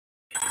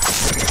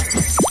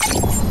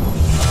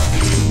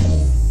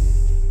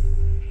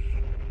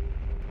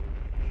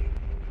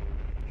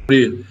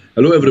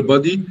Hello,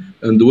 everybody,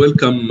 and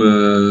welcome.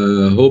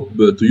 Hope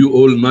to you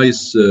all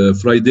nice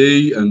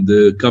Friday and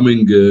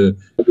coming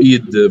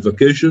Eid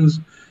vacations.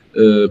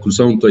 كل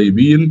سنة وانتم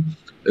طيبين.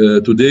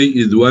 Today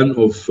is one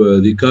of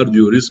the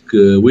cardio risk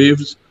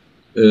waves.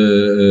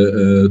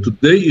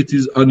 Today it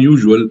is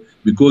unusual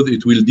because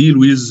it will deal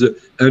with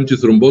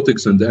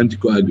antithrombotics and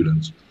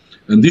anticoagulants.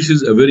 And this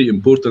is a very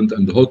important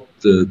and hot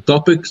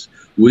topics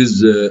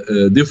with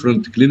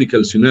different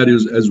clinical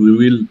scenarios, as we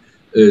will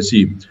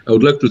see. I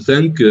would like to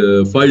thank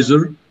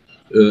Pfizer,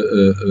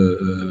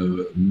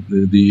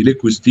 the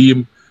Eliquis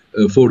team,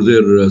 for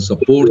their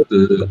support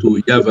to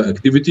YAVA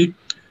activity.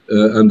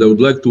 And I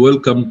would like to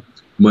welcome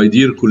my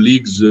dear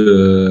colleagues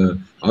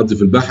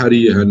Atif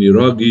Al-Bahari, Hani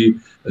Raghi,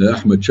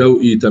 Ahmed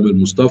Shawqi, Tamer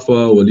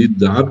Mustafa,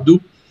 Walid Abdu.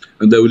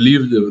 And I will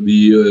leave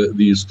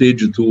the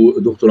stage to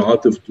Dr.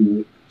 Atif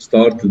to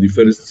start the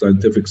first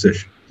scientific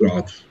session. Dr.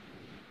 Atif.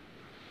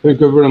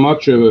 Thank you very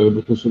much,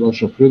 Professor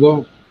Ashraf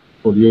Rida,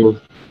 for your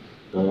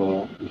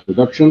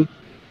introduction.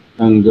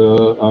 And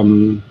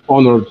I'm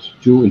honored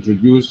to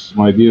introduce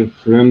my dear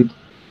friend,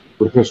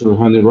 Professor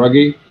Hani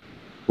Raghi,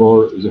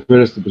 for the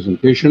first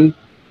presentation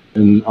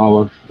in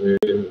our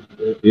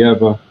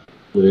YAVA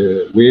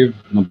wave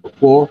number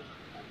 4.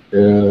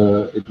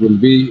 It will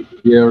be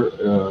here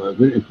a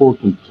very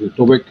important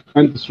topic,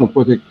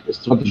 antithrombotic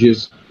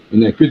strategies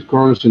in acute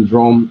coronary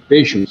syndrome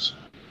patients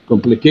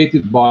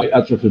complicated by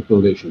atrial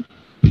fibrillation.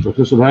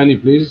 Professor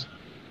Hani, please.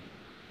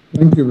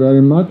 Thank you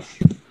very much.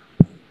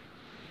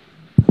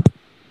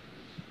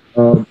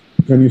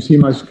 Can you see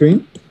my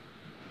screen?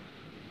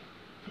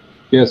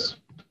 Yes.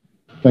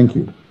 Thank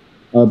you.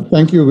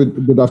 Thank you.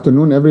 Good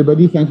afternoon,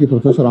 everybody. Thank you,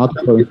 Professor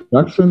Atif, for the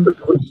introduction.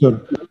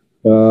 Professor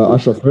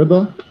Ashraf Rida,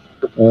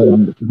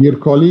 dear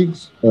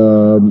colleagues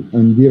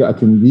and dear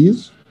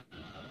attendees.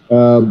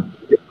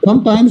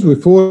 Sometimes we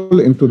fall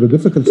into the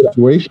difficult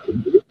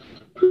situation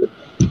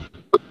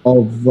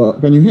of,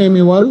 can you hear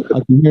me well? I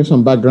can hear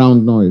some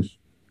background noise.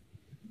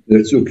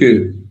 It's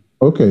okay.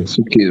 Okay. It's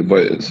okay,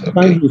 but it's okay.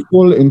 Sometimes we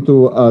fall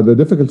into the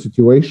difficult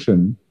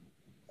situation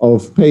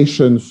of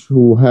patients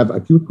who have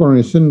acute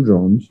coronary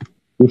syndromes,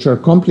 which are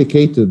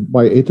complicated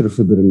by atrial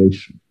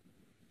fibrillation.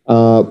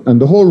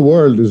 And the whole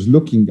world is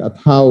looking at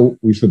how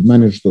we should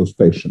manage those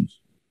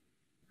patients.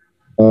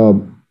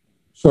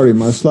 Sorry,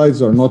 my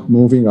slides are not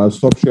moving. I'll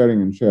stop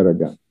sharing and share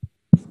again.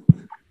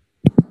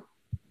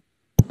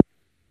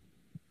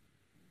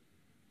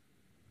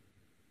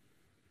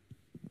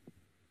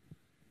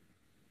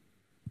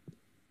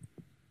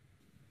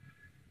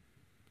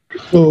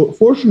 So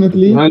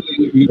fortunately,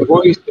 Your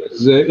voice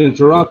is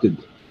interrupted.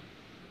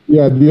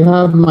 yeah, do you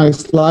have my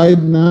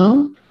slide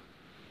now?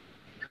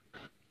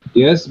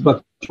 Yes,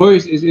 but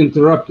voice is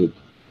interrupted.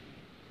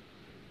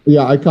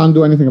 Yeah, I can't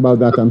do anything about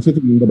that. I'm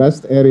sitting in the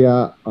best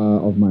area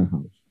of my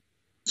house.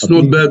 It's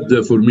not bad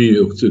for me.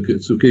 It's okay.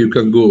 It's okay. You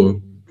can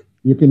go.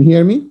 You can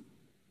hear me?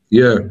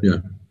 Yeah, yeah.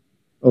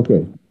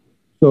 Okay.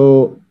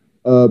 So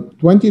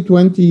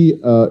 2020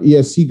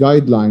 ESC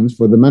guidelines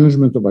for the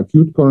management of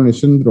acute coronary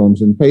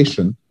syndromes in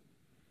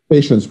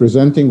patients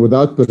presenting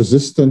without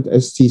persistent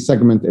ST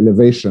segment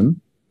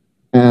elevation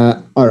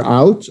are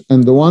out,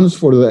 and the ones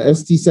for the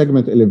ST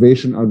segment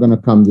elevation are going to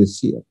come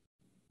this year.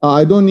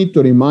 I don't need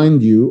to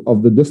remind you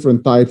of the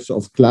different types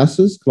of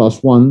classes,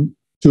 class 1,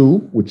 2,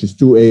 which is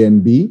 2A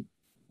and B,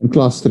 and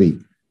class 3.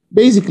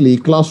 Basically,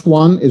 class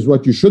 1 is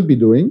what you should be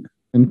doing,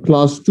 and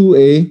class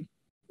 2A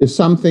is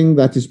something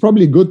that is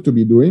probably good to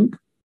be doing.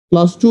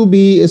 Class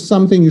 2B is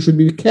something you should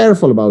be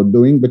careful about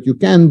doing, but you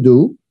can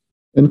do.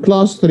 And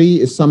class 3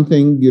 is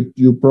something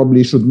you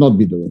probably should not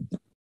be doing.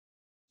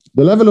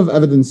 The level of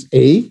evidence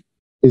A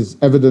is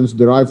evidence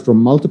derived from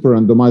multiple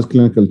randomized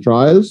clinical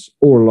trials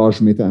or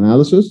large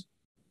meta-analysis.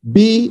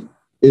 B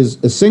is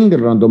a single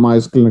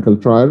randomized clinical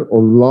trial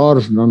or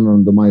large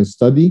non-randomized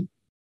study.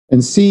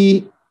 And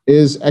C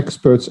is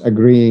experts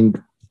agreeing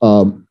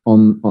on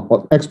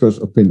experts'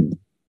 opinion.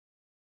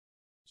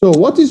 So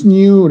what is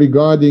new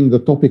regarding the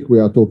topic we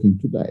are talking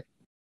today,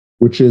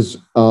 which is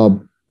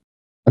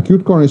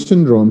acute coronary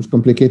syndromes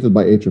complicated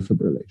by atrial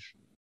fibrillation?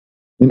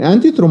 In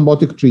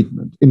antithrombotic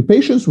treatment, in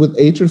patients with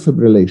atrial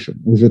fibrillation,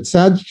 with a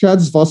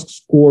CHA2DS2-VASc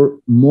score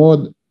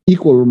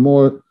equal or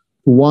more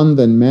to 1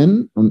 than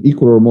men and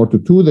equal or more to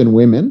 2 than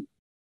women,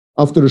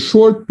 after a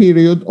short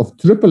period of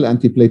triple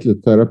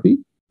antiplatelet therapy,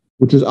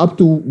 which is up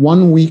to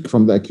 1 week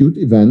from the acute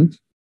event,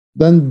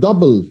 then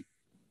double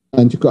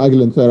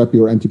anticoagulant therapy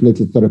or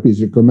antiplatelet therapy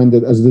is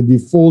recommended as the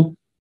default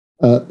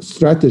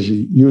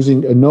strategy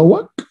using a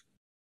NOAC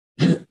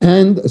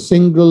and a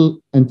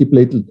single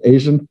antiplatelet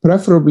agent,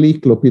 preferably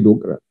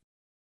clopidogrel.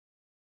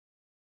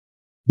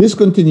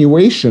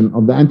 Discontinuation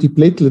of the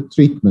antiplatelet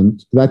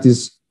treatment, that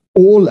is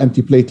all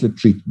antiplatelet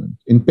treatment,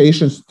 in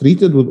patients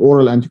treated with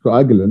oral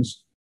anticoagulants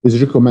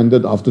is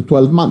recommended after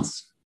 12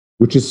 months,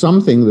 which is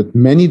something that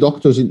many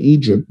doctors in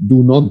Egypt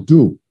do not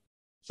do.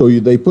 So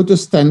they put a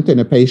stent in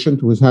a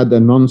patient who has had a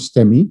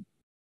non-STEMI,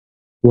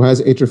 who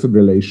has atrial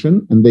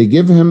fibrillation, and they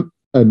give him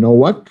a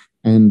NOAC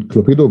and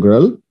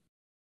clopidogrel,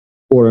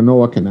 or a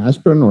NOAC and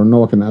aspirin, or a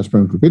NOAC and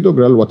aspirin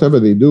clopidogrel, whatever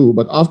they do.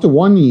 But after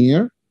 1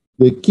 year,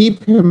 they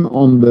keep him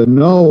on the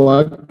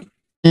NOAC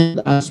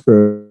and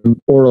aspirin,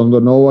 or on the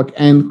NOAC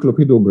and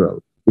clopidogrel,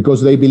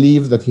 because they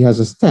believe that he has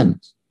a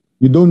stent.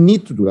 You don't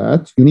need to do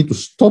that. You need to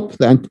stop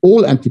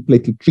all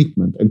antiplatelet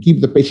treatment and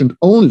keep the patient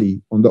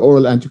only on the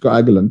oral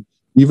anticoagulant,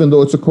 even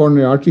though it's a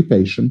coronary artery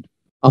patient,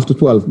 after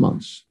 12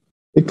 months,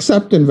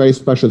 except in very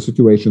special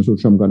situations,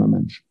 which I'm going to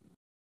mention.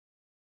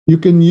 You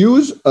can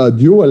use a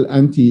dual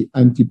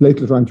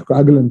antiplatelet or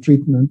anticoagulant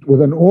treatment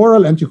with an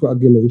oral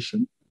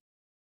anticoagulation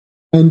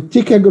and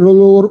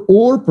ticagrelor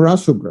or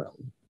prasugrel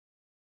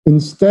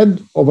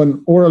instead of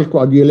an oral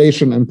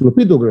coagulation and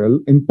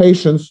clopidogrel in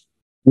patients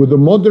with a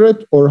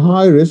moderate or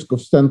high risk of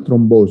stent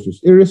thrombosis,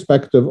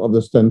 irrespective of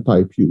the stent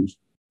type used.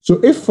 So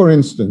if, for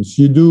instance,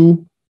 you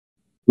do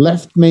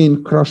left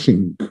main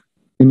crushing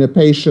in a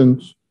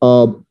patient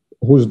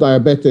who's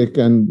diabetic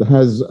and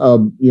has,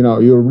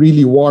 you're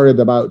really worried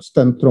about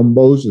stent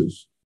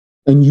thrombosis,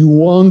 and you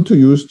want to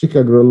use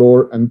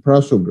ticagrelor and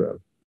prasugrel,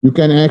 you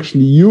can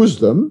actually use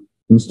them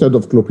instead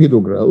of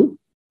clopidogrel,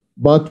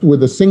 but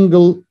with a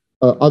single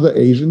other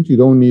agent. You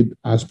don't need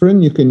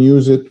aspirin. You can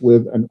use it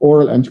with an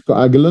oral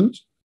anticoagulant.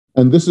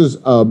 And this is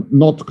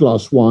not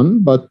class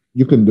 1, but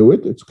you can do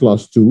it. It's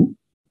class 2.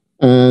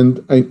 And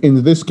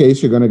in this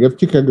case, you're going to give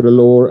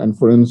ticagrelor and,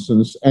 for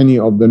instance, any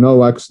of the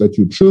NOACs that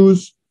you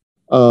choose,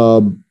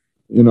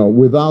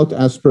 without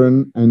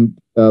aspirin. And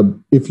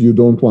if you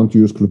don't want to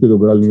use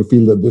clopidogrel and you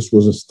feel that this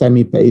was a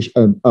STEMI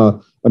patient, a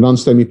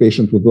non-STEMI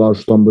patient with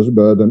large thrombus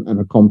burden and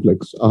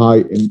a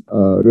high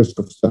risk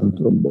of stent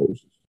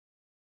thrombosis.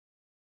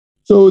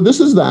 So this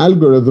is the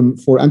algorithm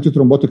for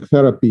antithrombotic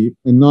therapy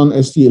in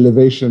non-ST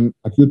elevation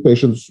acute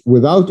patients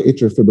without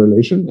atrial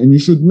fibrillation, and you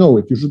should know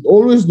it. You should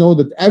always know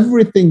that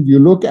everything you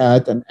look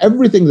at and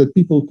everything that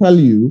people tell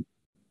you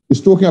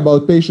is talking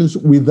about patients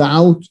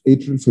without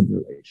atrial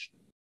fibrillation.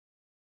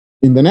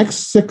 In the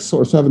next 6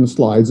 or 7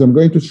 slides, I'm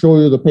going to show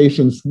you the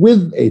patients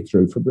with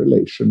atrial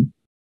fibrillation,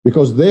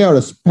 because they are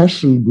a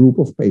special group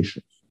of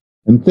patients.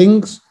 And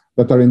things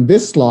that are in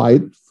this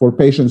slide for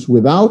patients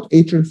without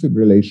atrial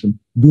fibrillation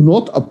do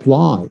not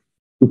apply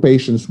to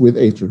patients with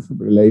atrial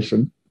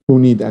fibrillation who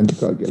need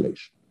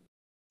anticoagulation.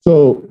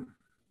 So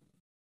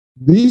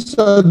these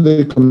are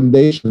the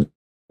recommendations,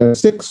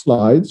 6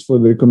 slides for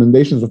the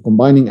recommendations of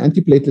combining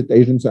antiplatelet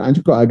agents and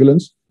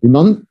anticoagulants in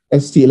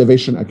non-ST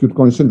elevation acute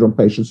coronary syndrome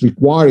patients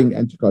requiring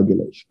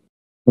anticoagulation.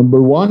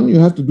 Number 1, you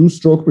have to do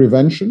stroke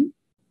prevention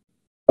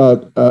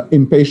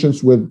in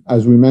patients with,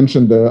 as we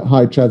mentioned, the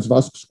high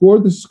CHA2DS2-VASc score.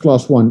 This is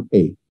class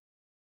 1A.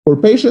 For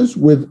patients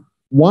with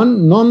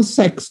one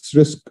non-sex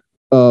risk,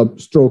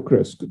 stroke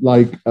risk,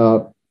 like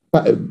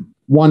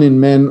 1 in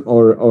men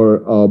or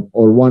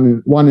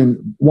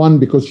 1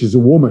 because she's a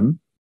woman,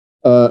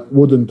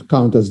 wouldn't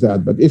count as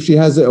that. But if she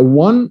has a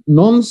 1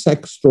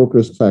 non-sex stroke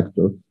risk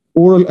factor,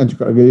 oral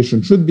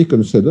anticoagulation should be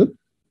considered,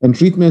 and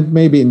treatment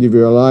may be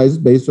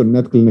individualized based on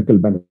net clinical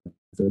benefit.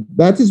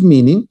 That is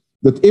meaning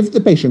that if the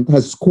patient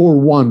has score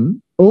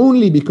 1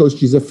 only because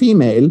she's a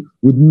female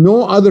with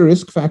no other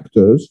risk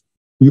factors,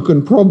 you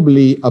can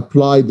probably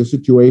apply the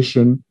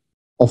situation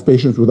of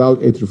patients without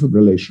atrial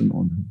fibrillation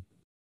on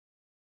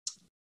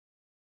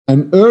her.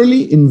 An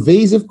early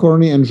invasive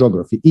coronary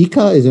angiography,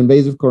 ECA is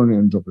invasive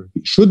coronary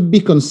angiography, should be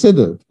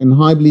considered in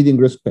high bleeding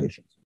risk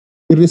patients,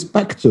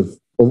 irrespective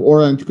of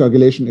oral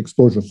anticoagulation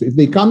exposure. So if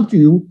they come to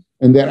you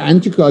and they're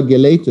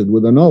anticoagulated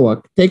with a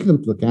NOAC, take them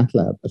to the cath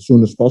lab as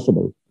soon as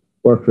possible,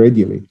 work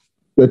radially.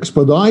 To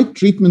expedite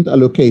treatment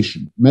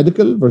allocation,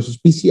 medical versus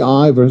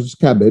PCI versus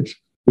CABG,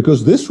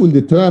 because this will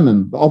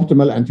determine the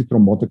optimal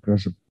antithrombotic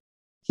regimen.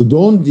 So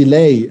don't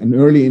delay an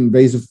early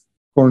invasive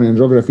coronary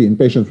angiography in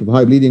patients with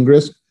high bleeding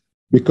risk,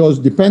 because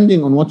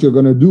depending on what you're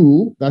going to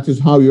do, that is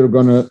how you're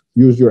going to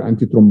use your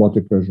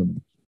antithrombotic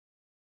regimen.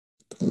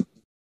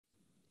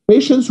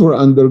 Patients who are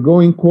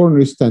undergoing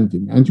coronary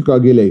stenting,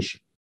 anticoagulation,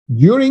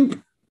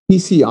 during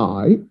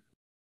PCI,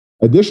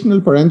 additional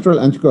parenteral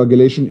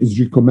anticoagulation is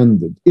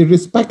recommended,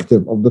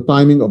 irrespective of the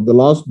timing of the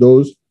last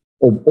dose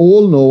of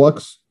all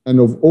NOACs and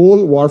of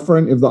all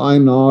warfarin if the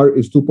INR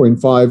is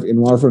 2.5 in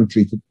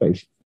warfarin-treated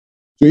patients.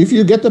 So if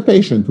you get a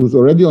patient who's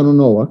already on a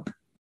NOAC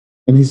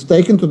and he's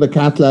taken to the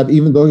cath lab,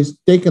 even though he's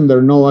taken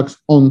their NOACs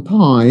on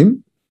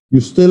time,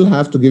 you still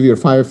have to give your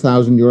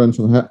 5,000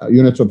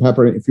 units of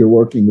heparin if you're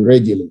working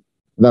radially.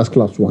 That's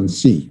class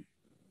 1C.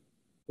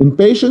 In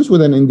patients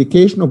with an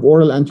indication of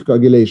oral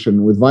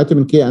anticoagulation with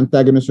vitamin K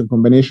antagonist in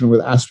combination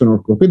with aspirin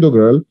or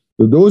clopidogrel,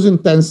 the dose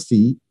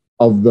intensity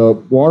of the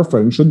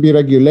warfarin should be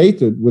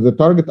regulated with a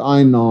target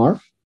INR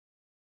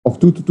of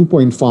 2 to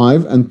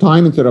 2.5 and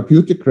time in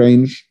therapeutic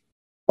range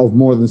of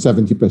more than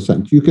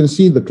 70%. You can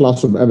see the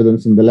class of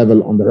evidence in the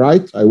level on the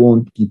right. I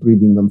won't keep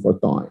reading them for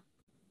time.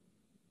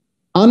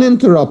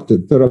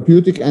 Uninterrupted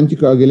therapeutic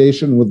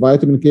anticoagulation with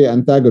vitamin K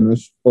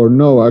antagonist or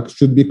NOAC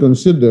should be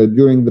considered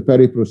during the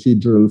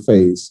peri-procedural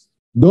phase.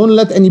 Don't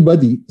let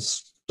anybody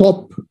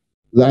stop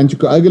the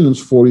anticoagulants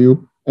for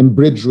you and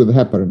bridge with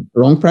heparin.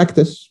 Wrong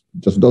practice.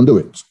 Just don't do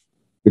it,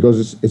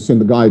 because it's in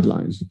the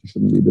guidelines that you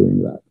shouldn't be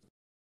doing that.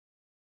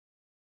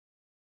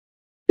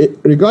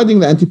 regarding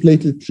the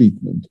antiplatelet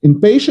treatment, in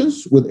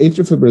patients with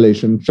atrial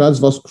fibrillation,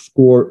 CHA2DS2-VASc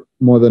score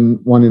more than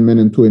 1 in men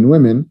and 2 in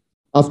women,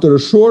 after a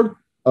short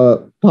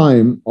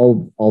time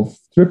of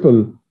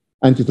triple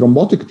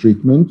antithrombotic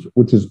treatment,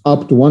 which is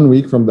up to 1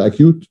 week from the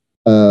acute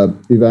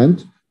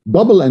event,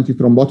 double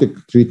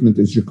antithrombotic treatment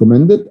is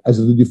recommended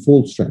as the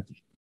default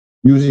strategy,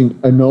 using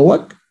a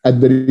NOAC at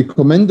the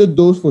recommended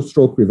dose for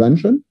stroke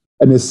prevention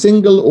and a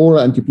single oral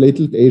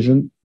antiplatelet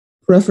agent,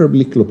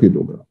 preferably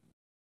clopidogrel.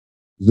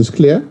 Is this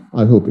clear?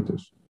 I hope it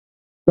is.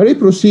 Very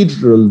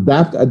procedural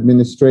DAPT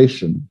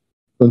administration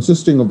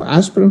consisting of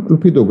aspirin,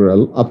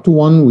 clopidogrel up to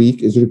 1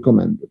 week is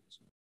recommended.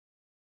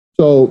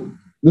 So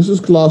this is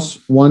class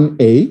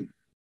 1A.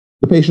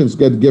 The patients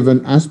get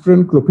given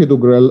aspirin,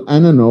 clopidogrel,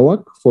 and a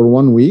NOAC for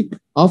 1 week.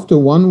 After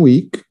 1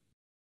 week,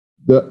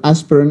 the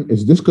aspirin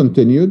is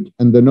discontinued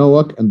and the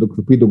NOAC and the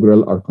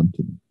clopidogrel are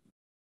continued.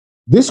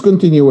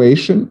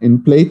 Discontinuation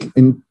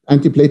in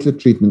antiplatelet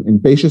treatment in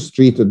patients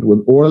treated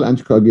with oral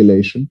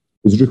anticoagulation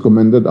is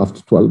recommended after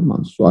 12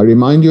 months. So I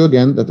remind you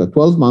again that at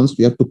 12 months,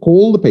 we have to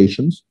call the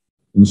patients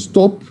and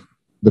stop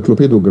the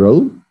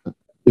clopidogrel.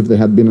 If they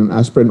had been on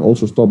aspirin,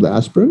 also stop the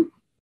aspirin.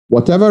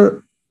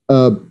 Whatever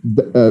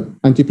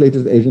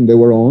antiplatelet agent they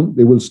were on,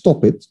 they will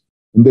stop it,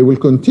 and they will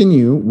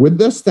continue with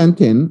their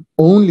stent-in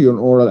only on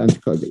oral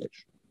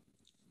anticoagulation.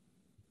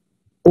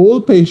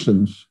 All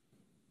patients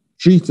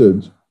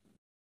treated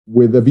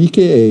with a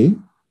VKA,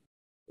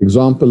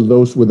 example,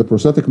 those with a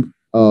prosthetic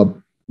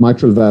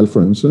mitral valve,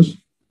 for instance,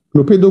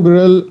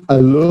 clopidogrel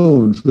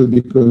alone should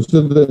be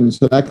considered in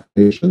select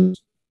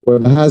patients where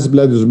the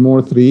Hasbled is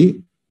more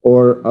 3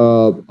 or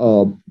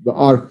the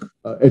ARC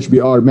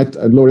HBR met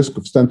at low risk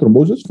of stent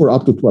thrombosis for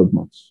up to 12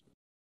 months.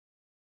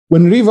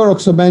 When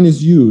rivaroxaban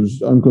is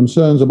used and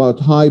concerns about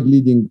high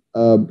bleeding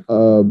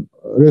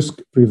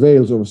risk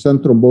prevails over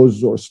stent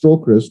thrombosis or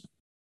stroke risk,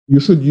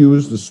 you should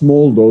use the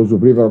small dose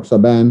of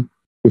rivaroxaban,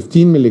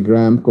 15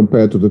 milligram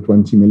compared to the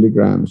 20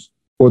 milligrams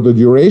for the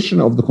duration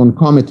of the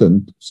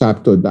concomitant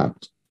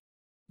SAPTO-DAPT.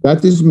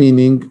 That is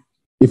meaning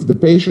if the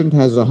patient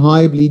has a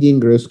high bleeding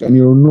risk and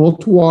you're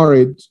not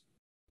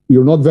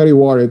very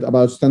worried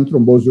about stent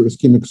thrombosis or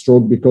ischemic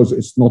stroke because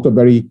it's not a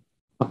very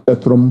high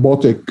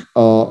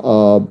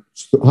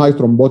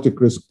thrombotic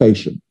risk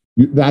patient.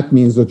 That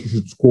means that you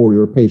should score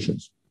your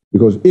patients.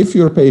 Because if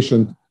your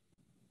patient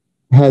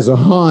has a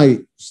high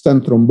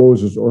stent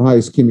thrombosis or high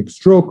ischemic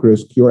stroke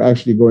risk, you're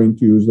actually going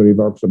to use the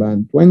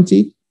rivaroxaban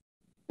 20.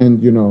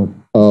 And,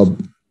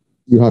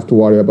 you have to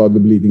worry about the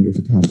bleeding if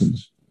it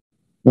happens.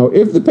 Now,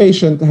 if the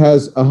patient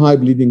has a high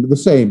bleeding, the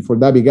same for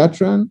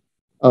dabigatran.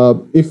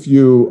 If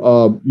you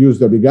use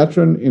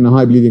dabigatran in a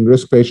high bleeding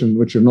risk patient,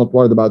 which you're not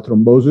worried about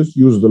thrombosis,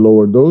 use the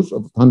lower dose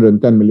of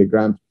 110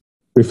 milligrams,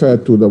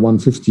 preferred to the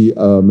 150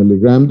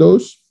 milligram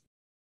dose.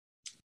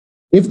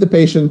 If the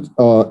patient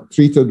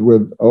treated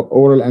with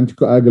oral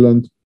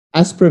anticoagulant,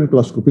 aspirin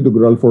plus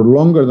clopidogrel for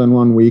longer than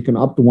 1 week and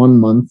up to 1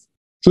 month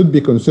should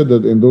be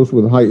considered in those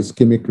with high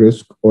ischemic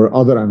risk or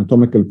other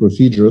anatomical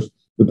procedures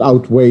that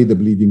outweigh the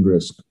bleeding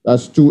risk.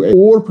 That's 2A.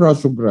 Or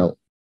prasugrel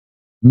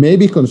may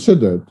be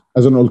considered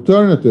as an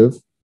alternative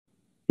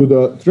to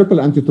the triple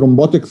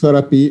antithrombotic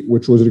therapy,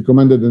 which was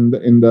recommended in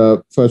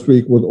the first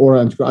week with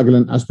oral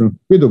anticoagulant, aspirin,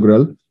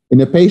 clopidogrel,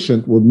 in a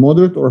patient with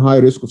moderate or high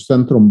risk of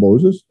stent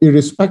thrombosis,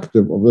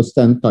 irrespective of the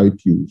stent type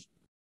used.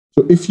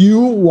 So if you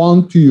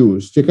want to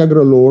use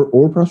ticagrelor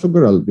or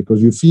prasugrel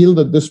because you feel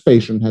that this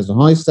patient has a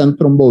high stent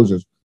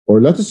thrombosis, or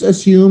let us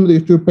assume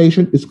that your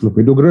patient is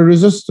clopidogrel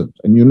resistant,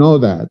 and you know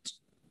that,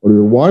 or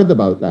you're worried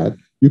about that,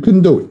 you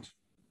can do it.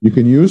 You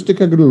can use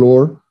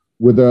ticagrelor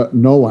with a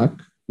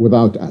NOAC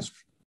without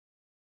aspirin.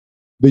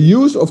 The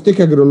use of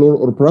ticagrelor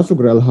or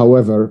prasugrel,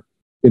 however,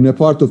 in a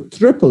part of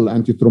triple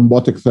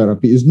antithrombotic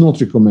therapy is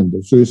not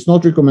recommended. So it's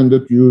not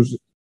recommended to use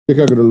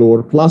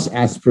ticagrelor plus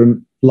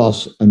aspirin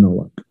plus a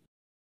NOAC.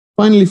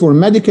 Finally, for a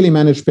medically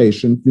managed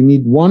patient, you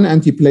need one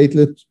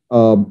antiplatelet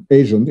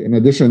agent in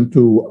addition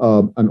to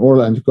an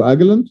oral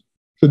anticoagulant,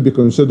 should be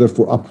considered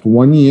for up to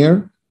 1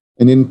 year.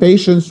 And in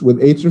patients with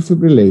atrial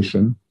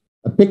fibrillation,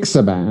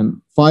 apixaban,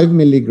 5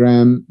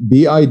 milligram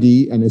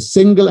BID, and a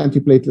single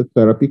antiplatelet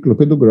therapy,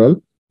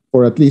 clopidogrel,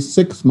 for at least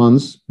 6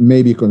 months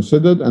may be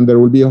considered. And there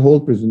will be a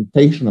whole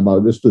presentation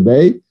about this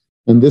today.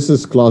 And this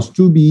is class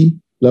 2B,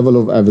 level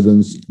of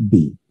evidence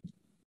B.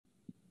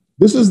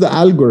 This is the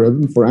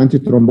algorithm for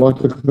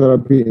antithrombotic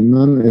therapy in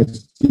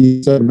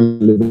non-ST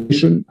segment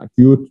elevation,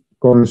 acute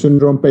coronary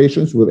syndrome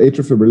patients with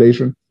atrial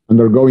fibrillation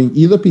undergoing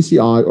either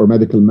PCI or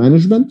medical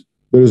management.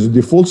 There is a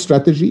default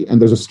strategy, and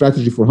there's a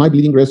strategy for high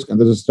bleeding risk, and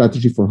there's a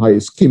strategy for high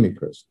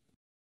ischemic risk.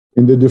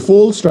 In the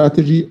default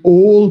strategy,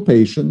 all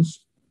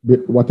patients,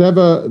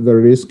 whatever the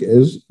risk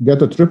is,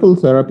 get a triple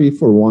therapy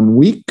for 1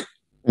 week.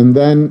 And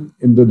then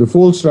in the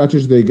default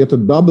strategy, they get a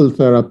double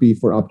therapy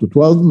for up to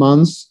 12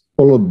 months,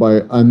 followed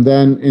by, and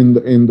then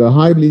in the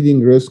high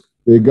bleeding risk,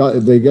 they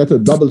get a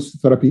double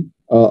therapy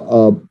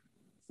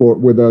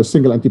with a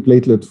single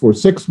antiplatelet for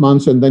 6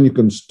 months, and then you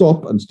can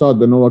stop and start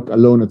the NOAC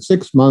alone at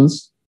 6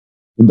 months.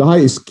 In the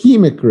high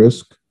ischemic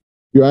risk,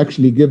 you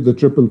actually give the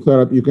triple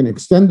therapy. You can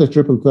extend the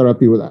triple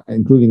therapy,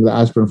 including the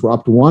aspirin, for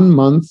up to 1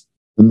 month,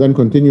 and then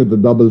continue the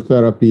double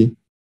therapy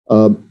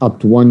up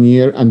to 1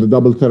 year. And the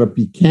double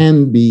therapy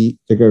can be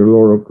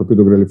ticagrelor or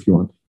clopidogrel if you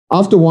want.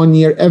 After 1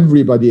 year,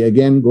 everybody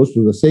again goes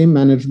through the same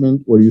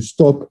management where you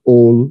stop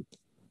all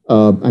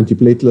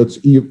antiplatelets,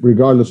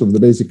 regardless of the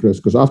basic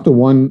risk, because after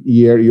 1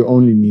 year, you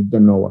only need the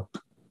NOAC.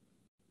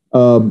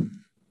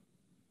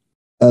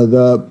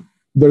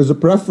 There's a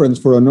preference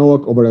for a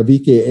NOAC over a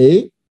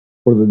VKA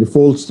for the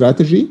default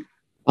strategy,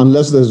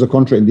 unless there's a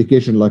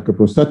contraindication like a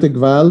prosthetic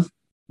valve.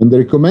 And the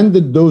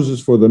recommended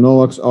doses for the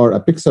NOACs are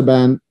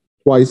apixaban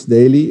twice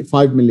daily,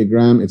 5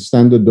 milligram, it's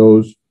standard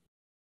dose.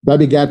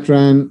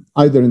 Dabigatran,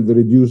 either in the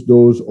reduced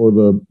dose or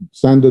the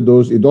standard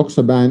dose,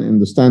 edoxaban in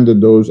the standard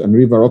dose, and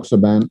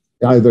rivaroxaban,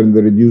 either in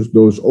the reduced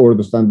dose or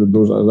the standard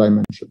dose, as I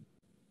mentioned.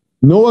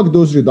 NOAC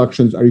dose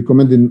reductions are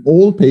recommended in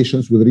all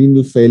patients with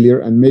renal failure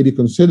and may be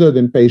considered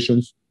in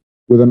patients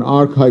with an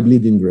ARC high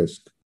bleeding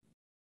risk.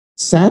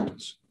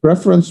 SAPT,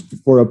 preference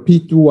for a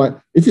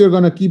P2Y. If you're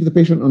going to keep the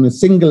patient on a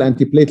single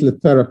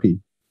antiplatelet therapy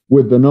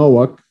with the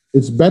NOAC,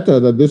 it's better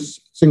that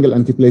this single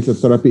antiplatelet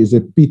therapy is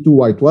a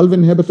P2Y12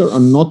 inhibitor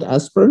and not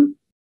aspirin.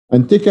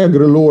 And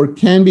ticagrelor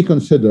can be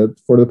considered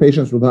for the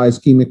patients with high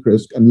ischemic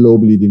risk and low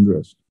bleeding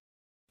risk.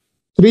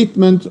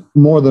 Treatment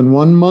more than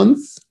 1 month,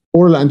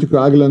 oral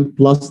anticoagulant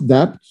plus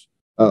DAPT,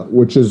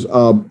 which is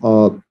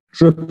a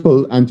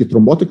triple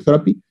antithrombotic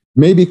therapy,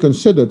 may be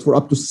considered for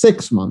up to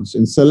 6 months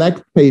in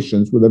select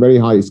patients with a very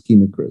high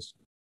ischemic risk.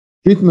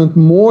 Treatment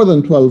more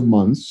than 12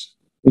 months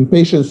in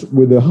patients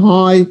with a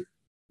high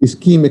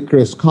ischemic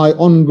risk, high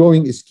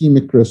ongoing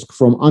ischemic risk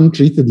from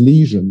untreated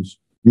lesions,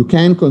 you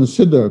can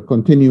consider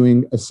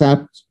continuing a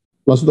SAPT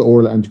plus the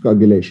oral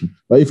anticoagulation.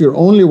 But if you're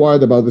only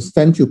worried about the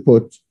stent you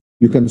put,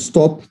 you can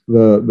stop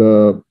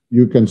the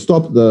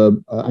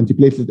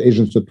antiplatelet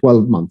agents at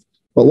 12 months.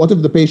 But what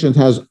if the patient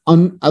has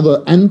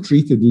other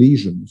untreated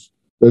lesions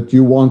that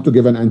you want to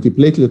give an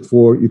antiplatelet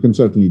for? You can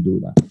certainly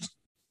do that.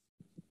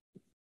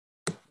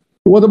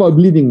 What about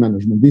bleeding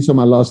management? These are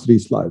my last 3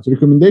 slides.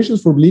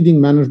 Recommendations for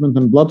bleeding management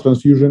and blood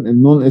transfusion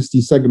in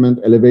non-ST segment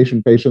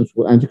elevation patients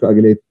with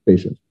anticoagulated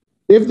patients.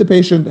 If the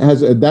patient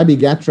has a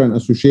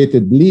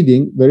dabigatran-associated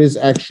bleeding, there is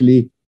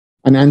actually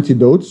an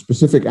antidote,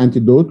 specific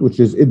antidote, which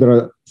is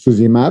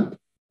idrasuzumab,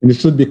 and it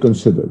should be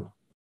considered.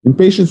 In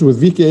patients with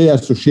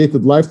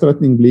VKA-associated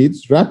life-threatening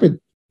bleeds, rapid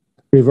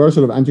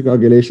reversal of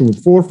anticoagulation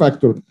with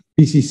 4-factor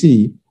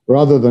PCC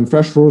rather than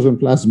fresh frozen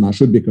plasma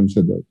should be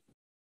considered,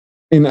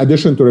 in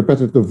addition to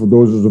repetitive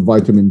doses of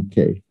vitamin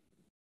K.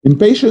 In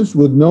patients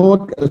with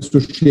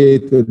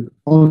NOAC-associated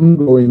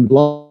ongoing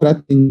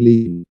blood-threatening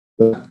bleeding,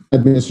 the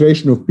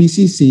administration of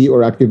PCC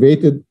or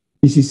activated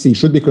PCC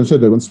should be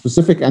considered when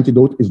specific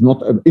antidote is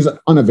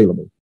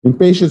unavailable. In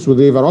patients with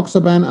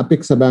rivaroxaban,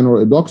 apixaban, or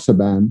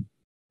edoxaban,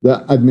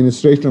 the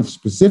administration of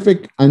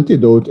specific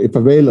antidote, if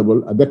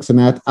available,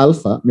 adexanat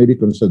alpha, may be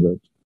considered.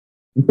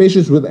 In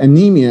patients with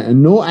anemia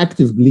and no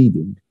active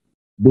bleeding,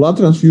 blood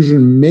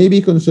transfusion may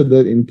be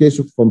considered in case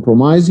of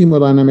compromised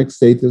hemodynamic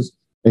status,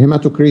 a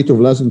hematocrit of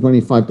less than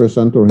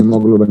 25% or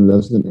hemoglobin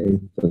less than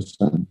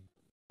 8%.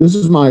 This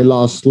is my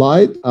last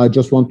slide. I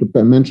just want to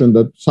mention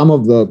that some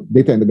of the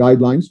data in the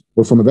guidelines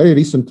were from a very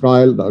recent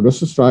trial, the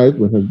Augustus trial,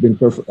 which has been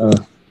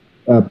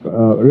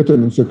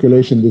written in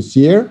Circulation this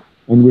year,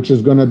 and which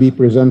is going to be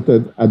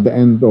presented at the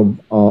end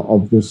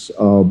of this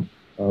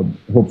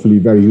hopefully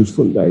very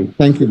useful day.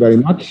 Thank you very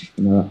much.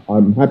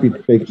 I'm happy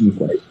to take any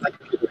questions.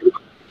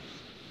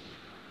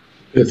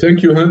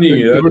 Thank you,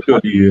 Hani.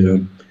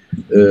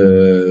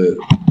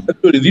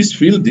 Actually, this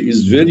field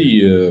is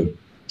very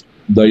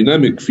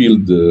dynamic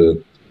field.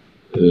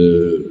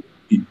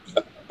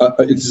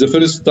 It's the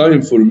first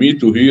time for me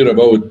to hear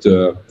about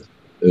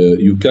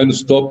you can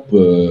stop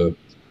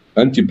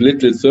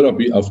antiplatelet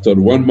therapy after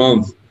 1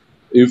 month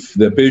if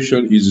the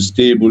patient is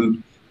stable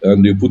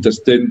and you put a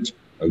stent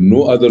and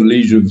no other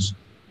lesions.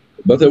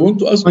 But I want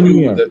to ask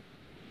you that.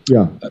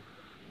 Yeah.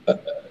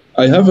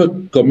 I have a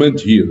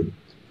comment here.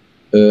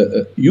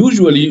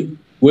 Usually,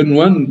 when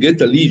one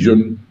gets a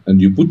lesion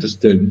and you put a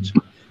stent,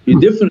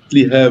 you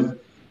definitely have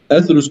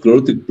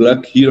atherosclerotic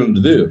plaque here and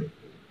there.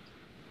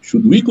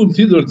 Should we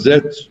consider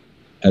that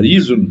a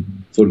reason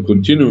for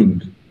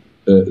continuing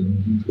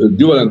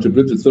dual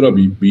antiplatelet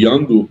therapy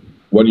beyond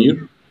 1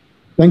 year?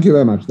 Thank you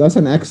very much. That's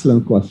an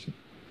excellent question.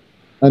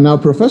 And now,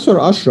 Professor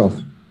Ashraf,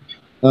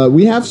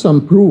 we have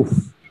some proof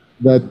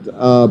that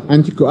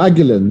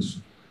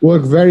anticoagulants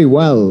work very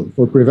well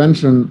for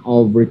prevention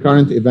of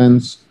recurrent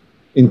events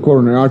in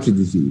coronary artery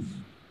disease.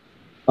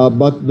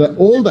 But the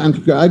old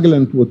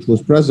anticoagulant which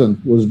was present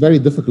was very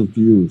difficult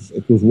to use.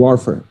 It was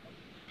warfarin.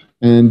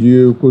 And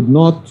you could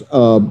not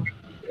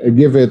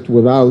give it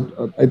without,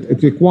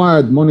 it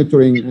required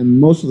monitoring, and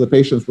most of the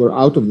patients were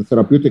out of the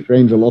therapeutic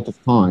range a lot of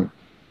time.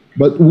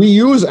 But we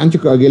use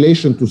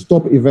anticoagulation to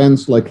stop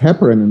events like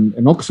heparin and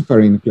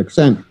enoxaparin,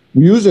 Clexane.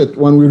 We use it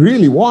when we're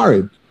really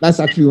worried. That's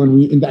actually when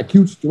we, in the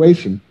acute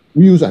situation,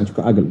 we use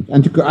anticoagulants.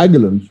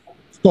 Anticoagulants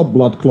stop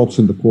blood clots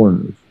in the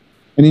coronaries.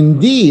 And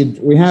indeed,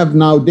 we have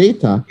now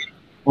data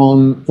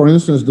on, for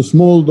instance, the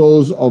small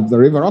dose of the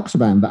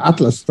rivaroxaban, the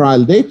ATLAS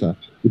trial data,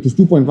 which is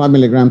 2.5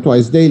 milligram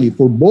twice daily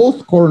for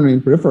both coronary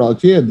and peripheral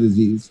arterial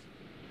disease,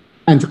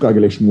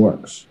 anticoagulation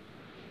works.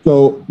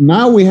 So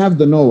now we have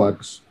the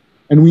NOACs,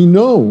 and we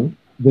know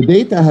the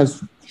data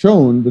has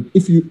shown that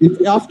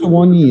if after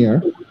 1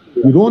 year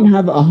you don't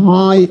have a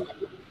high,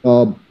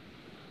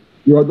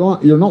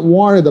 you're not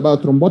worried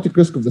about thrombotic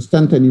risk of the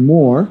stent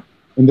anymore,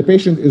 and the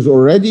patient is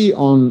already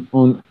on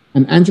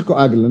an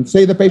anticoagulant,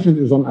 say the patient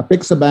is on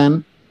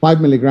apixaban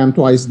 5 milligram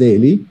twice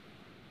daily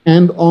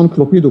and on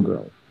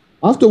clopidogrel.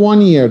 After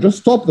 1 year, just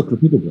stop the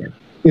clopidogrel.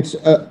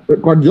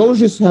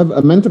 Cardiologists have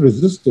a mental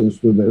resistance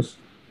to this,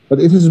 but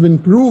it has been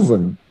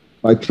proven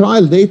by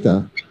trial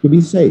data to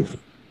be safe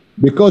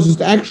because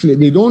it's actually,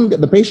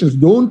 the patients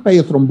don't pay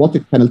a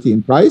thrombotic penalty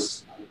in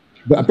price.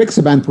 The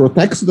apixaban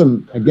protects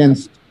them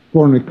against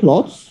coronary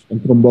clots and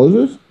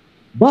thrombosis,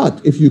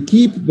 but if you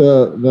keep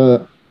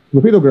the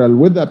clopidogrel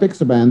with the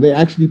apixaban, they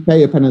actually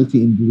pay a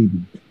penalty in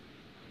bleeding.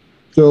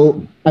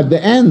 So at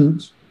the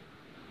end,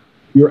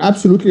 you're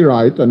absolutely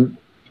right, and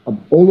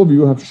all of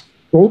you have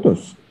told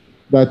us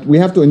that we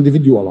have to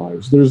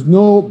individualize. There is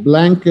no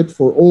blanket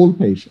for all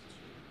patients.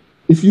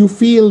 If you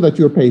feel that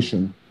your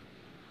patient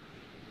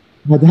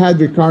had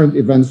recurrent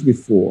events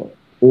before,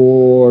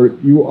 or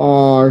you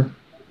are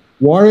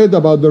worried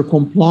about their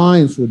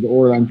compliance with the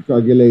oral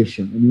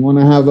anticoagulation, and you want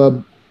to have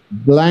a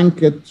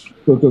blanket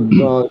sort of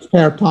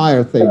spare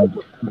tire thing,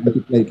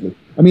 antiplatelet.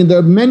 I mean, there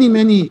are many,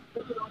 many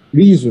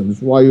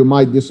reasons why you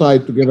might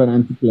decide to give an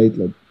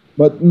antiplatelet,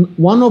 but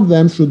one of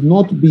them should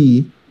not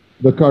be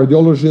the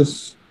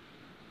cardiologist's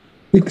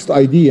fixed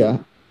idea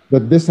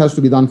that this has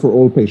to be done for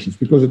all patients,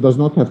 because it does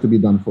not have to be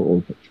done for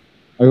all patients.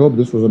 I hope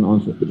this was an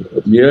answer to the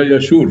question. Yeah,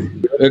 sure.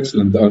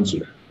 Excellent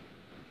answer.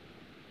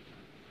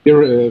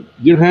 Dear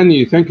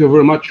Hani, thank you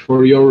very much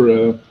for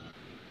your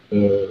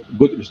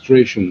good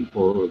illustration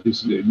for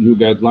these new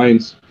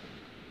guidelines.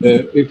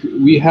 If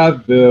we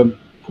have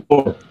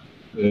 4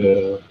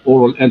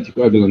 oral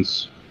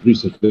anticoagulants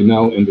recently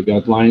now in the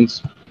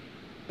guidelines,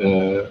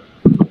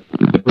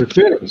 the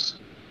preference,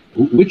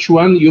 which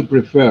one you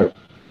prefer,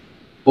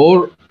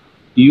 or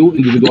you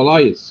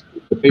individualize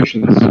the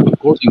patients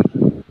according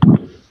to.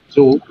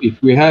 So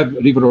if we have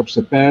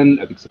rivaroxaban,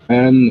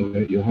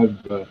 apixaban, you have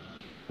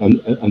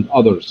and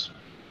others,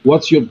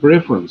 what's your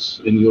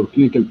preference in your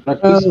clinical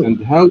practice, and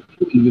how do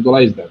you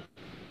individualize that?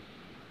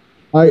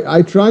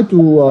 I try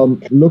to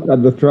look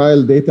at the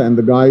trial data and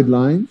the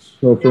guidelines.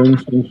 So, for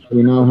instance,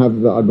 we now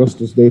have the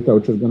Augustus data,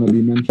 which is going to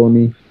be mentioned for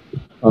me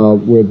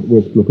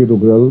with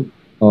clopidogrel.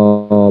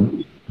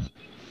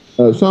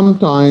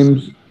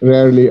 Sometimes,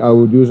 rarely, I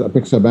would use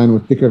apixaban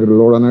with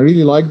ticagrelor, and I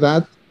really like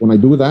that when I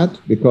do that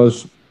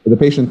because the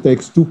patient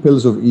takes 2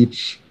 pills of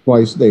each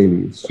twice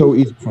daily. It's so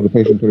easy for the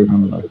patient to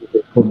remember.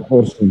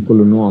 Orson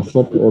Coulinon,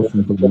 stop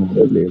Orson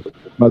Coulinon.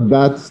 But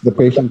that's the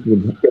patient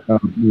with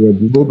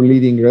low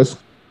bleeding risk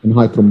and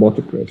high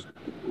thrombotic risk.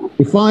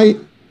 If I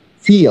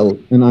feel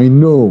and I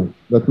know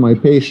that my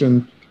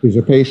patient is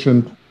a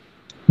patient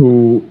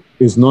who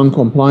is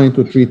non-compliant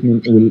to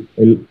treatment,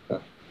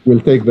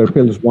 will take their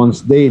pills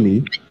once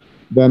daily,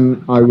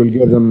 then I will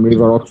give them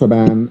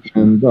rivaroxaban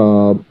and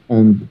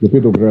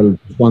clopidogrel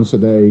once a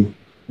day,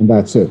 and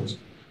that's it.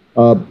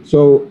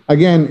 So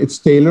again, it's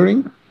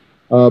tailoring.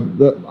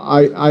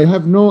 I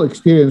have no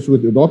experience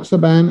with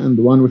edoxaban, and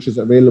the one which is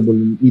available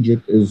in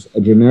Egypt is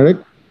a generic.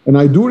 And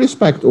I do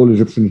respect all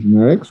Egyptian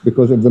generics,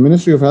 because if the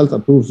Ministry of Health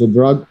approves the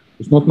drug,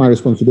 it's not my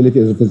responsibility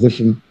as a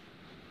physician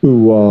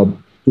to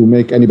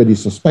make anybody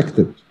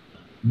suspected.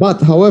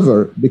 But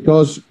however,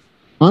 because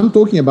I'm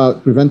talking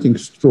about preventing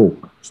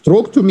stroke.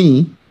 Stroke to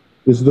me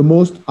is the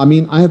most,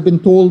 I have been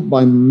told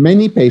by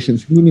many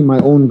patients, including my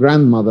own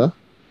grandmother,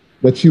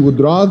 that she would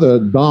rather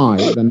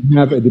die than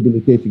have a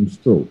debilitating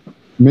stroke.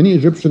 Many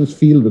Egyptians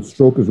feel that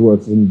stroke is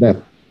worse than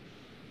death.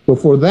 So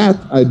for that,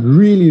 I'd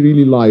really,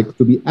 really like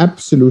to be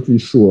absolutely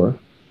sure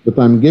that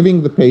I'm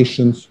giving the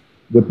patients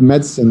the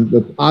medicine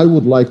that I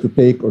would like to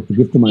take or to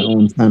give to my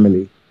own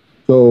family.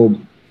 So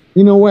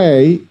in a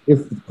way,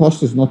 if the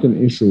cost is not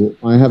an issue,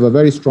 I have a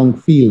very strong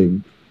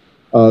feeling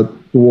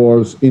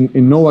towards, in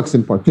NOACs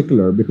in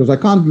particular, because I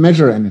can't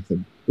measure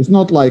anything. It's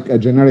not like a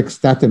generic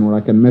statin where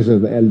I can measure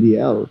the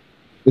LDL.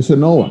 It's a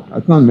NOAC. I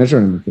can't measure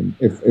anything.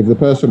 If the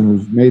person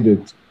who's made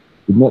it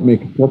did not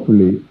make it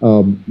properly,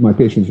 my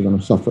patients are going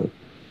to suffer.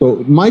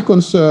 So my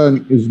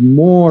concern is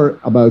more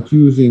about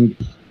using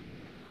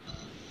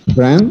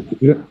brand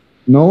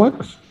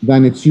NOACs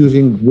than it's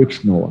using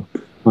which NOAC.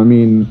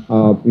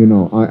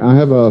 I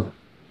have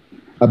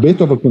a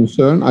bit of a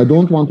concern. I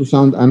don't want to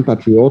sound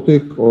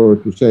unpatriotic or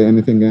to say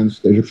anything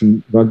against the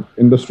Egyptian drug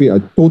industry. I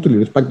totally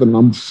respect them.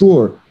 I'm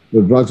sure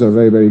the drugs are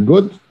very, very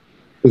good.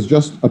 It's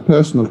just a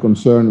personal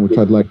concern which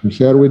I'd like to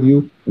share with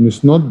you, and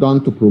it's not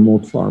done to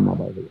promote pharma,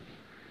 by the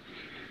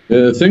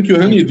way. Thank you,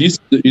 Hani. This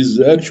is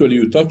actually,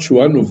 you touch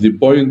one of the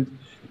points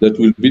that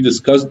will be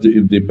discussed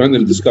in the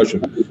panel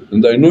discussion.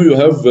 And I know you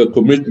have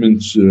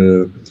commitments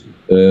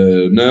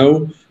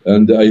now,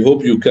 and I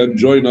hope you can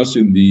join us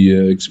in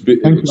the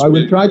experience. Thank you. I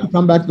will try to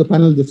come back to the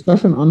panel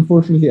discussion.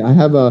 Unfortunately, I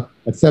have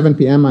at 7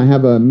 p.m. I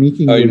have a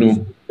meeting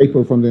with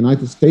people from the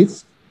United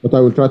States, but I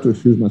will try to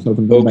excuse myself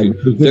and come back.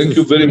 Thank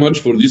you very much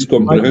for this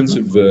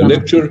comprehensive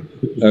lecture,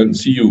 and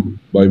see you.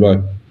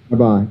 Bye-bye.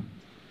 Bye-bye.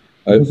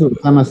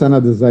 أسامة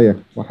سند ازيك؟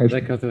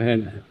 ازيك يا دكتور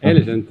هاني؟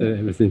 elegant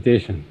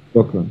presentation.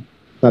 شكرا.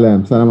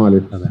 سلام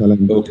عليكم.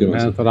 سلام. Okay.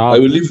 I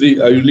will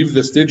leave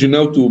the stage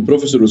now to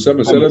Professor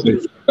Osama Sanad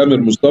and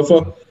Amir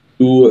Mustafa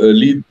to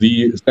lead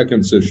the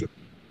second session.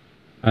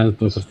 أنا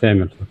دكتور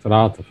سامر، دكتور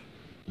عاطف.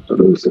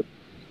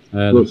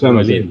 دكتور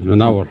وليد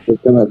منور.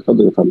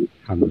 اتفضل يا فندم.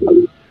 الحمد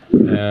لله.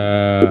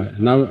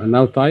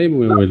 Now time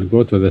we will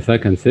go to the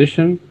second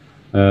session.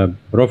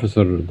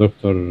 Professor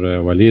Dr.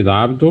 Walid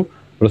Abdo,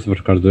 Professor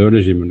of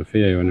Cardiology,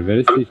 Montefiore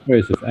University,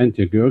 choice of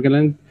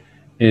anticoagulant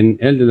in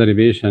elderly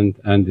patient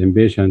and in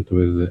patient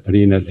with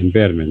renal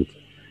impairment.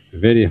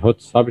 Very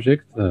hot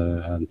subject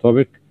and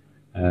topic,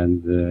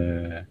 and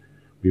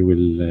we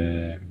will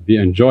be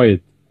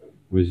enjoyed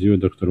with you,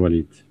 Dr.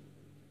 Walid.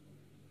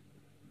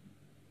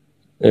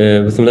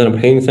 Bismillah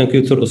ar-Rahman. Thank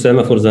you, Dr.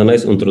 Osama, for the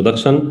nice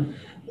introduction.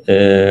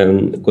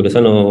 كل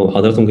سنة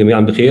وحضراتكم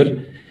جميعا بخير.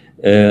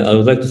 I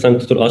would like to thank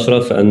Dr.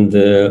 Ashraf and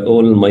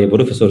all my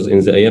professors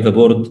in the IAVA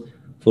board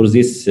for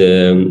this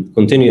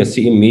continuous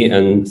CME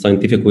and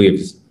scientific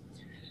waves.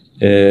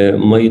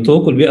 My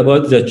talk will be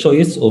about the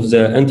choice of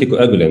the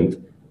anticoagulant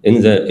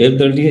in the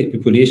elderly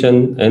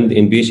population and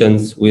in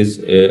patients with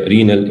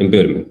renal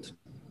impairment.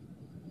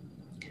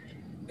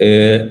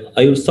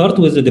 I will start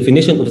with the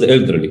definition of the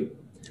elderly.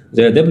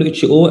 The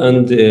WHO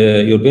and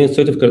European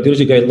Society of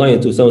Cardiology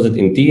Guidelines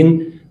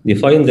 2018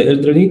 define the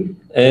elderly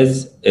as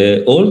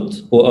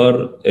old who are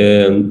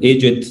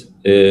aged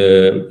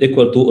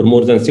equal to or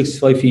more than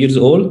 65 years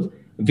old,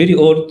 very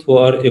old who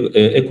are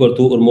equal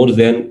to or more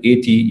than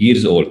 80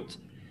 years old.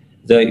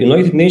 The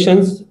United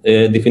Nations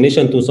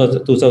definition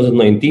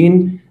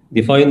 2019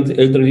 defined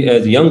elderly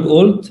as young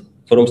old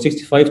from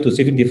 65 to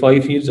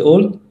 75 years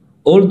old,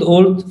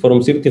 old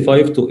from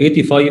 75 to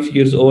 85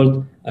 years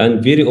old,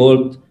 and very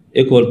old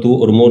equal to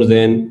or more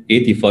than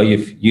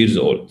 85 years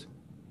old.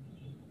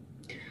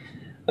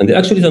 And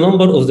actually the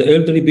number of the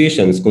elderly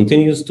patients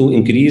continues to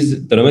increase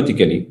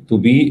dramatically to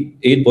be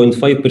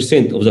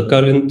 8.5% of the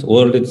current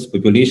world's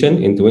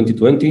population in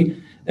 2020,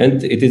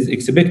 and it is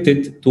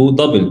expected to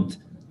double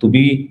to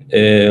be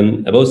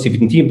about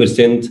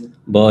 17%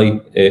 by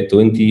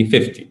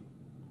 2050.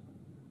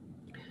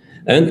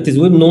 And it is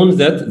well known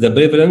that the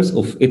prevalence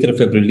of atrial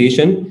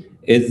fibrillation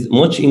is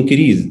much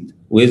increased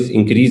with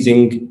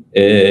increasing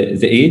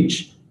the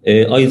age,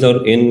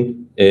 either in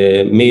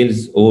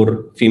males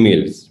or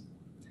females.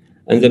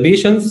 And the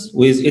patients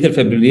with atrial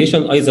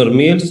fibrillation, either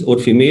males or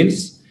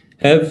females,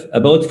 have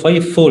about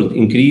 5-fold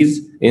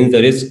increase in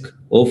the risk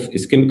of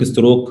ischemic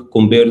stroke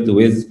compared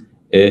with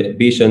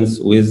patients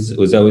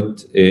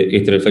without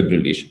atrial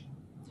fibrillation.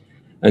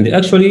 And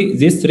actually,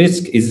 this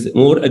risk is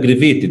more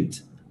aggravated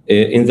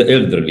in the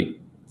elderly,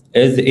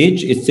 as the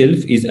age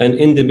itself is an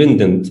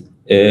independent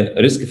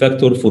risk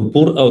factor for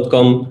poor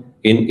outcome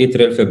in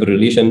atrial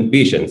fibrillation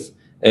patients,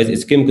 as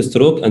ischemic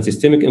stroke and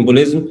systemic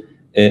embolism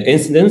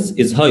incidence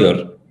is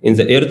higher in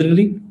the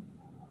elderly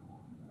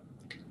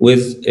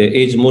with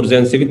age more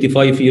than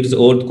 75 years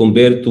old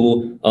compared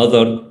to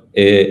other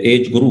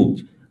age group.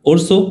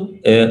 Also,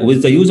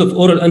 with the use of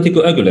oral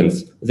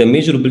anticoagulants, the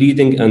major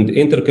bleeding and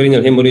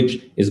intracranial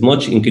hemorrhage is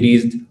much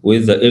increased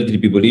with the elderly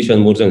population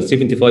more than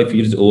 75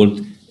 years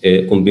old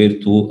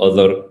compared to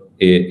other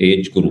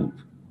age group.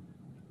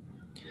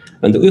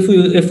 And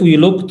if we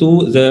look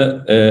to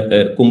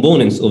the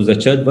components of the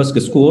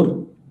CHA2DS2-VASc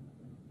score,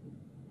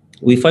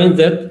 we find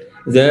that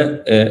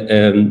the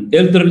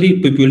elderly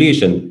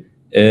population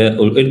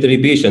or elderly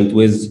patient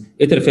with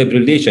atrial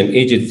fibrillation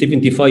aged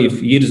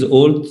 75 years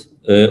old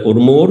or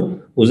more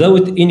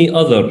without any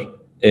other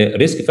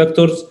risk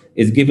factors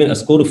is given a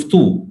score of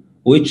 2,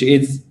 which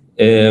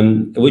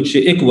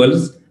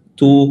equals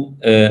to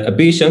a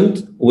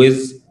patient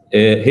with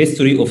a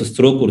history of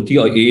stroke or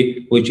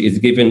TIA, which is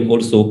given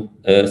also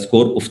a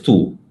score of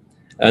 2.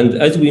 And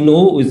as we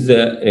know, with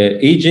the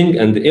aging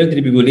and the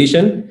elderly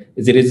population,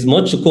 there is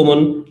much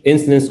common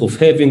incidence of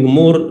having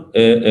more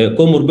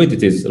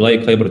comorbidities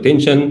like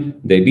hypertension,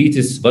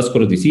 diabetes,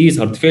 vascular disease,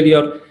 heart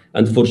failure,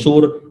 and for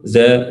sure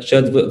the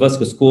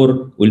CHA2DS2-VASc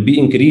score will be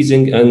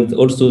increasing, and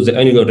also the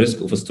annual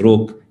risk of a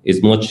stroke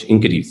is much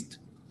increased.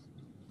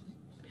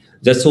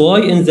 That's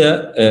why in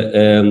the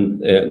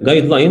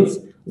guidelines,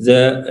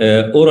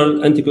 the oral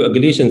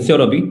anticoagulation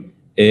therapy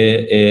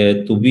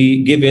to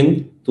be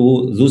given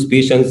to those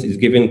patients is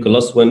given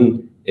class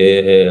 1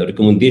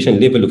 recommendation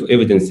level of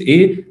evidence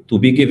A, to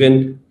be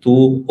given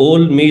to all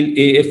male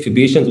AF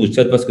patients with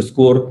CHA2DS2-VASc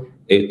score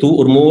 2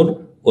 or more,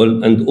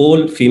 and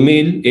all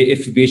female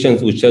AF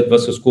patients with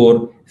CHA2DS2-VASc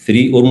score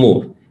 3 or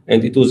more.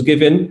 And it was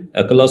given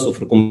a class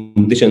of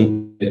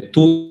recommendation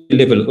 2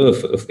 level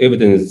of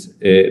evidence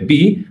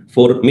B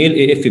for male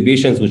AF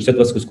patients with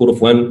CHA2DS2-VASc score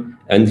of 1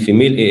 and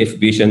female AF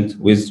patient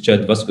with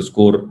CHA2DS2-VASc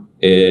score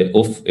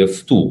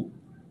of 2.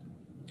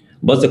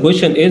 But the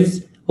question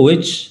is,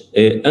 which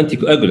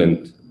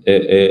anticoagulant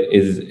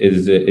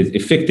is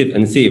effective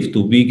and safe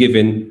to be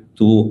given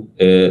to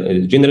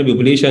general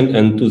population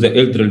and to the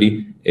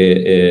elderly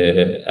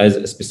as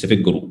a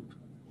specific group.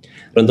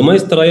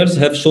 Randomized trials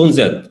have shown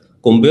that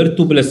compared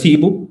to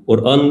placebo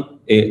or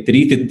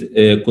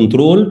untreated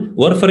control,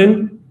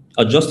 warfarin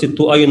adjusted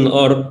to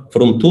INR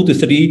from 2 to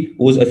 3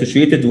 was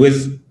associated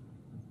with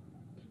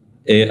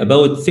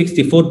about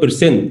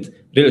 64%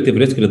 relative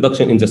risk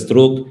reduction in the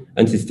stroke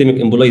and systemic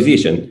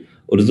embolization.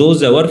 Although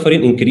the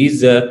warfarin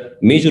increased the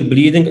major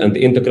bleeding and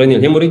the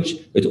intracranial hemorrhage,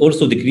 it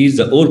also decreased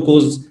the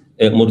all-cause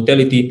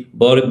mortality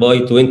by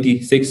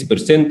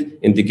 26%,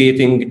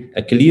 indicating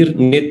a clear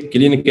net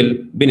clinical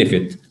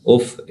benefit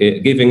of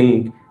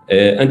giving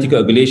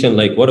anticoagulation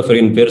like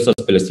warfarin versus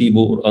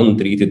placebo or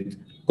untreated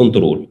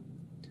control.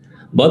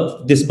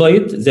 But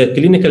despite the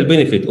clinical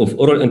benefit of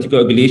oral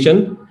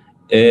anticoagulation,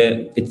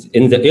 it's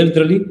in the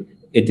elderly,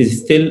 it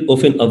is still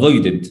often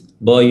avoided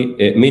by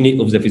many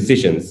of the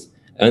physicians.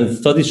 And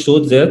studies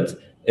showed that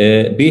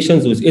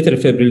patients with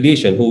atrial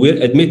fibrillation who were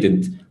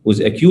admitted with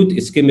acute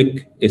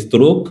ischemic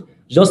stroke,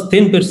 just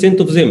 10%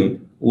 of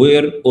them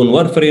were on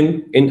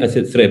warfarin in a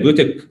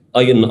therapeutic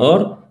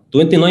INR,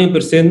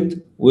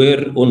 29%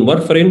 were on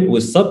warfarin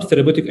with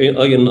subtherapeutic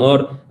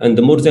INR,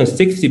 and more than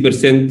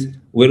 60%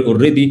 were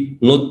already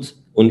not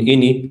on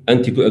any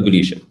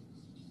anticoagulation.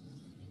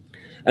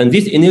 And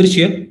this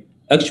inertia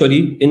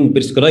actually in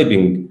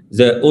prescribing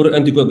the oral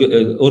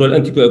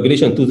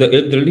anticoagulation to the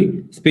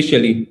elderly,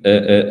 especially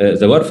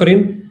the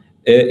warfarin,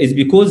 is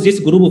because this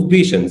group of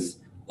patients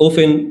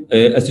often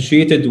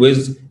associated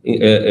with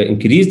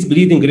increased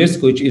bleeding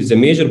risk, which is a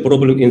major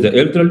problem in the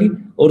elderly,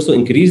 also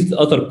increased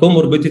other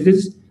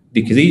comorbidities,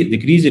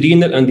 decreased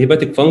renal and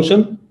hepatic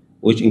function,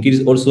 which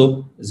increase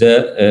also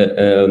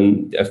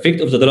the effect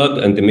of the drug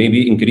and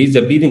maybe increase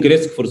the bleeding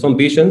risk for some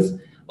patients,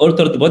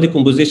 altered body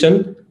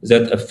composition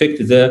that affect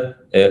the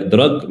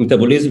drug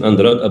metabolism and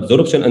drug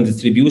absorption and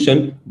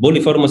distribution,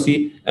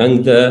 polypharmacy,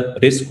 and the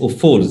risk of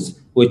falls,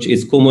 which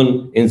is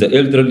common in the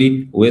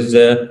elderly with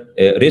the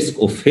risk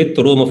of head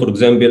trauma, for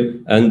example,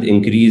 and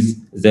increase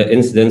the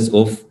incidence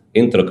of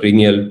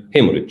intracranial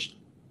hemorrhage.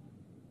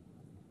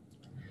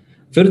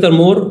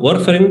 Furthermore,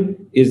 warfarin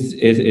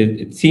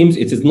it seems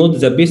it is not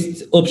the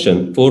best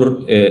option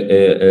for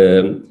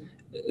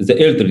the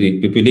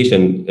elderly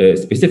population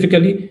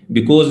specifically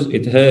because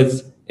it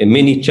has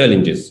many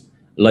challenges,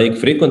 like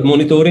frequent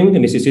monitoring,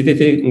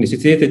 necessitating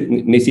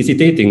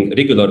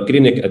regular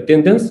clinic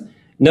attendance,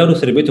 narrow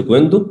therapeutic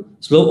window,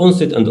 slow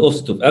onset and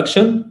offset of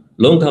action,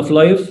 long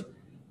half-life,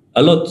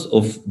 a lot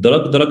of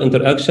drug-drug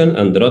interaction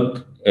and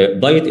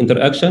drug-diet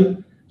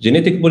interaction.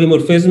 Genetic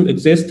polymorphism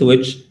exists,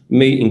 which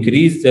may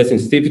increase the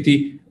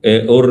sensitivity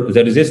or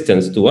the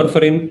resistance to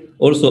warfarin.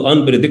 Also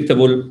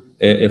unpredictable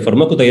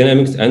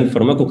pharmacodynamics and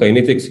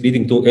pharmacokinetics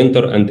leading to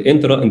inter and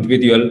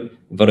intra-individual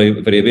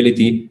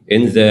variability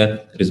in the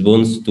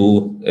response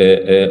to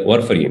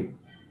warfarin.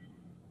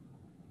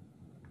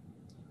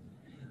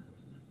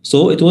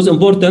 So it was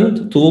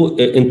important to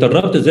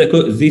interrupt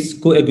this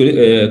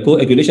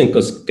coagulation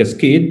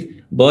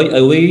cascade by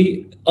a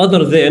way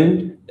other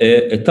than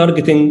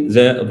targeting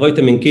the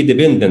vitamin K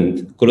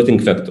dependent clotting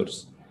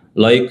factors,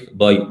 like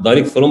by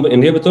direct thrombin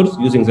inhibitors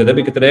using the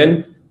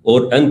dabigatran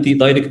or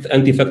direct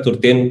anti-factor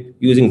 10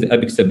 using the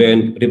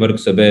apixaban,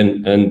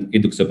 rivaroxaban, and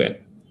edoxaban.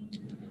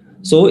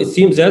 So it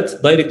seems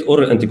that direct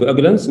oral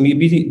anticoagulants may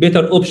be a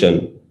better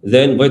option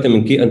than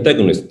vitamin K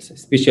antagonists,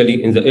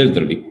 especially in the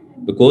elderly,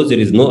 because there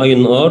is no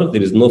INR,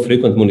 there is no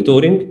frequent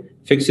monitoring,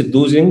 fixed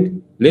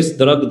dosing, less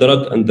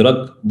drug-drug and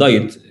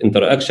drug-diet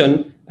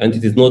interaction, and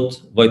it is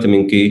not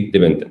vitamin K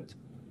dependent.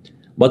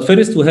 But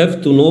first, we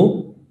have to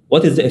know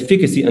what is the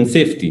efficacy and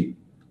safety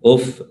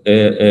of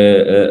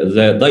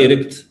the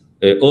direct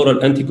oral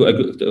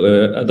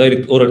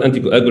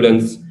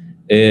anticoagulants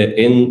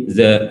in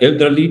the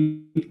elderly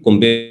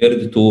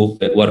compared to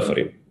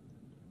warfarin.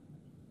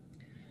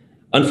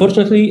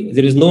 Unfortunately,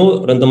 there is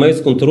no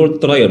randomized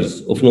controlled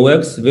trials of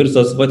NOACs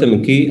versus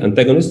vitamin K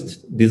antagonists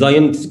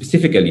designed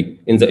specifically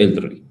in the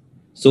elderly.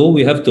 So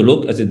we have to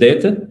look at the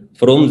data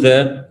from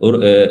the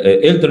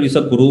elderly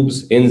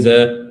subgroups in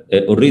the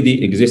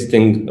already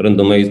existing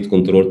randomized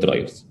controlled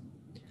trials.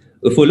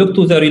 If we look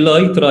to the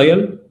RELY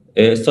trial,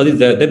 studied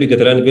the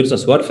dabigatran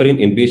versus warfarin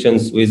in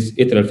patients with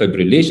atrial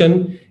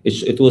fibrillation,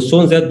 it was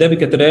shown that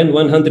dabigatran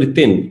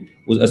 110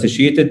 was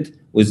associated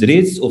with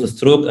rates of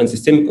stroke and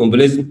systemic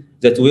embolism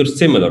that were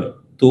similar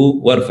to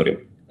warfarin,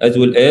 as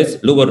well as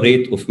lower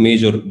rate of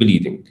major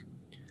bleeding.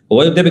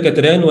 While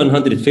dabigatran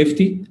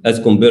 150, as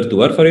compared to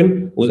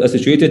warfarin, was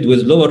associated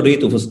with lower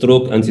rate of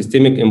stroke and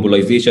systemic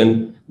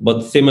embolization,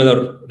 but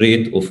similar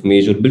rate of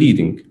major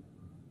bleeding.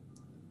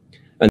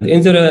 And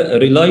in the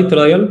RELY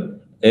trial,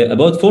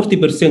 about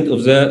 40%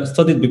 of the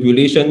studied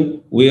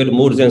population were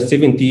more than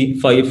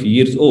 75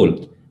 years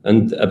old,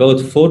 and about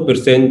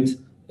 4%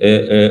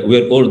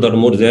 were older,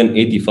 more than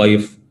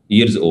 85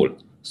 years old.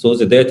 So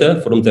the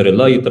data from the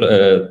RELY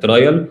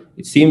trial,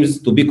 it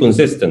seems to be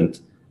consistent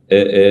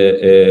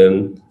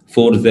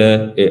for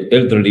the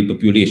elderly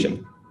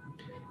population.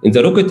 In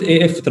the ROCKET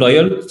AF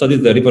trial,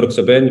 studied the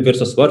rivaroxaban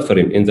versus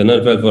warfarin in the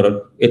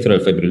non-valvular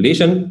atrial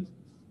fibrillation.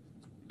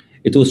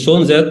 It was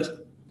shown that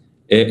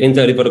in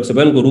the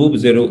rivaroxaban group,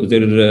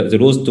 there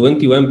was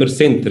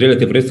 21%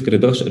 relative risk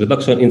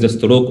reduction in the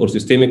stroke or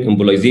systemic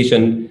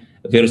embolization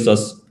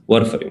versus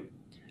warfarin.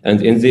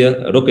 And in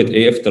the ROCKET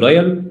AF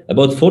trial,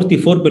 about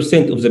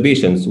 44% of the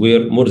patients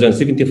were more than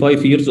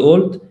 75 years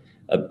old.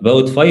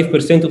 About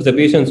 5% of the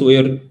patients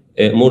were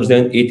more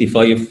than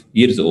 85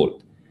 years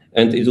old.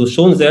 And it was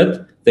shown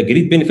that the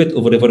great benefit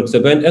of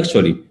rivaroxaban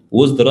actually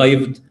was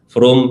derived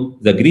from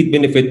the great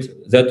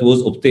benefit that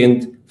was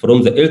obtained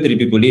from the elderly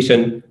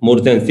population more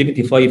than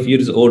 75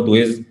 years old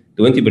with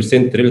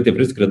 20% relative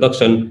risk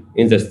reduction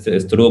in the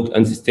stroke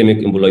and systemic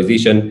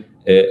embolization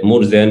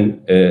more than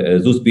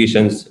those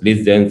patients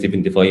less than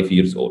 75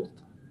 years old.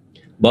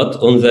 But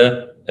on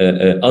the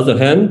other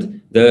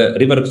hand, the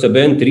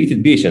rivaroxaban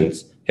treated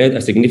patients had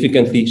a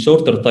significantly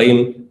shorter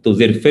time to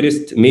their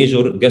first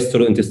major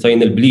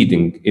gastrointestinal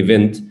bleeding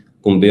event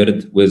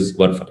compared with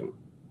warfarin.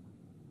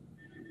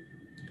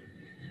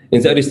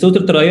 In the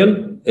Aristotle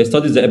trial,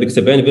 studied the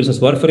apixaban versus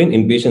warfarin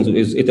in patients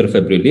with atrial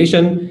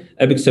fibrillation.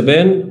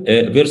 Apixaban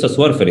versus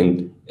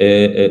warfarin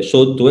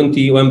showed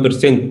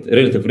 21%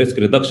 relative risk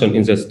reduction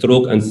in the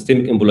stroke and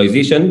systemic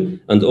embolization,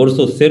 and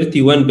also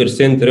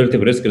 31%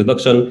 relative risk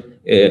reduction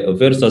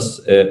versus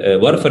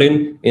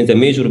warfarin in the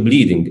major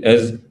bleeding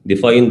as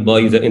defined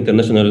by the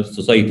International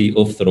Society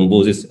of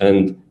Thrombosis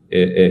and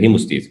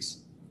Hemostasis.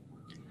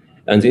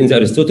 And in the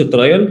Aristotle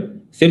trial,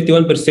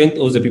 31%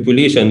 of the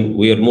population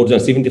were more than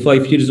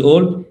 75 years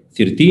old,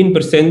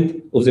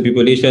 13% of the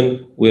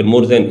population were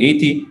more than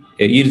 80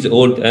 years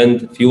old,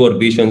 and fewer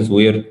patients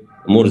were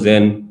more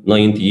than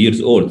 90 years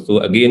old. So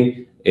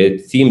again,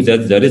 it seems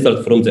that the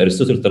result from the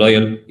Aristotle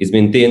trial is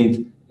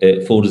maintained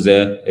for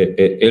the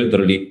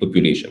elderly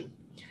population.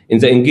 In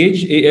the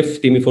ENGAGE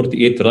AF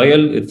TIMI48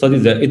 trial, it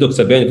studied the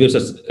edoxaban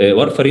versus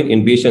warfarin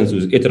in patients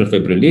with atrial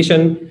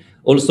fibrillation.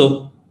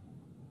 Also,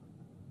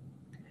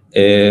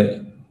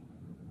 in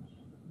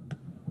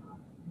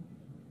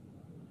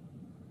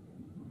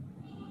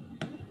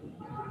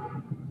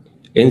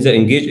the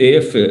ENGAGE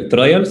AF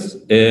trials,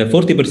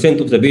 40%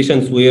 of the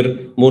patients were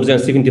more than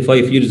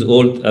 75 years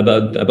old,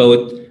 about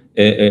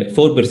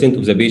 4%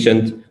 of the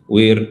patients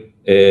were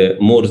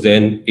more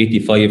than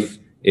 85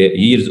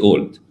 years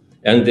old.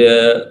 And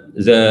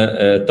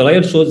the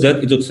trial shows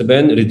that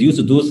edoxaban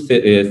reduced dose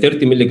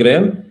 30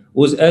 milligram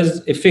was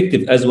as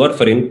effective as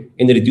warfarin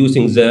in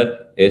reducing the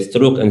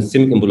stroke and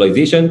systemic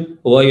embolization,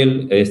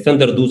 while a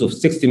standard dose of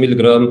 60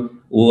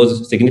 milligram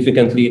was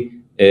significantly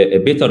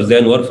better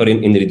than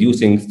warfarin in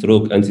reducing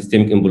stroke and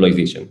systemic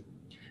embolization.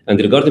 And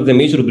regarding the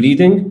major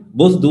bleeding,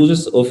 both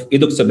doses of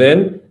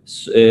edoxaban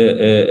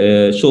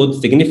showed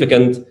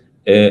significant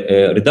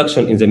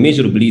reduction in the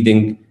major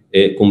bleeding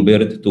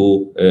compared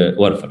to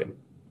warfarin.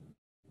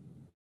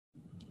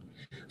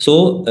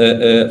 So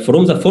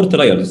from the 4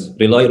 trials,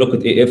 RELY,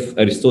 ROCKET AF,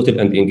 Aristotle,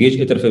 and ENGAGE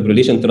atrial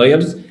fibrillation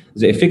trials,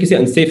 the efficacy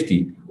and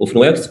safety of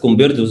NOACs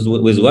compared with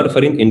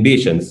warfarin in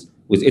patients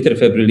with atrial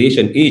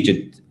fibrillation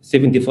aged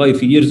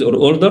 75 years or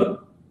older,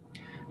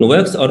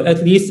 NOACs are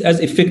at least as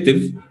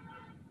effective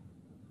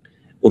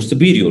or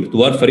superior to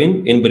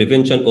warfarin in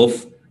prevention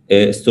of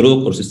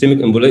stroke or systemic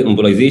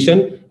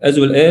embolization, as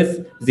well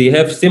as they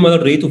have similar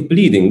rate of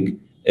bleeding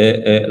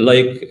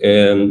like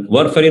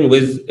warfarin,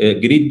 with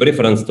great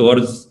preference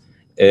towards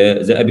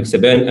the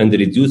apixaban and the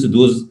reduced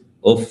dose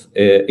of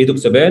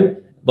edoxaban.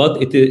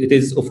 But it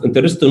is of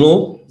interest to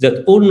know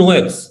that all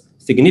NOACs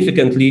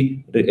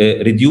significantly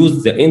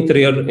reduce the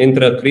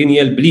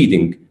intracranial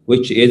bleeding,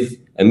 which is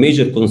a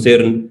major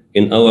concern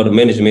in our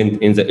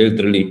management in the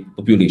elderly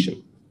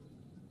population.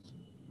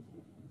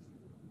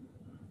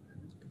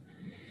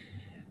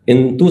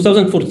 In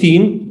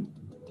 2014,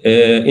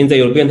 in the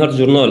European Heart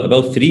Journal,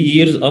 about 3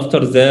 years after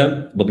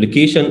the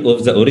publication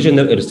of the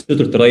original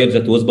Aristotle trial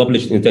that was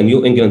published in the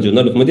New England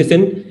Journal of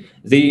Medicine,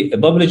 they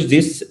published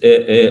this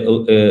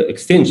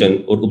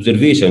extension or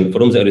observation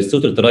from the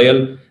Aristotle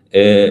trial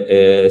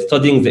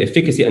studying the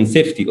efficacy and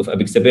safety of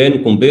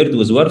apixaban compared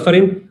with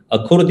warfarin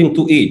according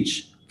to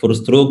age for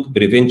stroke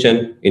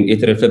prevention in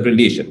atrial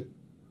fibrillation.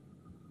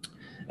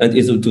 And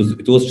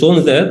it was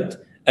shown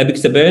that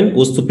apixaban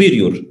was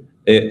superior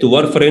to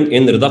warfarin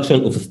in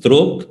reduction of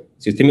stroke,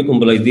 systemic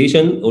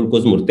embolization,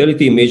 all-cause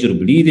mortality, major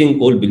bleeding,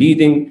 all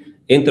bleeding,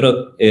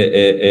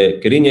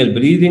 intracranial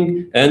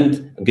bleeding,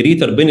 and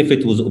greater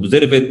benefit was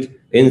observed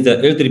in the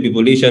elderly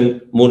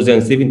population more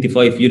than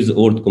 75 years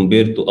old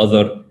compared to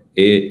other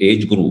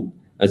age group.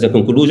 As a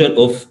conclusion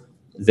of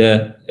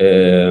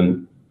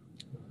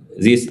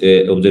this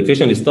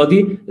observational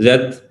study,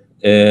 that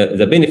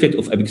the benefit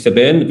of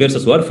apixaban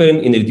versus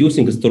warfarin in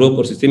reducing stroke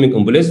or systemic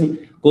embolism,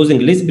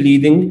 causing less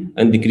bleeding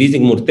and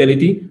decreasing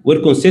mortality,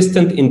 were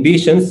consistent in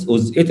patients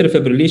with atrial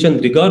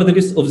fibrillation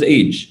regardless of the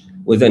age,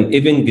 with an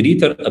even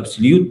greater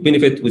absolute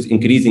benefit with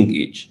increasing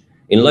age.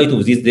 In light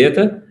of this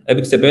data,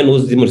 apixaban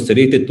was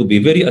demonstrated to be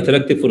very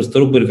attractive for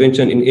stroke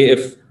prevention in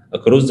AF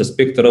across the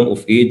spectrum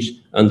of age,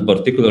 and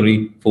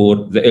particularly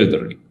for the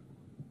elderly.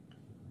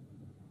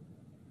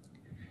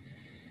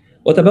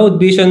 What about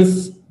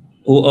patients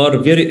who are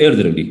very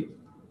elderly,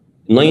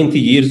 90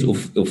 years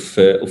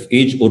of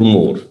age or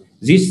more?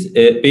 This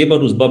paper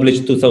was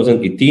published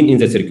 2018 in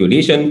the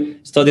Circulation,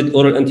 studied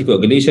oral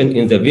anticoagulation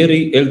in the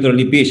very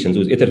elderly patients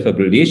with atrial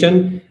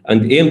fibrillation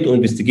and aimed to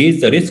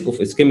investigate the risk of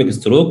ischemic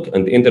stroke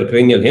and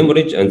intracranial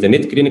hemorrhage and the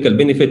net clinical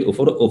benefit of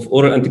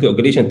oral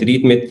anticoagulation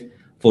treatment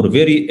for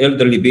very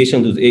elderly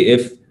patients with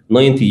AF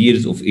 90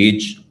 years of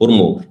age or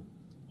more.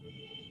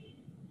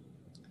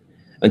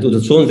 And it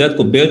was shown that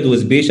compared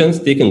with patients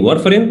taking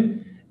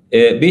warfarin,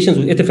 patients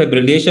with atrial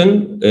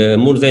fibrillation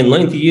more than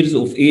 90 years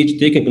of age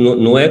taking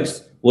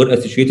NOACs were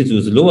associated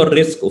with lower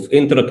risk of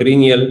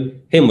intracranial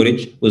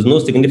hemorrhage with no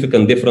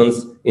significant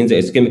difference in the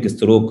ischemic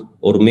stroke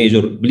or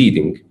major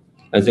bleeding.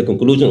 And the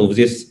conclusion of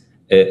this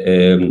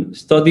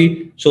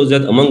study shows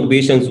that among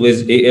patients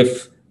with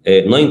AF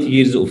 90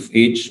 years of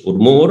age or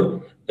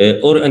more,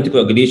 oral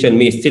anticoagulation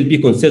may still be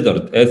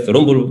considered as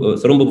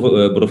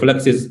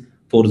thromboprophylaxis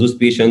for those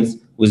patients,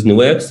 with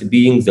NOACs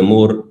being the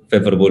more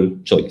favorable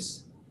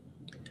choice.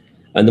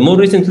 And more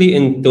recently,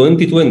 in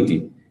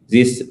 2020,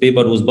 this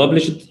paper was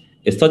published.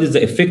 It studies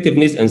the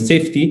effectiveness and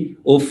safety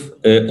of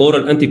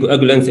oral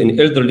anticoagulants in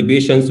elderly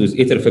patients with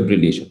atrial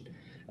fibrillation.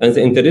 And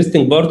the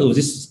interesting part of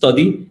this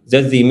study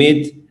that they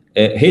made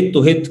a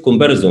head-to-head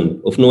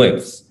comparison of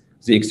NOACs.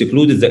 They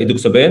excluded the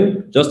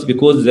edoxaban just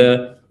because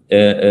there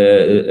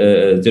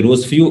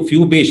was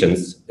few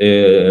patients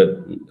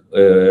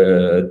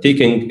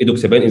taking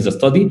edoxaban in the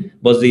study,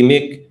 but they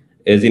made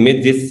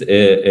this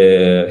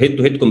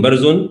head-to-head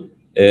comparison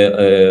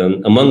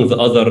among the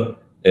other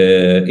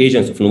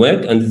agents of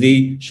NOAC, and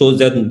they showed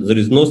that there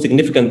is no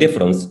significant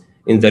difference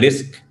in the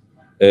risk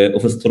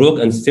of a stroke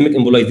and systemic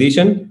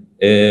embolization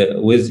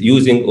with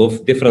using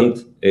of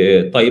different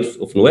types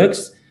of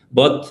NOACs,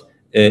 but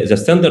the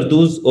standard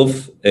dose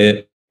of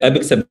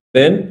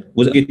apixaban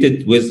was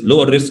associated with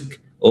lower risk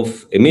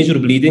of major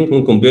bleeding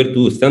when compared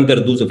to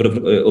standard dose of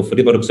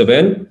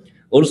rivaroxaban.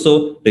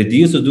 Also, the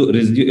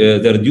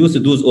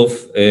reduced dose of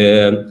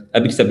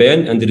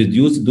apixaban and the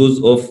reduced dose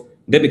of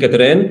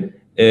dabigatran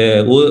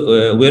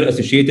were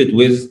associated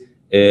with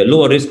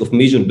lower risk of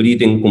major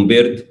bleeding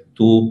compared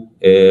to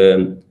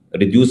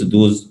reduced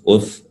dose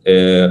of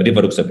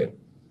rivaroxaban.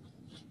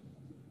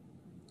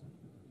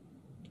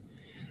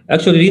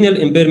 Actually, renal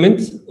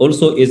impairment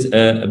also is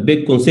a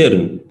big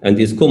concern and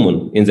is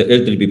common in the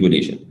elderly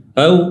population.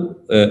 How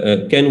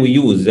can we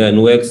use the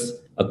NOACs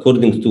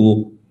according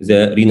to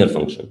the renal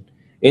function?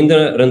 In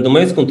the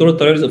randomized controlled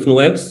trials of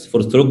NOACs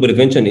for stroke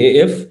prevention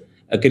AF,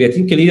 a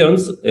creatinine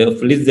clearance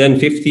of less than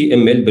 50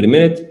 ml per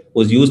minute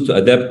was used to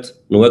adapt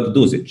NOAC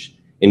dosage.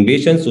 In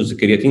patients with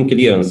creatinine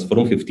clearance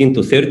from 15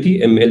 to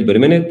 30 ml per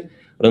minute,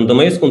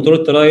 randomized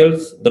controlled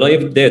trials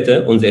derived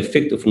data on the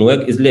effect of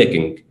NOAC is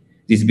lacking.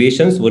 These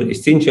patients were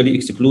essentially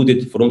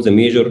excluded from the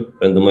major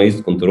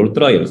randomized controlled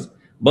trials.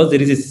 But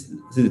there is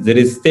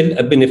still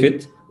a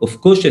benefit of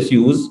cautious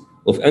use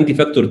of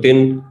anti-factor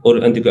 10 or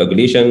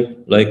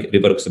anticoagulation like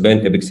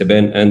rivaroxaban,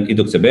 apixaban, and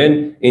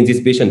edoxaban in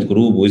this patient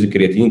group with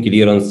creatinine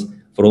clearance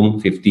from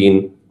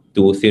 15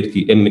 to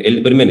 30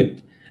 ml per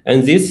minute.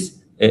 And this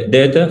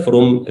data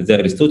from the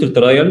Aristotle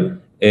trial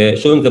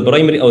showing the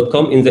primary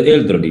outcome in the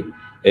elderly,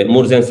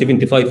 more than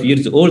 75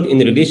 years old in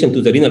relation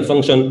to the renal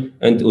function,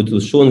 and it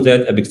was shown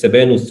that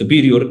apixaban was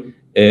superior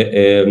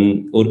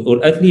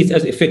or at least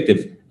as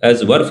effective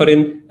as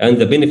warfarin, and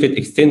the benefit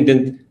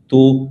extended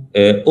to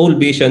all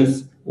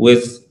patients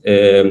with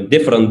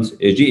different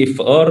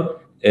GFR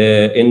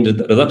in the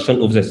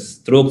reduction of the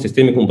stroke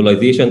systemic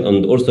embolization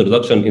and also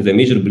reduction in the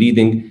major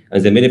bleeding,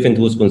 and the benefit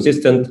was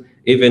consistent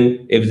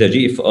even if the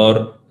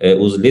GFR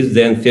was less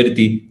than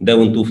 30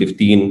 down to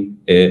 15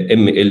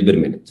 ml per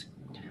minute.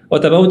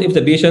 What about if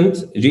the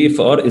patient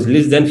GFR is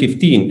less than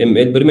 15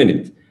 ml per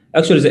minute?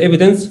 Actually, the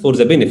evidence for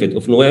the benefit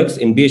of NOACs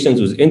in patients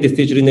with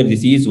end-stage renal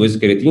disease with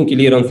creatinine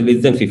clearance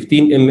less than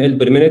 15 ml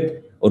per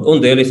minute or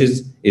on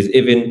dialysis is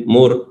even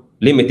more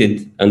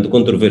limited and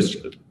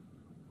controversial.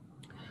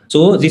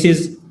 So this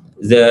is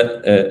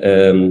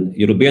the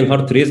European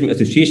Heart Rhythm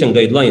Association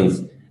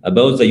guidelines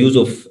about the use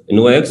of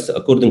NOACs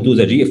according to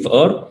the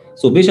GFR.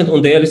 So patients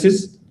on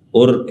dialysis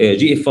or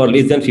GFR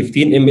less than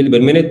 15 ml per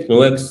minute,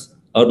 NOACs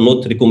are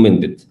not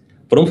recommended.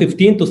 From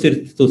 15 to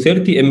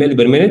 30 ml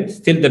per minute,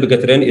 still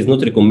dabigatran is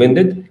not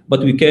recommended,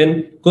 but we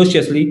can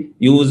cautiously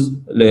use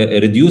a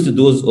reduced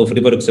dose of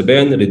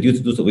rivaroxaban,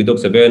 reduced dose of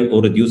edoxaban,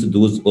 or reduced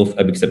dose of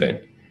apixaban.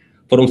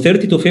 From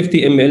 30 to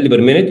 50 ml per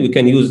minute, we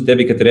can use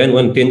dabigatran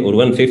 110 or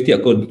 150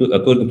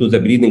 according to the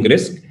bleeding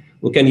risk.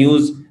 We can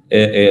use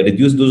a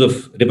reduced dose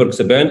of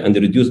rivaroxaban and a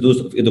reduced dose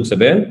of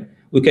edoxaban.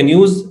 We can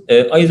use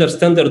either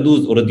standard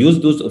dose or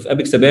reduced dose of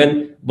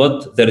apixaban,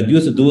 but the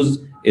reduced dose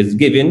is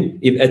given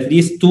if at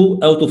least 2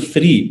 out of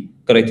 3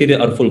 criteria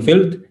are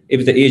fulfilled,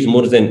 if the age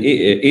more than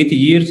 80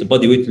 years,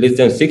 body weight less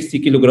than 60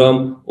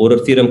 kilogram, or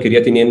serum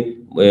creatinine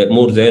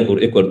more than or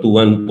equal to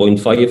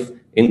 1.5.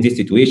 In this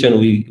situation,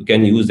 we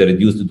can use the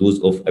reduced dose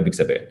of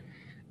apixaban.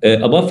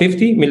 Above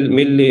 50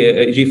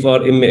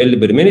 GFR ml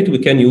per minute, we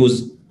can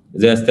use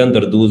the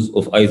standard dose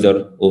of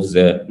either of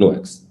the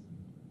NOACs.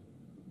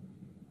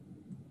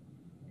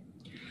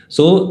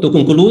 So to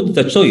conclude,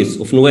 the choice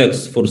of NOACs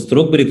for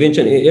stroke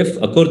prevention AF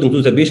according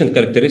to the patient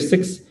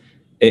characteristics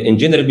in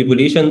general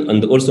population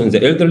and also in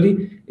the elderly.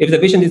 If the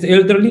patient is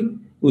elderly,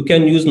 we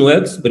can use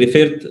NOACs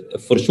preferred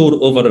for sure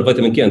over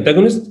vitamin K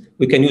antagonist.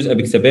 We can use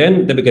apixaban,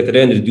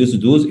 dabigatran,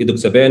 reduced dose,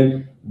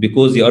 edoxaban,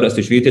 because they are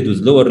associated with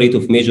lower rate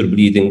of major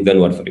bleeding than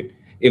warfarin.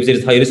 If there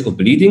is high risk of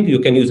bleeding, you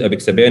can use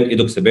apixaban,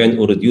 edoxaban,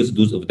 or reduced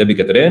dose of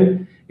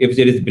dabigatran. If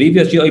there is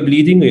previous GI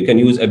bleeding, you can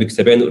use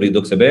apixaban or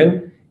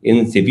edoxaban.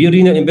 In severe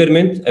renal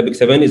impairment,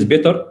 apixaban is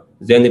better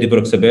than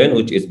rivaroxaban,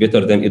 which is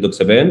better than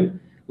edoxaban.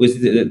 With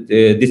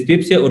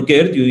dyspepsia or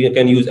GERD, you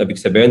can use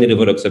apixaban,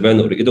 rivaroxaban,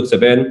 or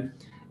edoxaban.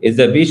 If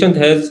the patient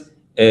has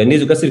a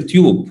nasogastric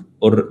tube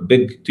or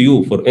big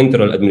tube for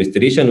enteral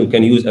administration, you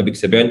can use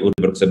apixaban or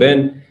rivaroxaban.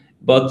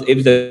 But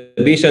if the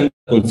patient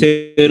is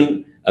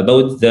concerned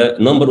about the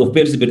number of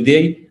pills per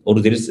day, or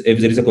if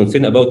there is a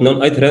concern about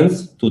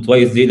non-adherence to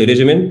twice daily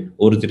regimen,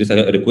 or there is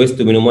a request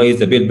to minimize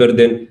the pill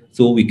burden,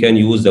 so we can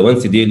use the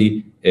once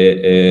daily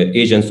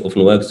agents of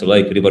NOACs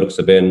like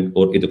rivaroxaban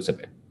or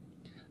edoxaban.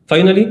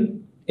 Finally,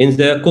 in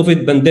the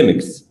COVID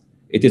pandemics,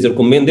 it is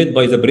recommended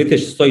by the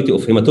British Society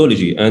of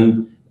Hematology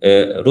and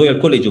Royal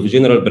College of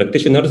General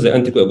Practitioners, the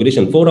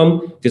Anticoagulation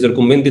Forum. It is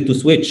recommended to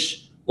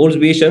switch all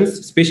patients,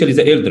 especially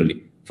the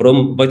elderly,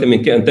 from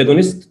vitamin K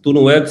antagonist to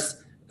NOACs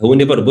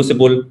whenever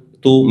possible,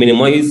 to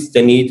minimize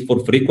the need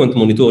for frequent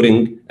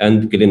monitoring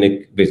and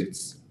clinic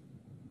visits.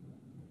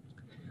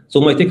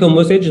 So my take-home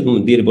message,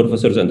 dear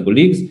professors and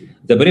colleagues,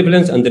 the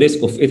prevalence and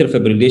risk of atrial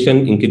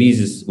fibrillation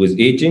increases with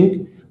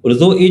aging.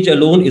 Although age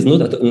alone is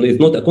not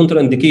a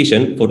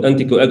contraindication for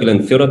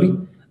anticoagulant therapy,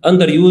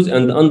 underuse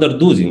and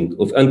underdosing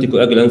of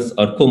anticoagulants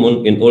are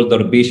common in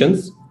older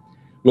patients.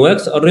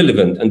 NOACs are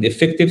relevant and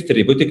effective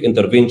therapeutic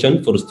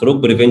intervention for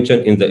stroke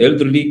prevention in the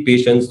elderly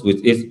patients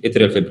with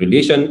atrial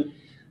fibrillation.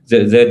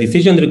 The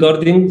decision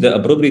regarding the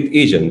appropriate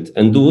agent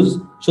and dose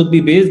should be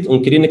based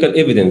on clinical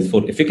evidence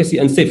for efficacy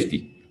and safety,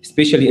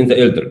 especially in the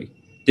elderly,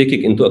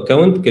 taking into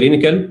account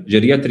clinical,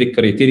 geriatric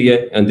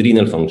criteria, and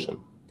renal function.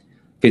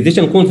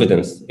 Physician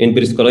confidence in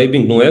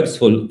prescribing NOACs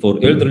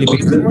for elderly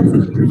patients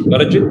is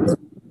encouraged.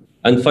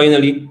 And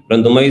finally,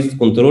 randomized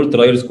controlled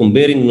trials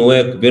comparing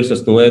NOAC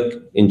versus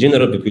NOAC in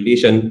general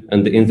population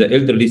and in the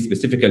elderly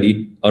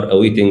specifically are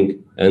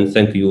awaiting. And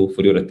thank you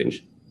for your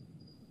attention.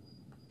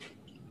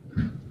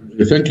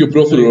 Thank you,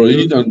 Professor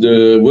Walid, and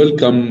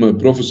welcome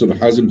Professor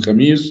Hazem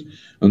Khamis.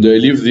 And I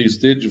leave the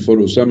stage for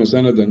Osama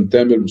Sanad and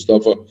Tamer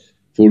Mustafa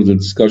for the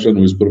discussion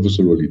with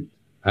Professor Walid.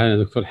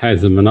 أهلا دكتور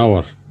حازم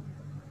منور.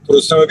 دكتور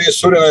أسامة بيه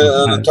سوري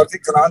أنا ترتيب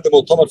كان عندي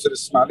مؤتمر في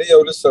الإسماعيلية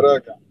ولسه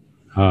راجع.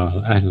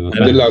 أهلا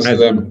الحمد لله على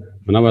السلامة.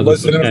 منور الله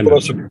دكتور يسلمك تامر.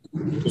 وراسك.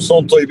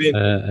 كلكم طيبين.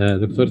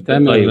 دكتور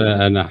تامر طيب.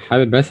 أنا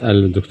حابب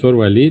أسأل الدكتور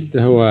وليد،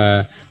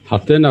 هو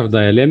حطينا في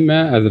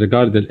دايليما as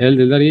regard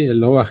الالدري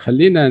اللي هو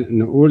خلينا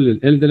نقول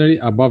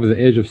الالدري above the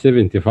age of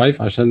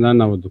 75 عشان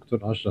أنا والدكتور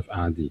أشرف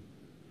قاعدين.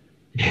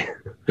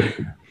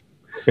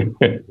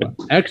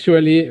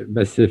 Actually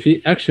بس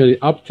في actually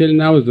up till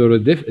now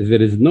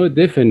there is no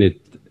definite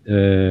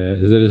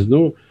there is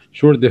no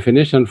sure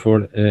definition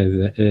for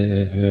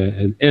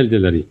the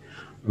elderly.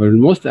 The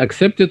most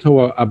accepted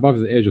هو above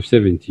the age of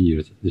 70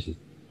 years. This is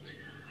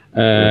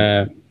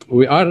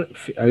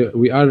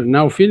we are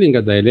now feeling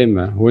a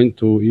dilemma when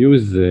to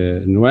use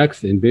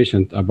NOACs in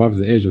patients above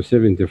the age of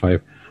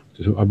 75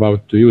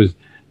 to use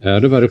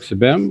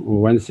rivaroxaban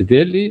once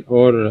daily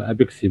or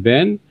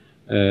apixaban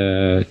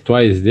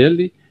twice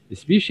daily,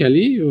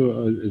 especially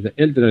the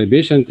elderly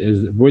patient is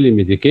fully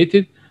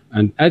medicated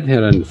and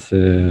adherence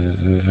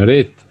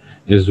rate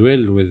is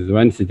well with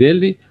once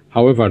daily.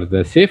 However,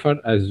 the safer,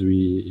 as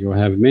you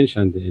have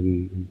mentioned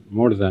in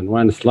more than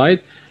one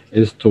slide,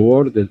 is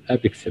toward the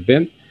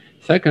apixaban.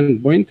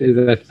 Second point is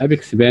that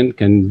apixaban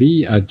can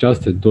be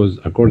adjusted dose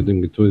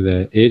according to the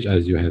age,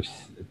 as you have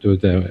to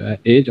the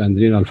age and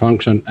renal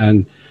function, and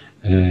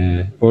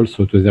also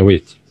to the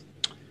weight.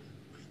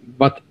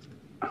 But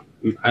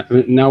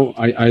now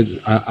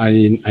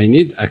I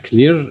need a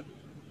clear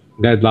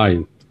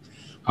guideline.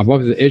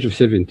 Above the age of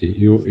 70,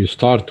 you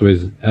start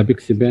with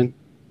apixaban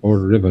or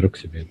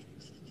rivaroxaban.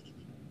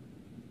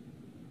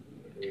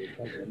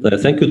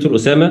 Thank you, Dr.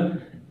 Osama.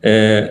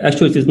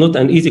 Actually, it is not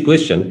an easy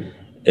question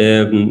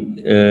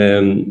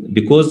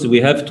because we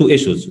have two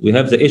issues. We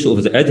have the issue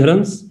of the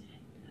adherence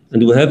and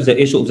we have the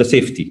issue of the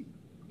safety.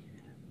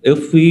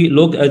 If we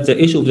look at the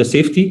issue of the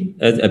safety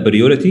as a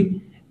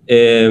priority,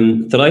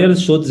 trials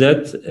showed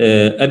that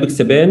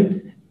apixaban,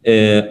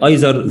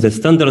 either the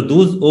standard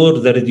dose or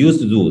the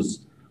reduced dose,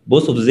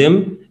 both of them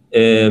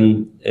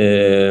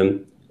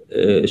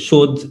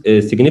showed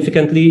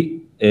significantly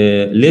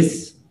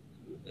less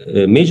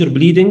major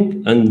bleeding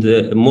and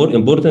more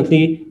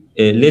importantly,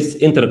 less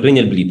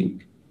intracranial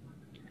bleeding.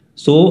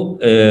 So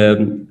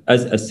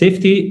as a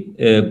safety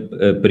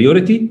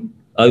priority,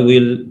 I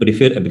will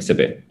prefer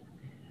apixaban.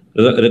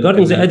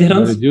 Regarding the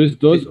adherence, reduced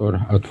dose or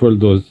at full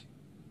dose?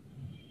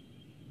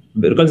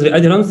 Regarding the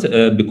adherence,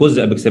 because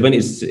the apixaban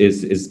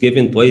is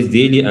given twice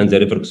daily and the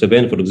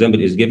rivaroxaban, for example,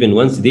 is given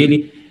once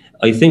daily,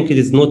 I think it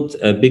is not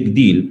a big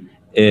deal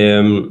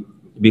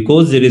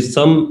because there is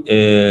some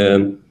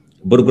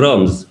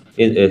programs,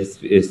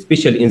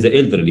 especially in the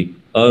elderly,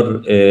 are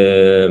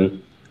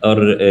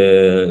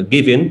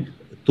given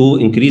to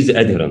increase the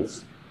adherence.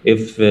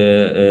 If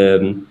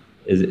the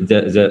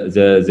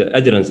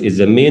adherence is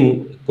the main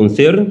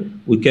concern,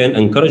 we can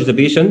encourage the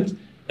patient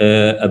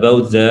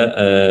about the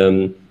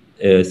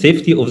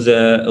safety of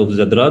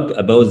the drug,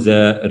 about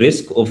the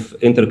risk of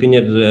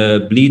intracranial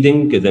bleeding,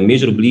 the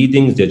major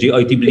bleeding, the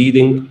GIT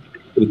bleeding.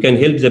 We can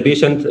help the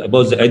patient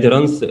about the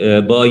adherence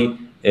by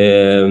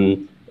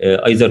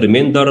either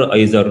reminder,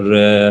 either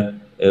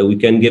we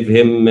can give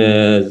him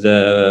the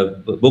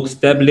box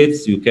tablets.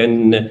 You can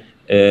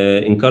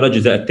encourage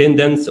the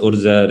attendants or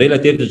the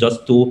relatives just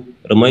to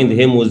remind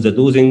him with the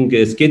dosing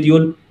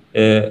schedule.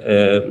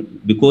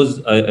 Because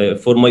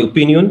for my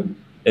opinion,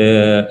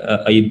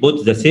 I put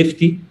the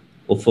safety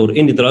for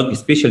any drug,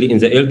 especially in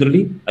the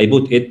elderly, I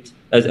put it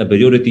as a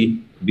priority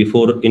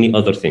before any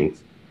other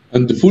things.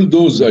 And the full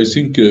dose, I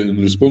think, in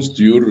response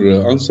to your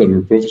answer,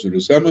 Professor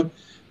Osama,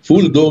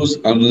 full dose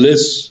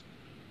unless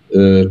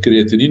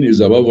creatinine is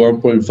above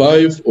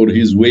 1.5 or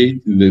his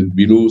weight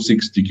below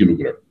 60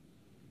 kilogram.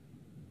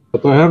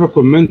 But I have a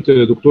comment,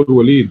 Dr.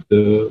 Walid.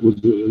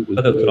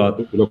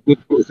 لو كنت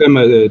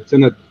أسامة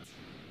سند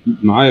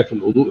معايا في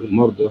الوضوء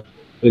المرضى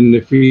إن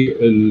في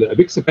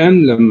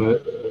الأبيكسابان لما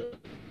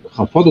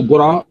خفضوا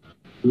الجرعة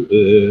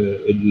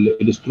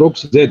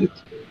الستروكس زادت.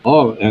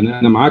 يعني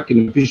أنا معاك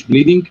إن مفيش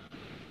بليدنج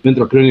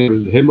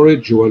intracranial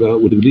hemorrhage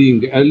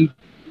والبليدنج قل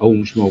أو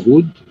مش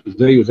موجود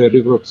زيه زي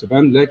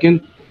الريفروكسابان، لكن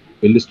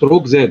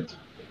الستروك زاد.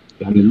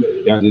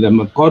 يعني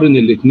لما نقارن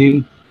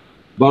الاثنين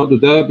برضه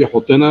ده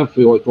بيحطنا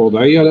في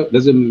وضعيه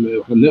لازم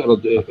احنا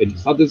بنقرا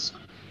الستاتس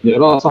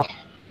نقراها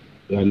صح.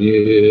 يعني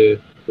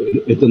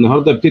انت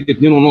النهارده بتدي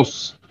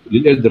 2.5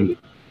 للالدرلي،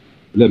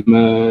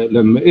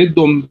 لما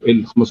ادوا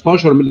ال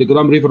 15 مللي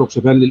جرام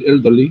ريفروكسابان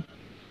للالدرلي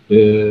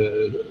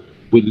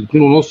وال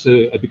 2.5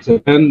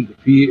 ابيكسابان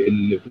في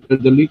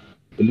الالدرلي،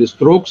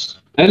 الستروكس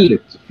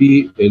قلت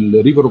في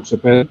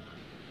الريفروكسابان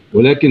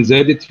ولكن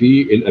زادت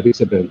في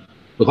الابيكسابان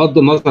بغض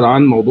النظر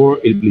عن موضوع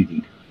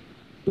البليدنج.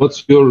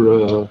 What's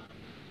your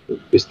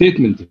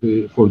statement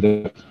for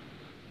that?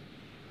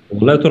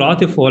 والله دكتور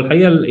عاطف، هو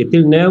الحقيقه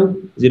until now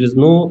there is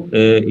no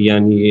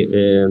يعني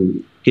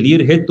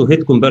clear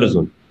head-to-head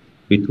comparison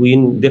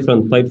between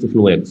different types of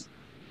NOACs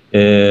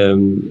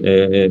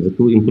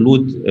to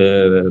include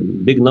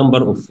big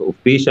number of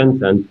patients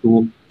and to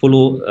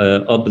follow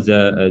up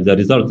the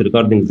result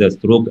regarding the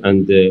stroke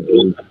and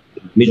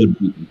major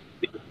bleeding.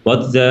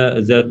 But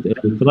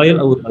the trial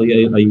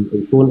I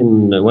shown in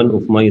one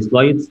of my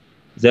slides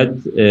that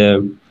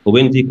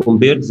when they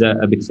compared the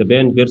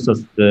apixaban versus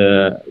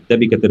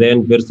dabigatran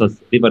versus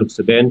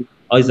rivaroxaban,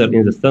 either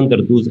in the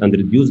standard dose and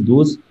reduced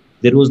dose,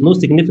 there was no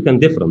significant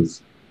difference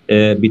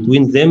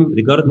between them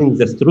regarding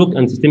the stroke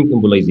and systemic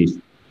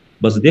embolization.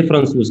 But the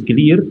difference was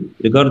clear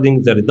regarding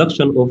the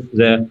reduction of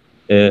the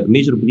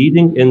major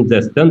bleeding in the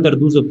standard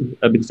dose of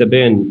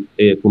apixaban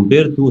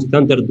compared to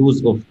standard dose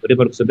of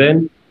rivaroxaban,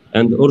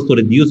 and also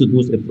reduced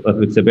dose of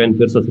apixaban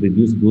versus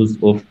reduced dose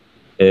of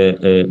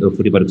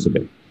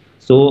rivaroxaban.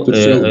 So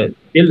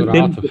still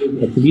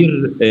a clear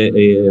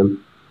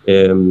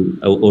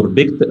or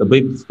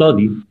big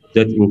study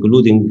that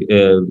including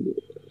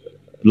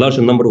large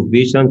number of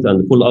patients and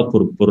follow up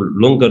for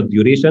longer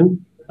duration.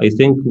 I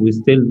think we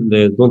still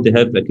don't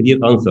have a clear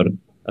answer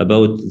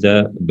about the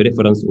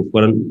preference of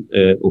one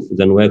of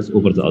the NOACs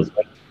over the other.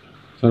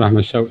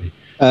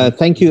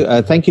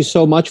 Thank you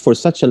so much for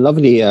such a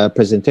lovely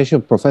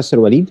presentation, Professor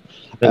Walid.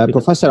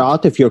 Professor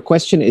Atif, your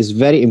question is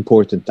very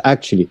important,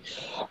 actually.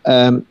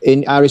 In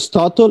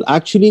Aristotle,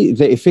 actually,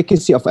 the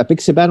efficacy of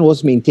apixaban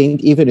was maintained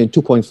even in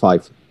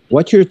 2.5.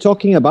 What you're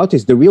talking about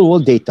is the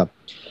real-world data.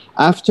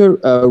 After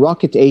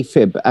Rocket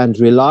AFib and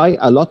Rely,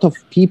 a lot of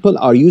people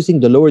are using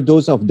the lower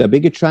dose of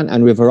dabigatran and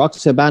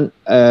rivaroxaban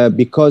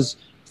because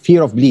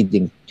fear of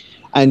bleeding.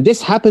 And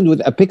this happened with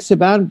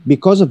apixaban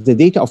because of the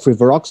data of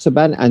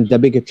rivaroxaban and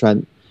dabigatran.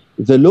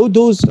 The low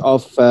dose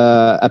of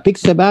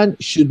apixaban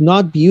should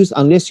not be used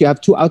unless you have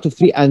 2 out of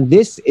 3, and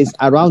this is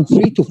around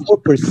 3 to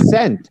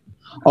 4%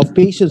 of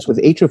patients with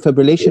atrial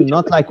fibrillation,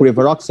 not like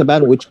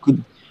rivaroxaban, which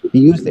could be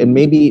used in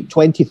maybe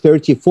 20,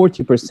 30,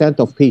 40%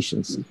 of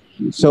patients.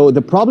 So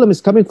the problem is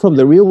coming from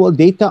the real-world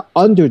data,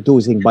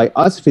 underdosing by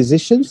us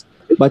physicians,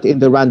 but in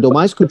the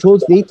randomized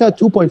controls data,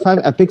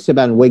 2.5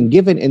 apixaban, when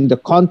given in the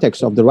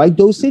context of the right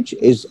dosage,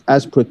 is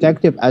as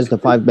protective as the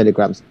 5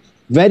 milligrams.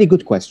 Very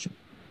good question.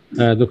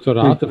 Dr.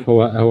 Atif,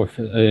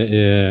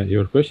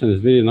 your question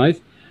is very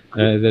nice.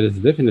 There is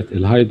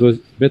definitely a high dose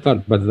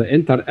better, but the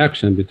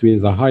interaction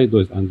between the high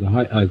dose and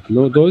the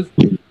low dose,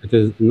 it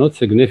is not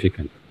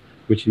significant,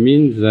 which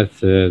means that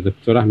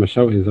Dr. Ahmed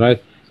Shawqi is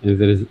right, and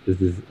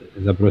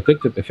the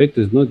protective effect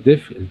is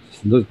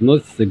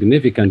not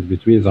significant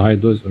between the high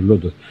dose or low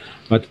dose.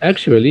 But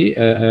actually,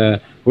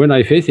 when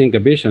I facing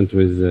a patient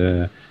with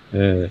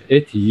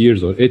 80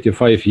 years or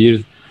 85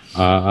 years,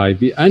 I'd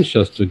be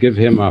anxious to give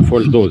him a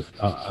full dose.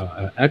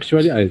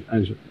 Actually,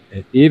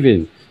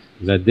 even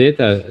the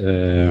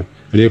data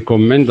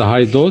recommend a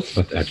high dose,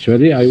 but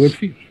actually I will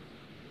fear.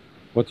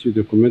 What you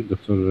recommend,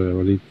 Dr.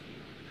 Walid?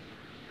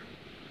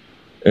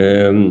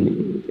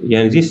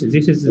 يعني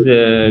this is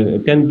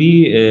can be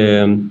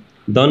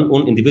done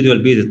on individual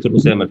basis. Dr.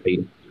 Osama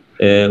الحقيقة.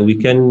 We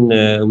can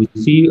we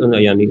see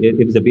يعني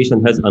if the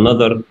patient has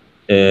another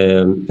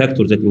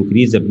factors that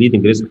increase the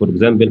bleeding risk, for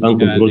example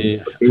uncontrolled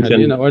يعني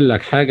خليني اقول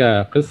لك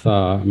حاجه،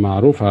 قصه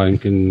معروفه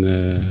يمكن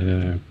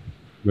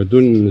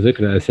بدون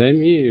ذكر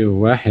اسامي.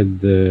 واحد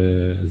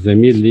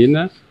زميل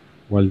لينا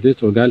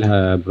والدته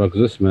جالها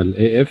بروكسيسمال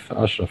اي اف،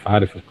 اشرف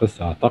عارف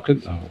القصه اعتقد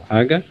او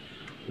حاجه،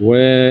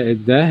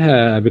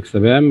 واداها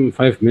ابيكسابام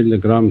 5 مللي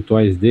جرام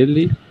توايس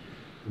ديلي،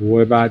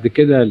 وبعد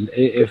كده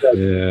الاي اف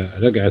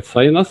رجعت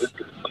ساينس،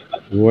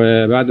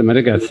 وبعد ما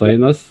رجعت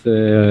ساينس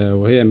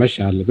وهي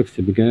ماشيه على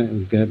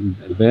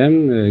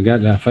البيكسابام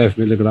جالها 5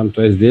 مللي جرام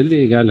توايس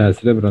ديلي، جالها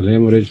سيريبرال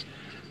هيموريج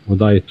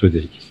ودايت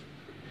توداي.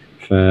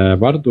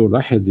 فبرضه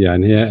الواحد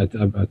يعني هي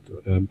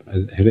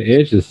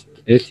her age is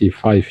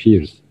 85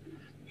 years،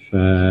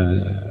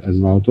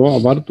 فالموضوع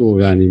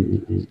برضه يعني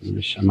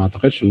مش ما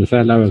اعتقدش انه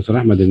سهل قوي يا استاذ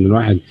احمد ان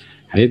الواحد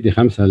هيدي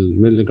 5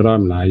 مللي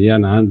جرام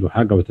لعيان عنده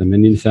حاجه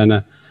و80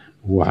 سنه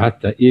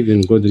وحتى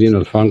even good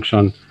renal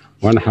function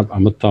وانا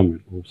هبقى مطمن.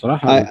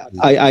 وبصراحه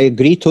I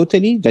agree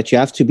totally that you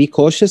have to be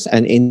cautious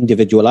and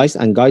individualized,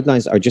 and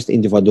guidelines are just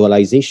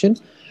individualization.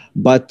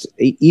 But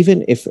even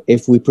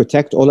if we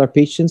protect all our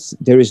patients,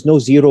 there is no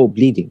zero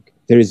bleeding.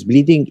 There is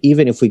bleeding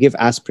even if we give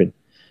aspirin.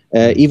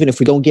 Even if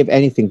we don't give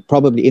anything,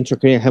 probably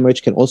intracranial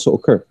hemorrhage can also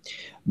occur.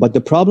 But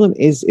the problem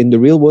is in the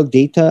real world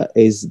data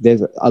is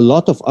there's a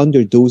lot of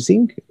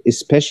underdosing,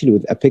 especially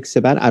with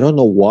apixaban. I don't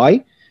know why.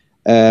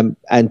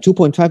 And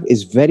 2.5 is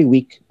very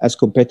weak as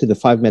compared to the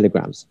 5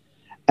 milligrams.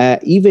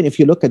 Even if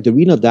you look at the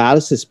renal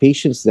dialysis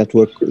patients that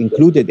were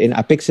included in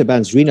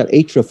apixaban's renal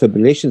atrial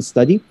fibrillation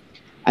study,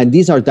 and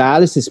these are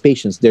dialysis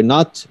patients, they're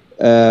not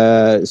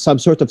some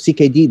sort of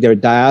CKD,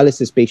 they're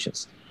dialysis patients.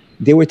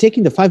 They were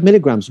taking the 5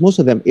 milligrams, most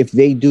of them. If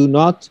they do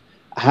not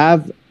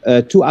have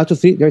 2 out of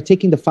 3, they're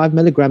taking the 5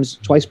 milligrams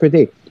twice per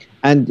day.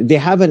 And they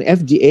have an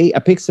FDA,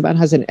 apixaban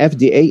has an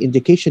FDA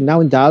indication now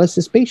in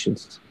dialysis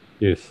patients.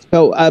 Yes. So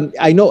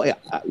I know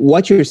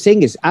what you're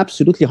saying is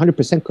absolutely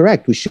 100%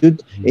 correct. We should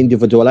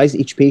individualize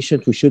each patient.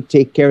 We should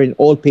take care in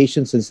all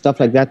patients and stuff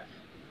like that.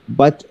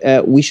 But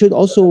we should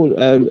also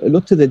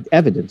look to the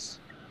evidence.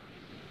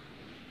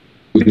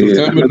 Dr.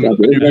 Tamer,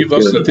 can you give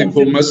us the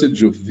take-home message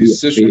of this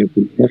session?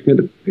 في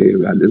الاخر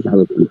بعد اذن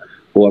حضرتك،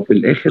 هو في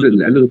الاخر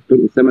اللي قاله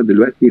الدكتور اسامه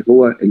دلوقتي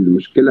هو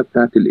المشكله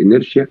بتاعت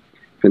الانيرشيا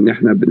في ان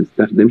احنا ما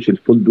بنستخدمش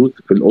الفول دوز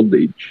في الاولد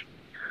ايج،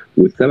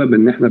 والسبب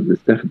ان احنا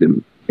بنستخدم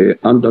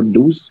اندر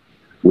دوز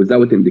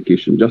without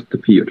indication just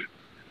fear.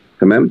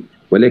 تمام.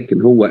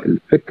 ولكن هو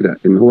الفكره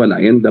ان هو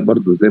العيان ده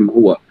برضه زي ما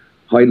هو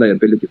high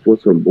liability for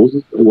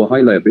thrombosis هو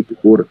high liability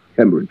for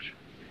hemorrhage،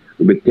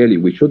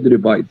 وبالتالي we should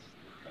revise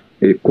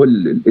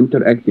كل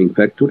الانتراكتنج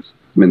فاكتورز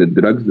من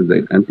الدراجز زي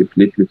الانتي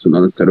بليتلتس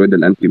والنون ستيرويد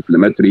الانتي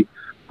انفلاماتوري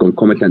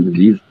concomitant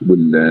disease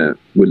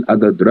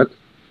والاذر دراجز.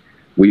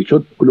 we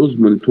should close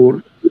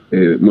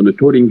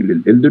monitoring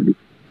للelderly،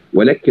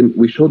 ولكن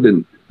we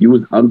shouldn't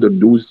use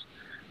underdose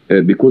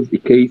because a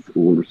case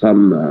or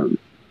some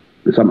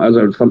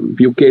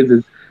few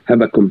cases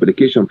have a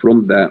complication from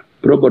the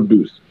proper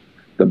dose.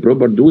 The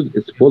proper dose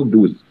is full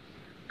dose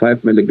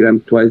 5 milligram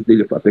twice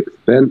daily of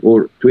apixaban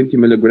or 20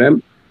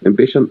 milligram in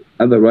patient.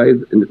 Otherwise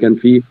ان كان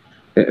في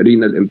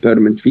renal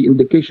impairment في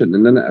indication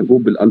ان انا اجو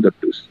بالاندر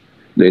دوز،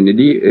 لان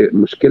دي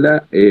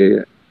مشكله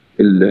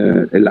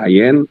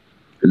العيان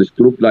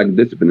الستروك لايك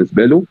ديس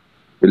بالنسبه له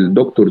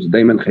الدكتورز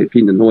دايما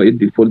خايفين ان هو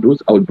يدي الفول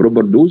دوز او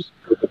البروبر دوز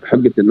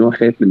بحجه ان هو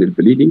خايف من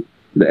البليدنج.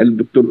 ده قال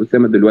الدكتور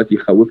اسامه دلوقتي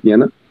يخوفني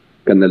انا،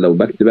 كان لو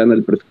بكتب انا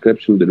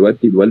البريسكريبشن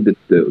دلوقتي لوالده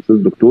استاذ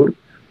دكتور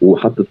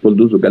وحطت فول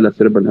دوز وجالها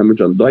سيربرال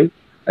هامج اند داي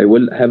I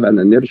will have an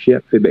inertia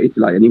في بقيه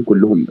العيانين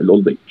كلهم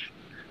الاولد ايج.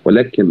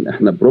 ولكن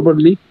احنا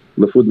بروبرلي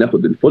المفروض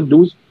ناخد الفول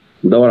دوز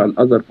ندور على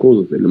الاذر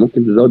كوزز اللي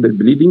ممكن تزود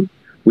البليدنج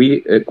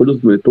وكلوز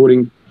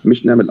مونيتورنج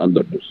مش نعمل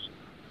اندر دوز.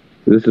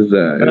 This is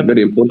a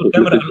very important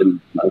message.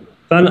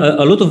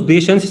 A lot of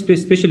patients,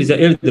 especially the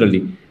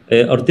elderly,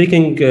 are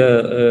taking,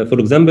 for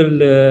example,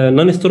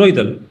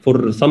 non-steroidal for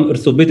some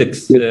orthopedic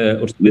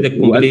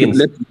complaints.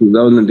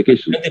 Without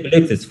indication.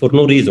 Antibiotics for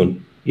no reason.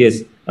 Yes,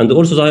 and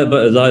also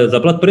the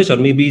blood pressure.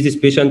 Maybe this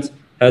patient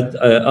had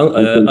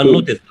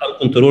unnoticed,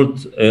 uncontrolled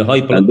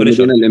high blood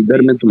pressure. renal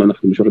impairment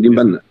مش واخدين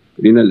بالنا.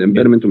 renal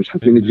impairment ومش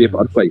حاطين الجي اف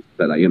ار كويس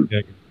بتاع العيان.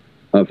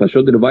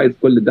 فشود ريفايز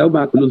كل ده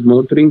ومع كلوز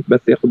مونيتورنج بس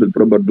ياخد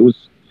البروبر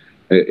دوز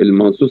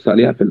المنصوص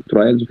عليها في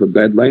الترايلز وفي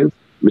الجايد لاينز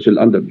مش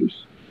الاندر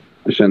دوز،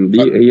 عشان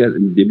دي هي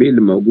الديبي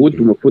اللي موجود.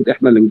 والمفروض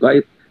احنا اللي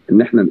نجايد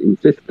ان احنا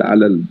ننسست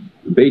على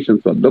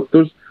البيشنتس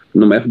والدكتورز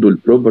انهم ياخدوا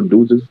البروبر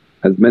دوزز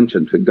as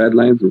mentioned في الجايد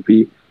لاينز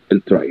وفي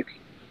الترايل.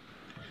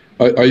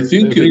 I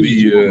think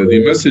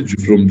the message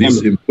from this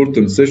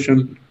important session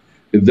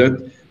is that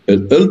an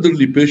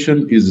elderly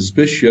patient is a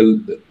special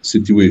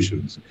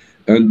situations,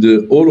 and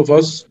all of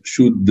us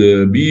should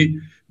be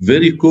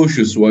very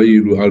cautious while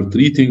we are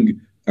treating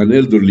and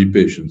elderly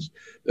patients.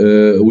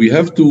 We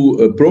have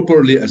to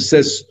properly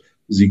assess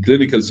the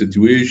clinical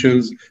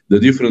situations, the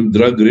different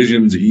drug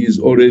regimes he is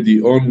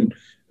already on.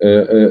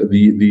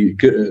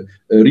 The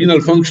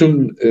renal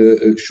function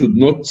should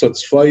not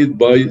satisfied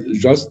by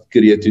just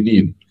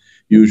creatinine.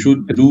 You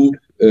should do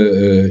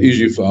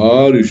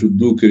EGFR, you should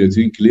do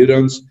creatinine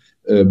clearance,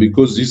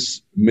 because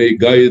this may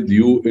guide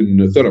you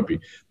in therapy.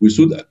 We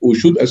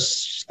should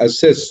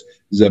assess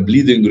the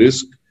bleeding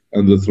risk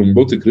and the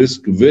thrombotic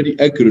risk very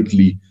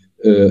accurately,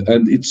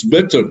 and it's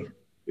better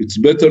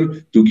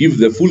to give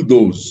the full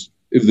dose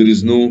if there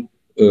is no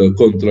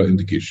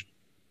contraindication.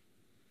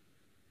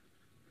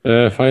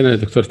 فاينل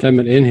دكتور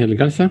تامر انهي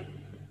الجلسه.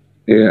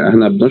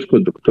 احنا بنشكر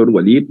الدكتور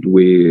وليد،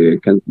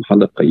 وكانت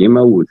محاضره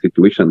قيمه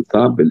وسيتويشن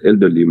صعب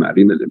الالدرلي مع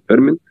رينال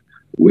امبيرمنت،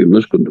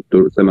 وبنشكر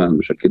الدكتور اسامه على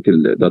مشاركته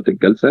لاداره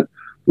الجلسه،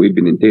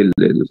 وبننتقل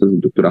للاستاذ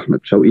الدكتور احمد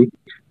شوقي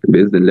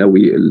باذن الله،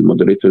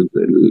 والمودريتورز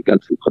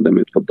الجلسه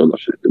القادمه يتفضلوا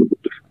عشان يقدموا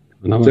الدكتور.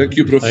 Thank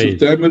you, Professor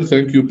Tamer.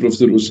 Thank you,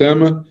 Professor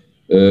Osama.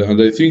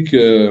 And I think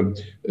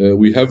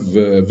we have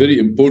a very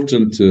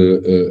important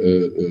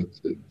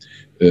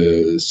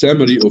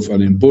summary of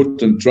an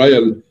important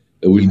trial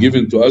will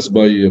given to us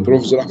by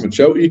Professor Ahmed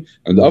Shawqi.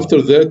 And after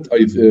that,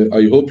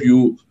 I hope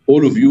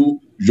all of you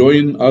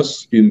join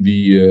us in the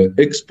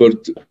expert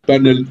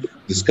panel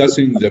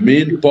discussing the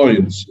main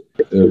points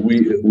we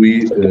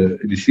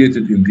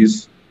initiated in this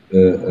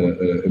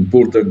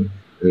important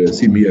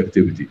CME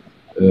activity.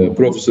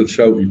 Professor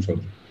Shawqi.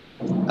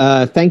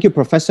 Thank you,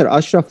 Professor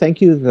Ashraf.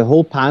 Thank you, the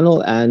whole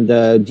panel, and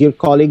dear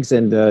colleagues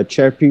and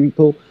chair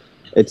people.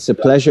 It's a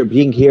pleasure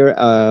being here.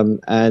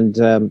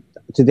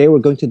 Today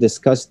we're going to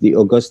discuss the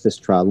Augustus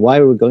trial. Why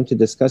we're going to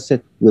discuss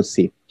it, we'll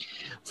see.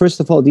 First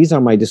of all, these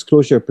are my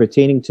disclosure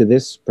pertaining to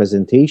this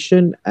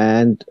presentation.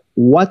 And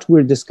what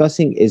we're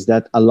discussing is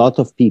that a lot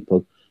of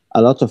people,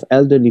 a lot of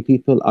elderly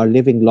people are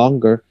living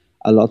longer.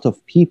 A lot of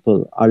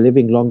people are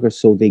living longer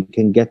so they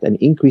can get an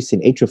increase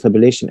in atrial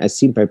fibrillation as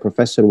seen by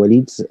Professor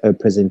Walid's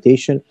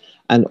presentation.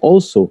 And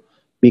also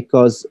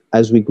because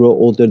as we grow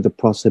older, the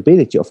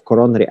possibility of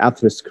coronary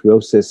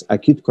atherosclerosis,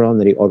 acute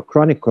coronary or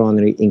chronic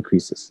coronary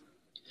increases.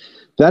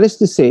 That is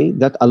to say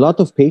that a lot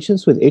of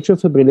patients with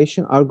atrial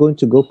fibrillation are going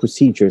to go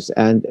procedures,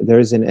 and there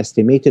is an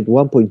estimated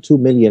 1.2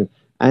 million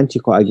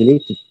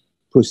anticoagulated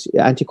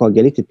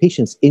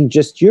patients in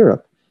just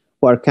Europe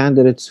who are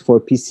candidates for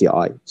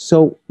PCI.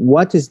 So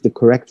what is the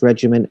correct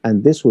regimen?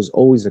 And this was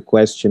always a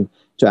question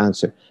to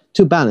answer.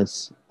 To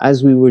balance,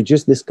 as we were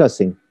just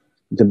discussing,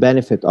 the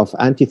benefit of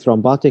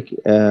antithrombotic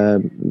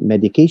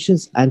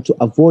medications and to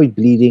avoid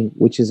bleeding,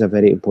 which is a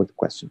very important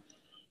question.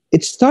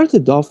 It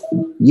started off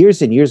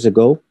years and years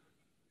ago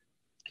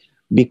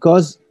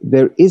because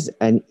there is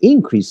an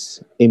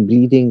increase in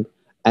bleeding,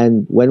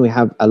 and when we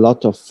have a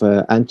lot of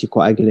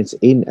anticoagulants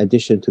in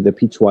addition to the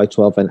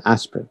P2Y12 and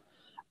aspirin.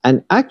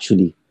 And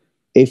actually,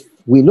 if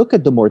we look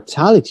at the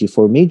mortality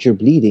for major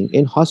bleeding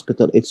in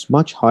hospital, it's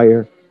much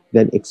higher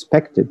than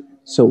expected.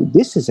 So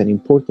this is an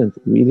important,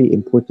 really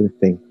important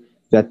thing,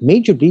 that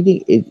major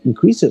bleeding, it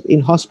increases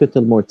in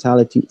hospital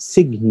mortality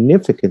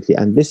significantly,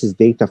 and this is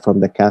data from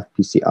the CATH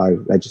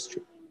PCI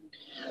registry.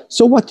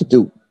 So what to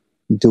do?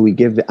 Do we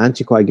give the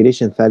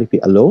anticoagulation therapy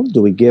alone?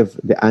 Do we give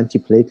the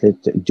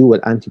antiplatelet, dual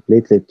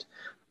antiplatelet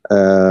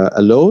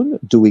alone?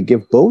 Do we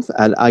give both?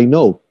 And I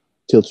know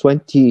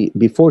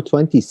before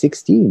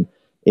 2016,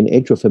 in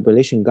atrial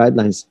fibrillation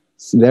guidelines,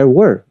 there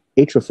were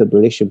atrial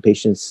fibrillation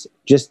patients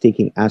just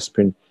taking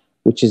aspirin,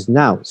 which is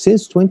now,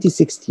 since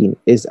 2016,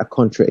 is a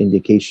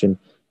contraindication.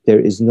 There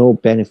is no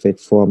benefit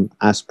from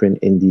aspirin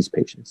in these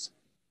patients.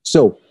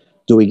 So,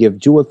 do we give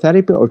dual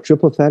therapy or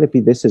triple therapy?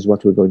 This is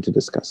what we're going to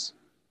discuss.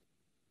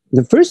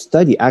 The first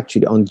study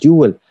actually on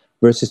dual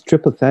versus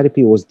triple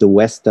therapy was the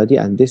WEST study,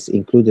 and this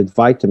included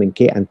vitamin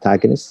K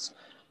antagonists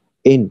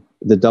in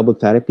the double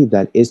therapy,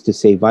 that is to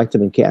say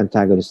vitamin K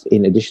antagonist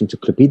in addition to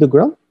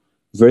clopidogrel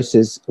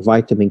versus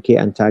vitamin K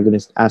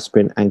antagonist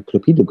aspirin and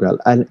clopidogrel.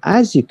 And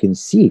as you can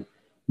see,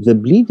 the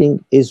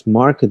bleeding is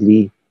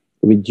markedly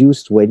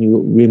reduced when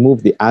you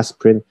remove the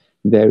aspirin.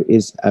 There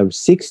is a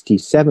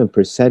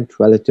 67%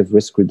 relative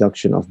risk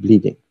reduction of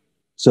bleeding.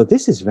 So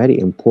this is very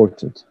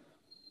important,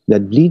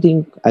 that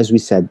bleeding, as we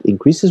said,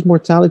 increases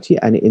mortality,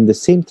 and in the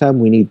same time,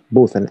 we need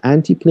both an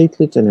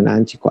antiplatelet and an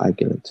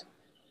anticoagulant.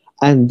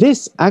 And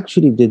this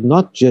actually did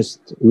not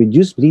just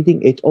reduce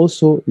bleeding, it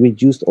also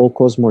reduced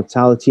all-cause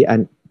mortality.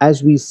 And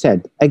as we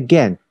said,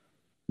 again,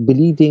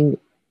 bleeding,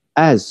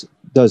 as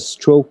does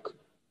stroke,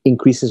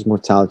 increases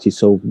mortality.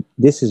 So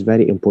this is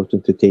very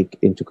important to take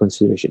into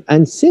consideration.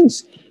 And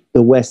since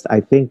the West, I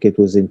think it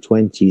was in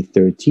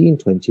 2013,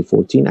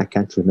 2014, I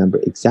can't remember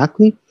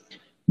exactly,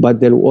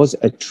 but there was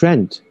a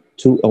trend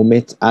to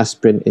omit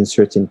aspirin in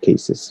certain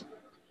cases.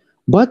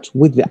 But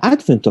with the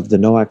advent of the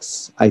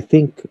NOACs, I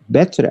think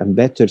better and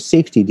better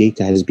safety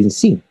data has been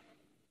seen.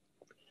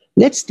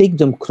 Let's take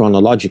them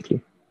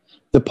chronologically.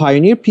 The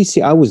Pioneer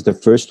PCI was the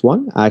first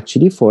one,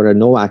 actually, for a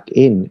NOAC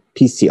in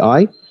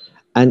PCI.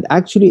 And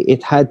actually,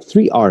 it had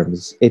three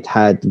arms. It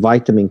had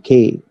vitamin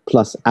K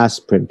plus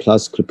aspirin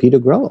plus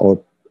clopidogrel,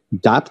 or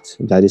DAPT,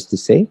 that is to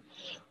say,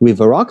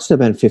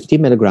 rivaroxaban 50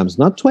 milligrams,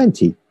 not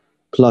 20,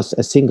 plus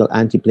a single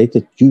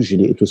antiplatelet,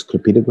 usually it was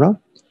clopidogrel.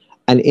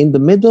 And in the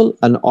middle,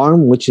 an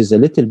arm which is a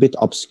little bit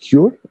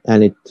obscure,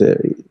 and it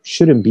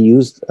shouldn't be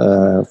used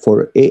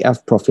for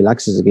AF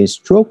prophylaxis against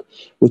stroke,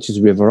 which is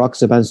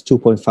rivaroxaban's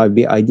 2.5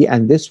 BID.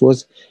 And this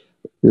was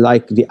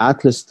like the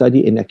ATLAS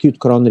study in acute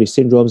coronary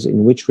syndromes,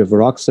 in which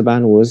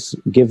rivaroxaban was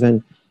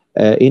given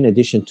in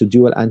addition to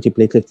dual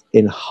antiplatelet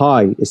in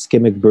high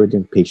ischemic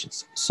burden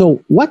patients.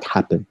 So what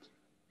happened?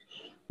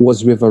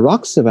 Was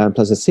rivaroxaban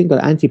plus a single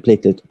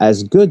antiplatelet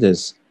as good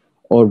as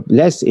or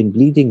less in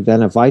bleeding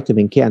than a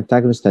vitamin K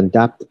antagonist and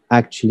DAPT?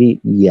 Actually,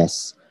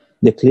 yes.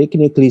 The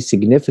clinically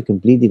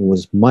significant bleeding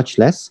was much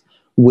less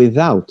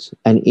without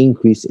an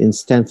increase in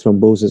stent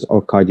thrombosis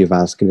or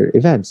cardiovascular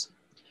events.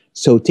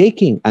 So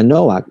taking a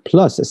NOAC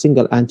plus a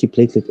single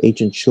antiplatelet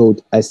agent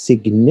showed a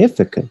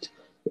significant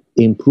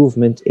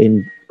improvement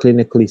in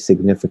clinically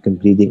significant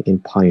bleeding in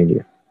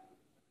PIONEER.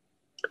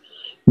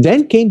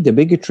 Then came the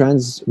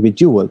Dabigatran with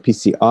dual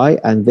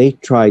PCI, and they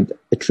tried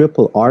a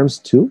triple arms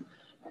too,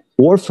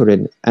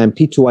 warfarin and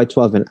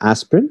P2Y12 and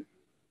aspirin,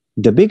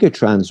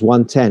 Dabigatran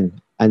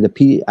 110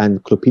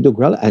 and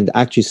clopidogrel, and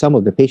actually some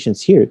of the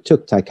patients here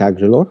took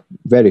ticagrelor,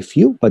 very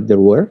few, but there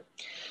were.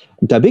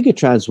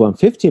 Dabigatran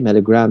 150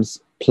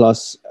 milligrams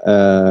plus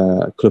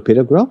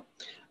clopidogrel,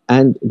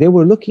 and they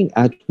were looking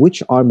at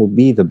which arm would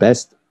be the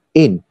best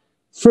in.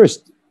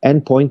 First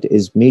endpoint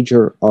is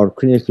major or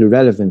clinically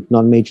relevant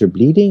non-major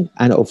bleeding,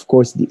 and of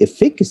course the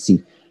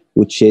efficacy,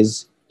 which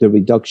is the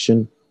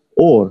reduction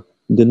or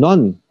the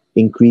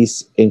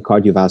non-increase in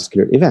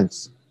cardiovascular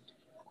events.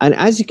 And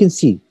as you can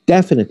see,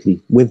 definitely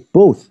with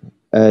both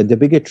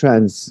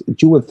Dabigatran's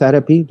dual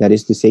therapy, that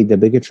is to say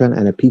Dabigatran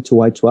and a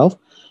P2Y12,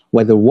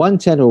 whether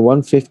 110 or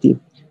 150,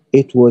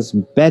 it was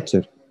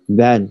better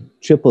than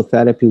triple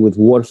therapy with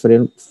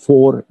warfarin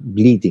for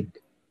bleeding,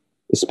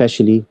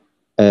 especially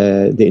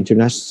the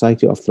International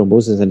Society of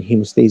Thrombosis and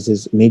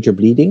Hemostasis major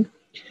bleeding.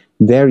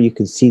 There you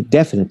can see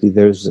definitely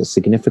there's a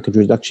significant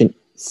reduction,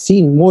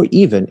 seen more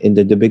even in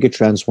the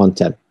Dabigatran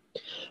 110.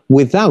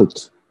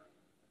 Without,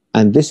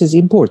 and this is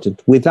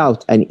important,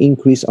 without an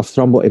increase of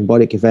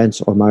thromboembolic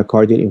events or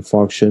myocardial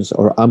infarctions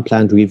or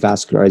unplanned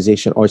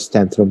revascularization or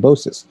stent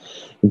thrombosis.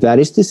 That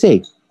is to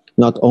say,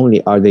 not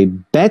only are they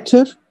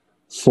better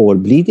for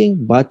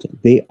bleeding, but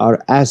they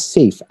are as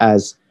safe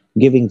as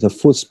giving the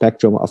full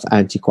spectrum of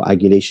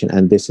anticoagulation,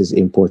 and this is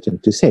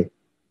important to say.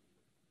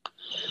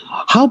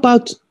 How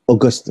about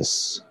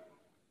Augustus?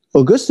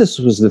 Augustus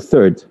was the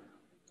third,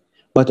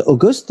 but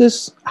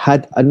Augustus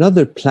had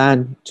another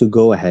plan to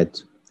go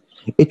ahead.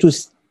 It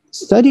was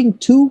studying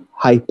two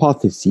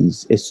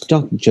hypotheses. It's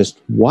not just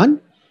one.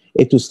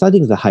 It was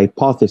studying the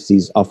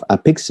hypotheses of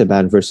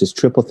apixaban versus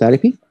triple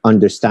therapy,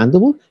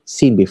 understandable,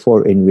 seen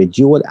before in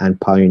REDUAL and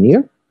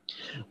PIONEER.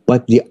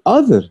 But the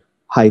other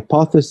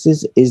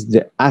hypothesis is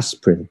the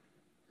aspirin.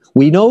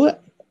 We know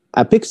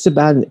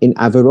apixaban in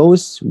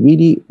Averroes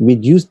really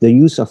reduced the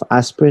use of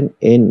aspirin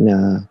in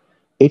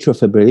atrial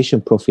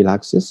fibrillation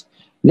prophylaxis.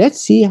 Let's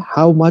see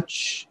how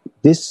much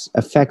this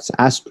affects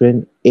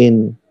aspirin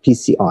in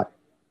PCI.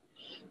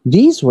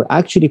 These were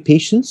actually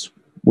patients,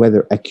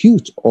 whether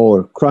acute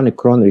or chronic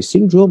coronary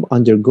syndrome,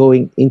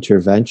 undergoing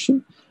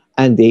intervention,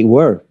 and they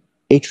were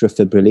atrial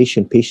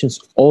fibrillation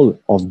patients, all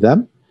of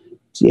them,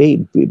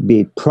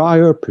 be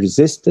prior,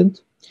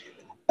 persistent,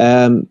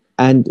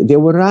 and they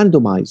were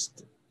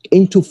randomized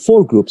into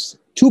four groups.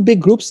 Two big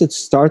groups that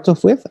start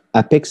off with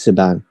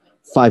apixaban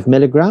 5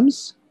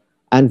 milligrams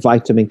and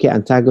vitamin K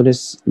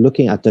antagonists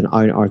looking at an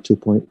INR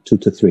 2.2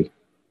 to 3.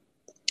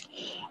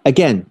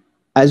 Again,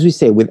 as we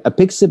say, with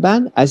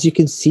apixaban, as you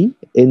can see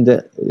in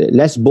the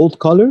less bold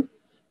color,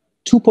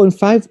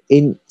 2.5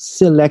 in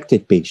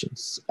selected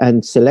patients.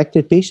 And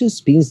selected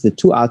patients means the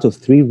 2 out of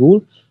 3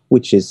 rule,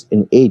 which is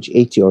in age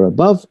 80 or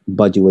above,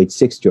 body weight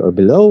 60 or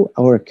below,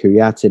 or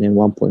creatinine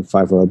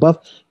 1.5 or above,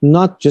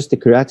 not just the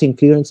creatinine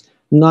clearance,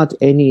 not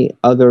any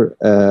other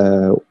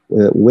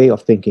way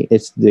of thinking.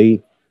 It's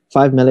the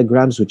 5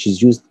 milligrams, which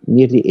is used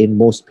nearly in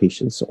most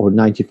patients, or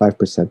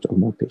 95% or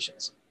more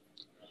patients.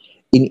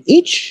 In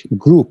each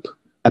group,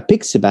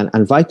 apixaban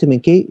and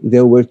vitamin K,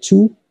 there were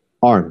 2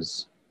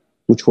 arms,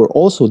 which were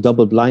also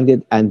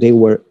double-blinded, and they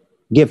were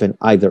given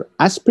either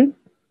aspirin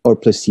or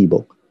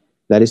placebo.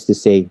 That is to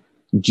say,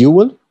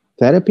 dual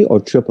therapy or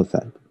triple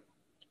therapy.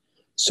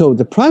 So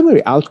the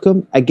primary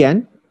outcome,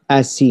 again,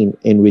 as seen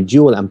in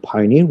REDUAL and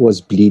PIONEER, was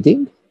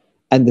bleeding,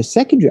 and the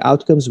secondary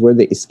outcomes were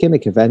the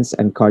ischemic events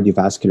and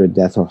cardiovascular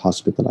death or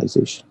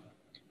hospitalization.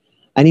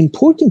 An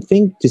important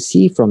thing to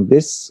see from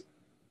this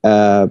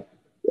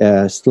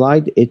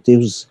slide, it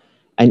is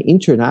an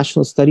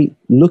international study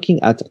looking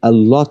at a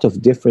lot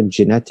of different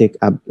genetic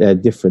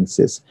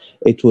differences.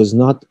 It was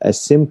not a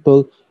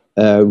simple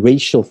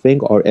racial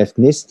thing or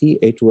ethnicity.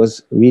 It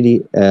was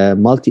really a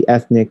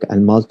multi-ethnic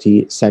and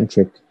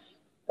multi-centric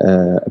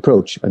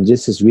approach. And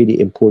this is really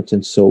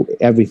important, so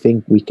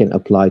everything we can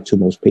apply to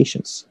most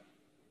patients.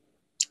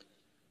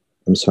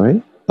 I'm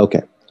sorry?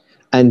 Okay.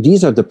 And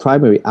these are the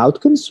primary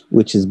outcomes,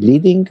 which is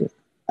bleeding,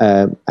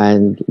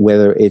 and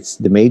whether it's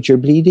the major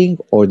bleeding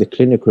or the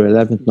clinically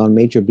relevant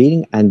non-major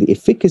bleeding, and the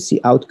efficacy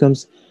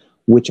outcomes,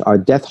 which are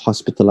death,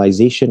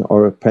 hospitalization,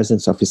 or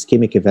presence of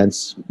ischemic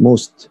events.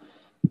 Most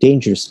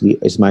dangerously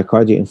is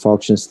myocardial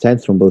infarction,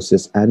 stent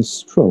thrombosis, and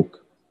stroke.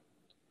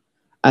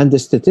 And the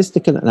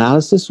statistical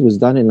analysis was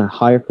done in a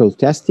hierarchical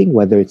testing,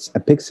 whether it's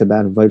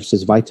apixaban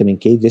versus vitamin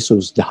K, this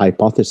was the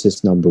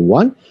hypothesis number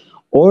 1,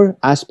 or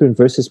aspirin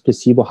versus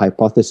placebo,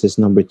 hypothesis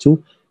number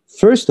 2.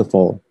 First of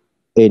all,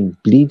 in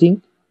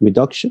bleeding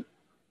reduction,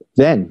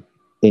 then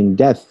in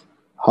death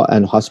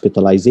and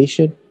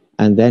hospitalization,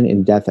 and then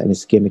in death and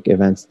ischemic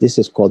events. This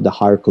is called the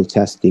hierarchical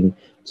testing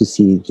to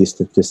see the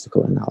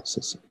statistical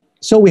analysis.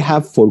 So we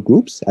have 4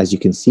 groups, as you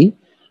can see,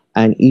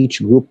 and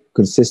each group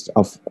consists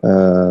of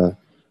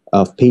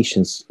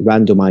patients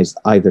randomized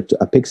either to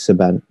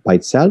apixaban by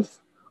itself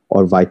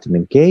or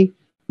vitamin K,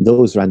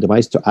 those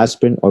randomized to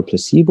aspirin or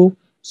placebo.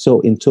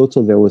 So in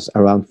total, there was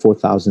around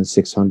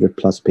 4,600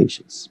 plus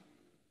patients.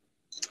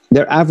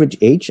 Their average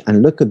age,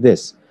 and look at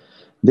this,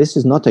 this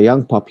is not a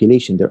young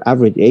population. Their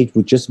average age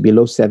was just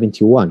below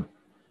 71,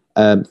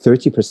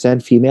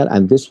 30% female,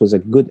 and this was a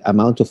good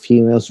amount of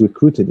females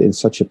recruited in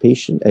such a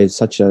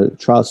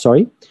trial,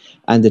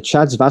 And the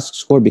CHA2DS2-VASc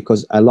score,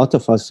 because a lot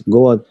of us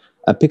go on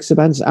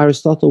apixaban's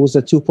Aristotle was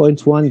a 2.1,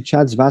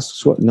 CHA2DS2-VASc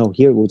score, no,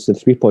 here it was a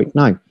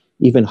 3.9,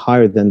 even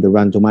higher than the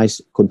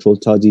randomized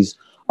controlled studies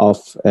of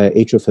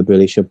atrial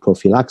fibrillation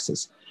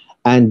prophylaxis.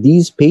 And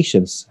these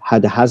patients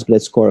had a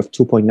Hasbled score of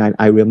 2.9,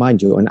 I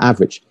remind you, on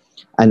average.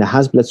 And a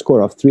Hasbled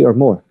score of 3 or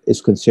more is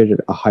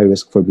considered a high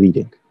risk for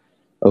bleeding.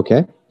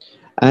 Okay?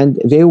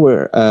 And they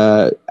were,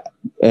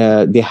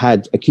 they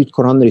had acute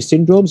coronary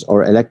syndromes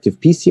or elective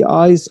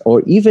PCIs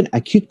or even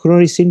acute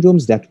coronary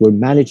syndromes that were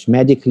managed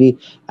medically.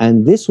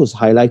 And this was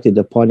highlighted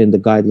upon in the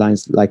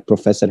guidelines, like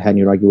Professor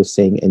Hani Raghi was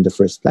saying in the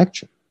first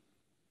lecture.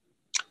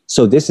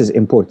 So this is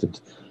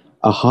important.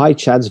 A high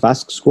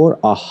CHA2DS2-VASc score,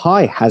 a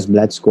high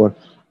Hasbled score,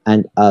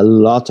 and a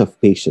lot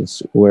of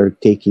patients were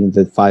taking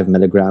the 5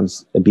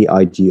 milligrams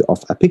BID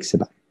of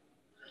apixaban.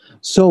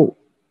 So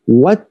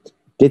what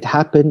did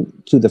happen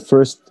to the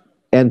first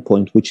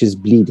endpoint, which is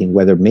bleeding,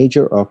 whether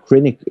major or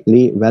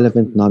clinically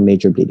relevant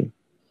non-major bleeding?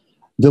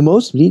 The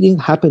most bleeding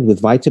happened with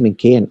vitamin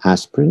K and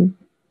aspirin,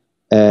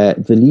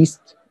 the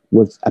least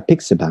with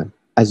apixaban,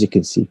 as you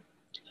can see.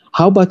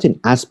 How about in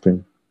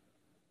aspirin?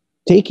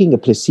 Taking a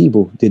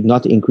placebo did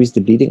not increase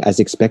the bleeding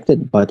as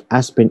expected, but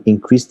aspirin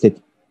increased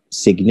it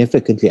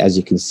significantly, as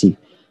you can see,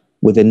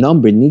 with a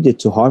number needed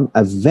to harm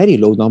a very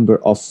low number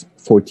of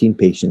 14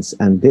 patients.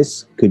 And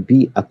this could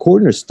be a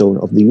cornerstone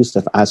of the use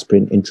of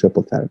aspirin in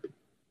triple therapy.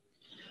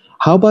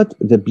 How about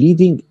the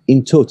bleeding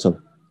in total?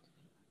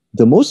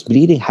 The most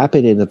bleeding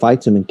happened in the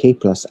vitamin K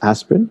plus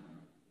aspirin,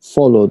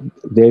 followed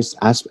there's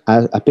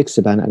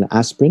apixaban and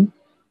aspirin,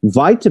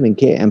 vitamin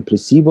K and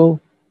placebo,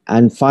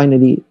 and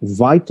finally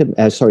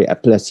a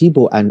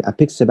placebo and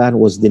apixaban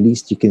was the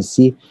least. You can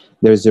see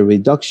there's a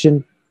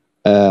reduction,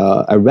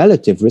 a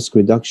relative risk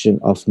reduction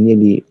of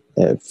nearly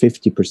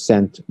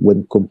 50%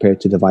 when compared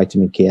to the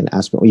vitamin K and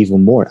aspirin, or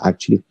even more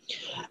actually.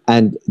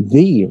 And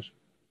there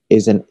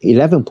is an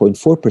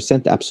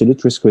 11.4%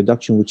 absolute risk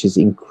reduction, which is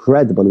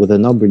incredible, with a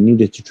number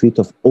needed to treat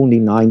of only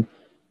 9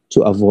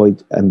 to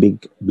avoid a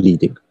big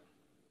bleeding.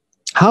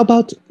 How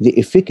about the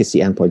efficacy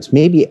endpoints?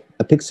 Maybe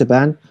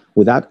apixaban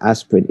without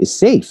aspirin is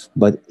safe,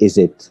 but is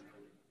it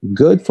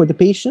good for the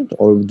patient,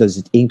 or does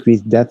it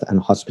increase death and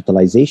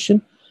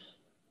hospitalization?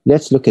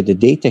 Let's look at the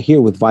data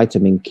here. With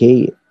vitamin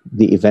K,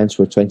 the events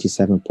were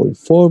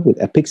 27.4. With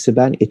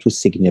apixaban, it was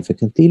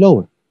significantly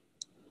lower.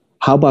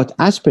 How about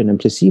aspirin and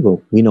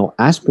placebo? We know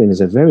aspirin is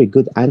a very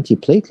good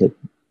antiplatelet.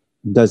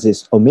 Does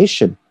this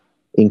omission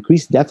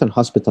increase death and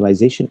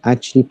hospitalization?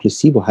 Actually,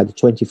 placebo had a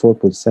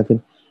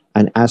 24.7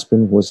 and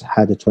aspirin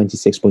had a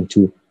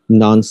 26.2,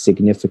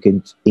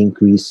 non-significant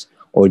increase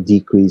or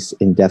decrease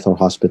in death or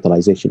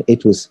hospitalization.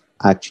 It was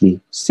actually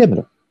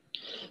similar.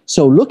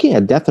 So looking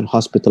at death and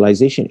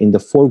hospitalization in the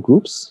 4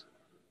 groups,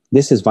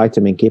 this is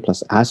vitamin K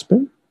plus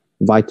aspirin,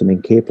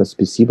 vitamin K plus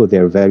placebo,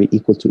 they're very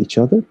equal to each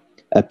other.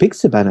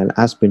 Apixaban and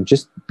aspirin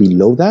just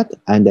below that,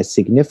 and a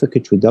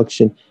significant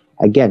reduction,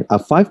 again, a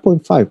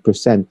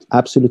 5.5%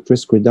 absolute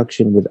risk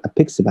reduction with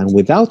apixaban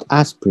without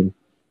aspirin,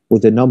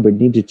 with the number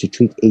needed to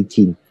treat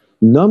 18.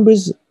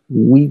 Numbers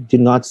we do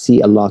not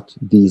see a lot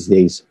these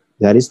days.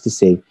 That is to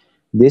say,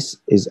 this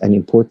is an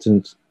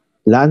important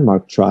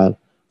landmark trial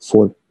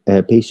for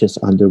patients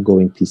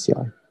undergoing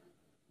PCI.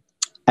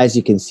 As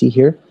you can see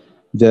here,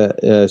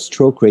 the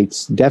stroke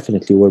rates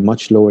definitely were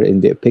much lower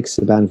in the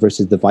apixaban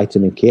versus the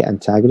vitamin K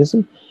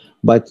antagonism.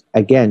 But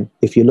again,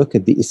 if you look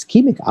at the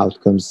ischemic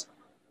outcomes,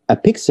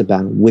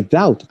 apixaban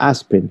without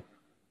aspirin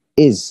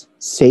is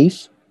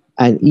safe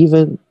and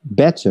even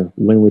better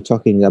when we're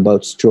talking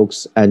about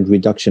strokes and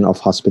reduction of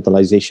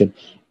hospitalization,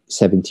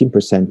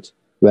 17%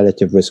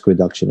 relative risk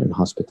reduction in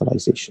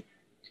hospitalization.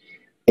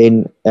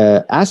 In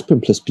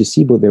aspirin plus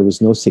placebo, there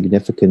was no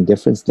significant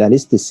difference. That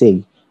is to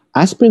say,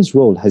 aspirin's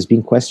role has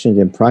been questioned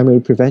in primary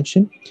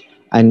prevention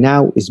and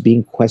now is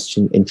being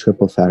questioned in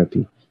triple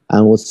therapy.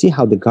 And we'll see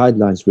how the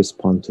guidelines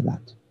respond to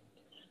that.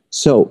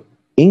 So,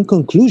 in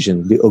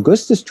conclusion, the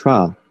Augustus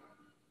trial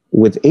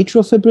with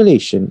atrial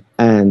fibrillation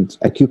and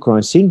acute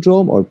coronary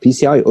syndrome or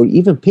PCI, or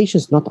even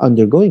patients not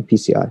undergoing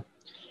PCI,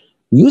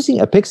 using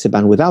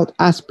apixaban without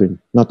aspirin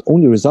not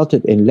only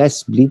resulted in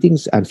less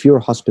bleedings and fewer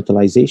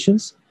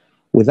hospitalizations,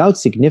 without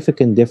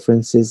significant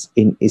differences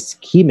in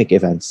ischemic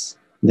events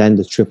than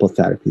the triple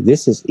therapy.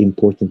 This is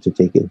important to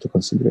take into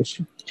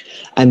consideration.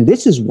 And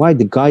this is why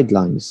the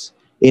guidelines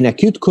in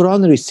acute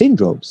coronary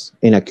syndromes,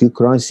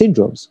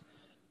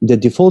 the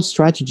default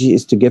strategy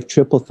is to give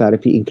triple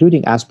therapy,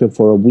 including aspirin,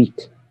 for a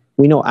week.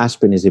 We know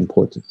aspirin is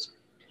important.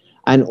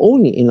 And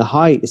only in the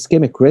high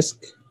ischemic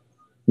risk,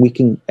 we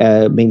can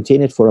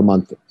maintain it for a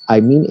month.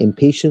 I mean in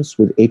patients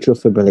with atrial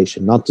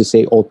fibrillation, not to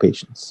say all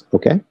patients,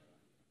 okay?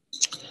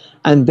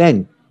 And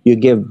then you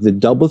give the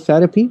double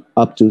therapy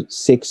up to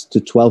 6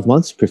 to 12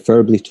 months,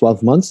 preferably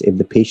 12 months if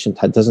the patient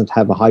doesn't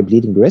have a high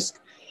bleeding risk.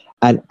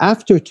 And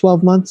after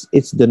 12 months,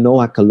 it's the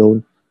NOAC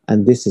alone,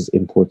 and this is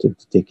important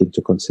to take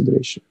into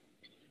consideration.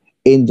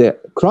 In the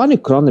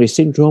chronic coronary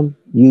syndrome,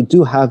 you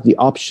do have the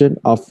option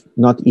of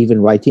not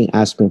even writing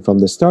aspirin from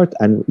the start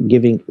and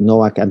giving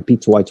NOAC and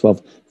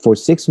P2Y12 for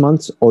 6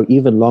 months or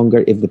even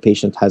longer if the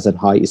patient has a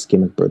high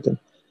ischemic burden.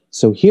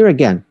 So here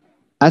again,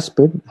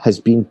 aspirin has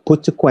been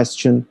put to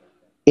question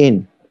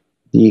in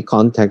the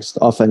context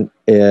of an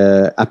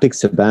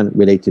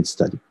apixaban-related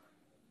study.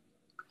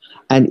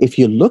 And if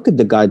you look at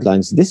the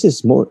guidelines, this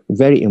is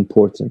very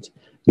important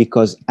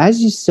because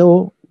as you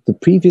saw the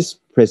previous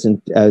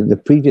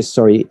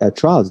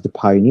trials, the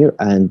Pioneer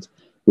and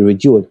the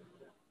Redual,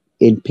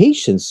 in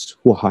patients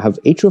who have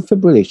atrial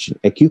fibrillation,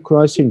 acute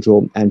coronary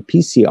syndrome, and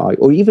PCI,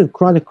 or even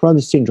chronic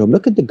coronary syndrome,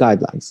 look at the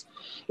guidelines.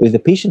 If the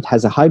patient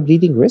has a high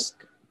bleeding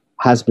risk,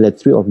 has bled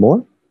 3 or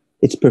more,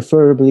 it's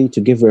preferably to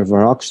give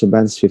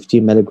rivaroxaban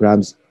 15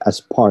 milligrams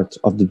as part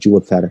of the dual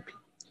therapy.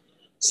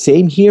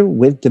 Same here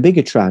with the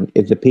dabigatran.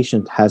 If the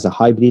patient has a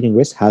high bleeding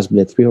risk, has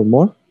bled 3 or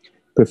more,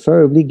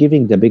 preferably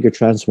giving the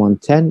dabigatran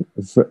 110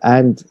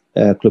 and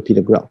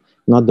clopidogrel,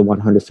 not the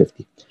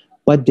 150.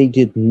 But they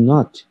did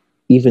not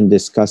even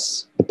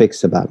discuss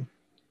apixaban.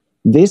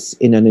 This,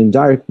 in an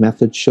indirect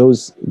method,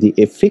 shows the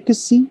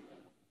efficacy,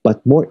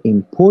 but more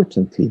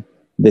importantly,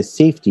 the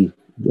safety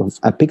of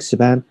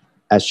apixaban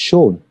as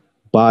shown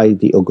by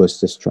the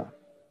Augustus trial.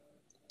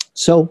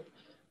 So,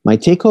 my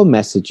take-home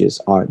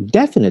messages are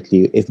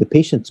definitely if the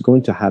patient is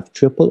going to have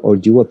triple or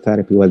dual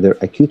therapy, whether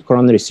acute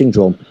coronary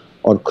syndrome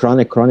or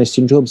chronic coronary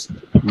syndromes,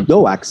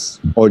 DOACs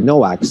or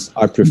NOACs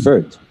are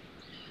preferred.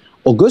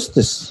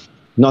 Augustus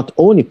not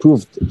only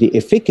proved the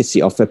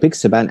efficacy of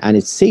apixaban and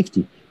its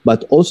safety,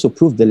 but also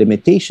proved the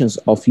limitations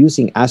of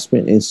using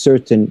aspirin in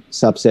certain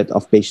subset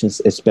of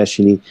patients,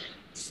 especially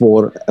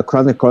for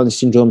chronic coronary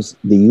syndromes,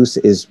 the use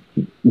is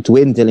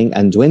dwindling,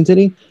 and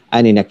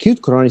in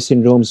acute coronary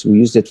syndromes, we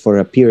use it for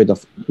a period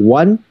of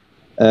 1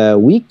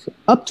 week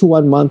up to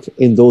 1 month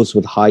in those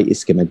with high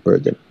ischemic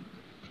burden.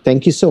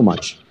 Thank you so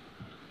much.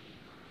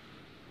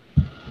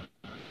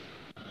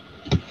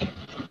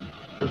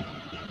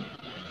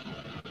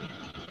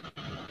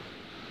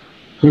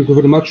 Thank you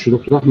very much,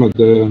 Dr. Ahmed.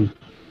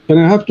 Can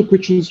I have 2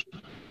 questions?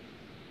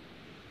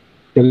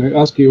 Can I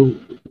ask you?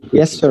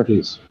 Yes, sir.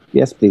 Please.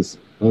 Yes, please.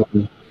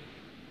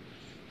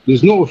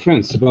 There's no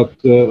offense, but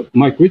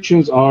my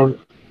questions are,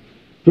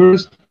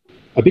 first,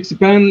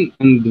 apixaban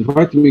and the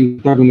vitamin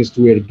antagonists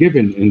were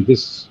given in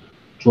this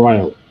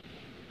trial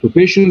to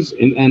patients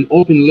in an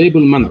open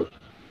label manner.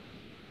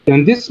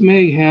 And this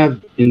may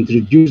have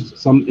introduced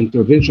some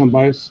intervention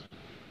bias.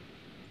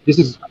 This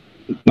is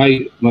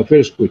my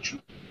first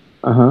question.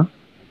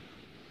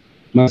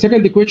 My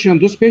second question,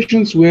 those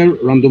patients were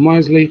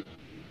randomizedly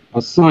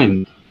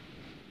assigned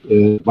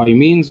by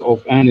means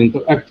of an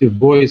interactive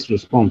voice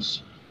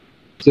response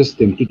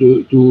system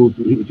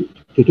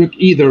to take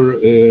either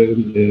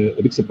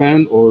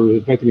apixaban or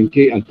vitamin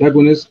K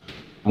antagonist,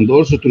 and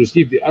also to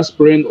receive the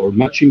aspirin or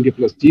matching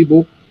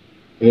placebo.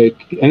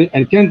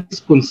 And can this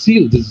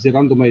conceal this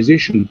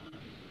randomization?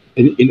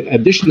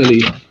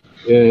 Additionally,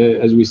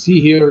 as we see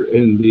here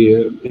in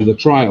the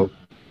trial,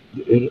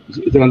 the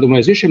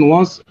randomization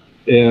was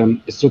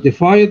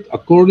stratified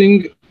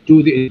according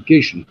to the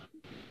indication,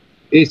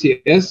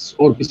 ACS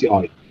or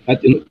PCI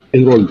at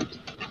enrollment.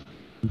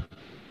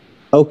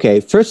 Okay,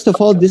 first of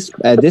all, this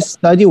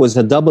study was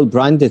a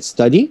double-blinded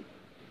study.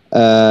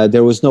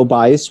 There was no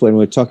bias when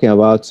we're talking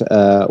about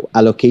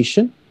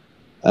allocation.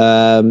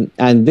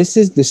 And this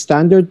is the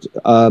standard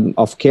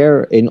of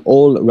care in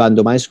all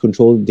randomized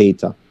controlled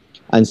data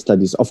and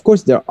studies. Of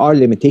course, there are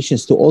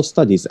limitations to all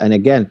studies. And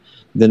again,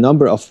 the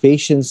number of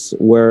patients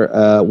were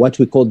what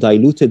we call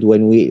diluted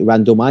when we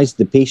randomized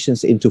the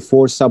patients into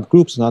 4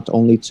 subgroups, not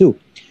only 2.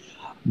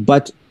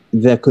 But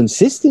the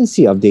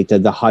consistency of data,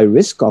 the high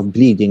risk of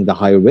bleeding, the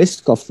high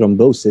risk of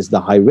thrombosis, the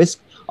high risk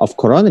of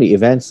coronary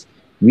events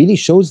really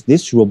shows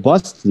this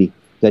robustly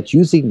that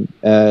using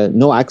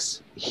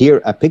NOACs,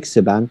 here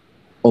apixaban,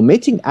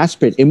 omitting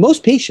aspirin in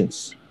most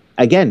patients,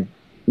 again,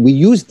 we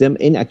use them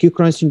in acute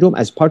coronary syndrome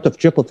as part of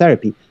triple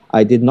therapy.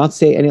 I did not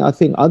say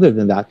anything other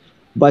than that,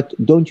 but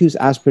don't use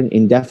aspirin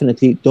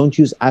indefinitely. Don't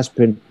use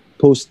aspirin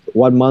post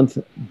 1 month.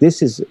 This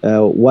is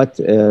what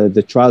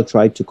the trial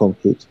tried to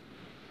conclude.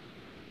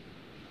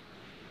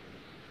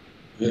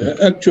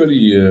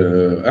 Actually,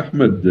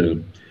 Ahmed,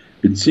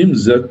 it seems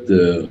that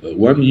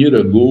 1 year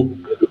ago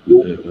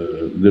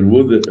there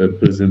was a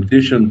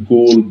presentation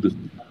called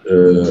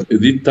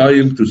 "Is it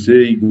time to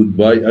say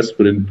goodbye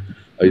aspirin?"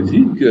 I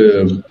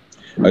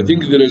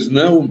think there is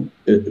now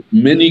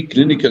many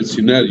clinical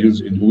scenarios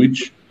in which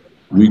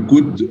we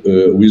could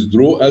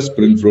withdraw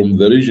aspirin from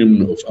the regimen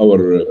of our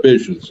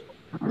patients.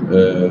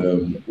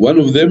 One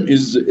of them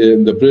is in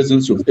the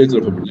presence of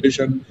atrial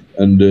fibrillation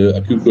and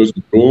acute coronary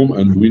syndrome,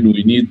 and when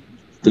we need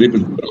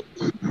triple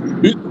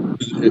therapy.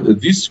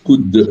 This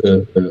could,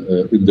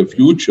 in the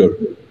future,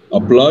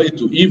 apply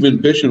to even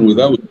patients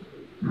without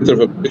atrial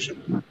fibrillation?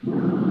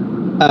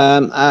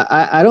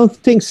 I don't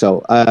think so.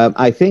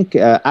 I think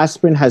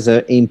aspirin has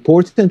an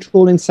important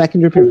role in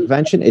secondary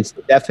prevention. It's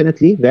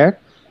definitely there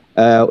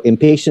in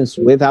patients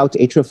without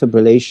atrial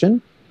fibrillation.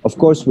 Of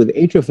course, with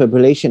atrial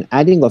fibrillation,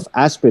 adding of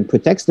aspirin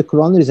protects the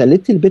coronaries a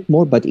little bit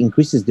more, but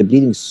increases the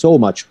bleeding so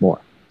much more.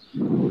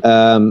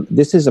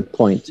 This is a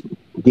point.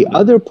 The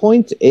other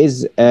point is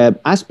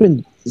aspirin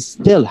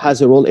still has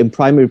a role in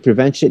primary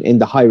prevention in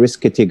the high-risk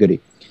category.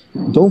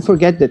 Don't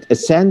forget that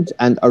ASCEND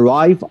and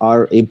ARRIVE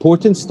are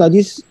important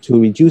studies to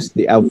reduce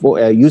the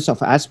use of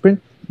aspirin,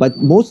 but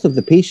most of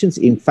the patients,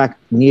 in fact,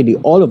 nearly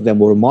all of them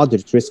were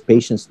moderate-risk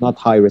patients, not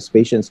high-risk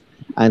patients,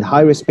 and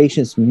high-risk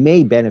patients may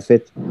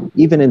benefit,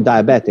 even in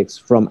diabetics,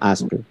 from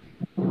aspirin.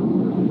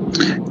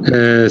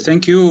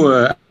 Thank you,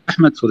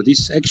 Ahmed, for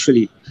this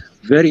actually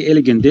very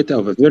elegant data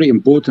of a very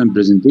important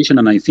presentation,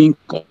 and I think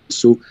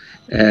also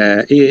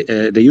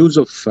the use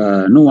of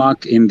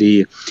NOAC in the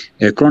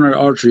coronary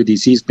artery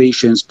disease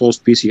patients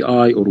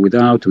post-PCI or with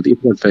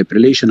atrial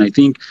fibrillation, I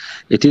think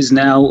it is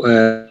now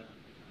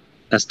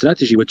a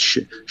strategy which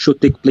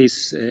should take place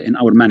in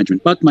our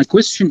management. But my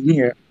question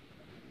here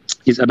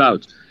is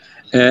about,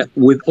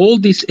 with all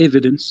this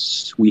evidence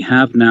we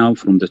have now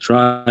from the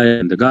trial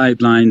and the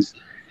guidelines,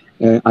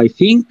 I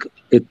think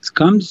it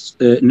comes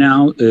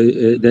now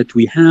that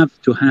we have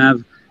to have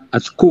a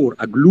score,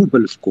 a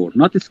global score,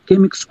 not a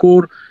ischemic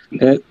score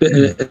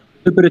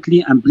separately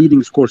and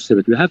bleeding score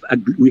separately.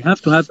 We have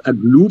to have a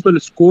global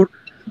score.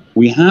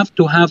 We have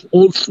to have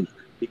also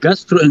the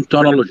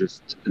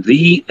gastroenterologist,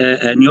 the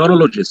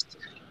neurologist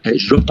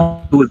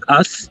join with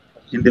us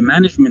in the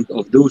management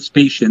of those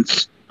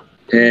patients.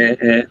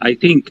 I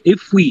think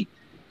if we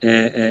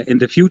in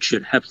the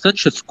future have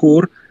such a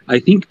score, I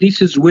think this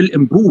will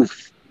improve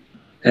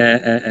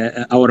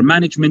our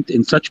management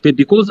in such bit,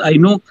 because I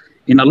know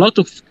in a lot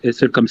of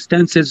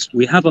circumstances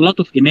we have a lot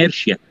of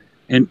inertia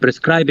in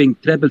prescribing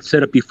triple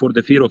therapy for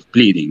the fear of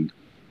bleeding,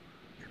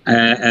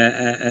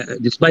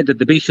 despite that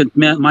the patient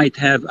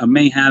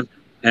may have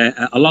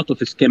a lot of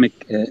ischemic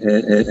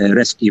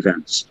risk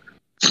events.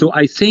 So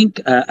I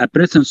think a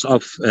presence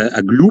of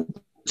a group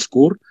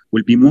score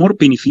will be more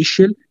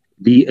beneficial.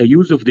 The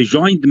use of the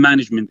joint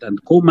management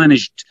and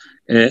co-managed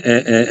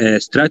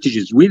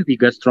strategies with the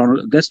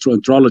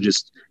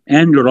gastroenterologist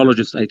and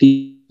neurologist, I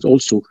think, is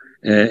also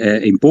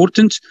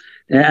important.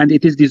 And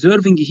it is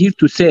deserving here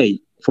to say,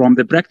 from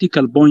the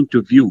practical point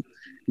of view,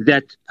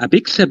 that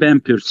apixaban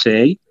per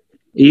se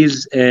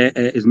is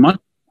much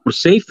more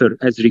safer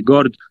as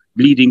regard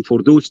bleeding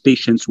for those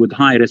patients with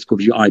high risk of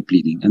GI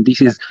bleeding. And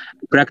this is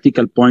a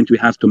practical point we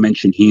have to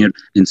mention here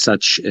in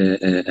such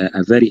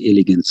a very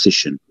elegant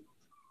session.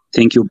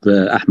 Thank you,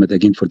 Ahmed,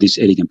 again for this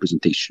elegant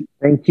presentation.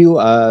 Thank you.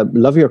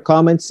 Love your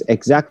comments.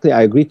 Exactly,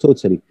 I agree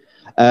totally.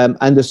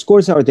 And the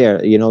scores are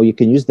there. You know, you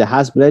can use the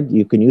Hasbled,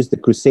 you can use the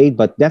Crusade,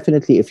 but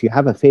definitely if you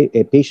have a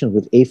patient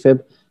with AFib,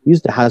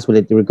 use the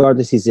Hasbled,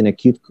 regardless he's in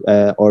acute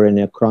or in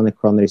a chronic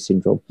coronary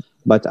syndrome.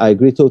 But I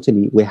agree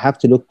totally. We have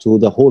to look to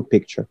the whole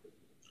picture.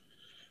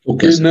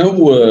 Okay, yes. Now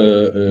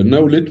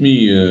let me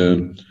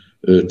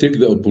take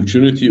the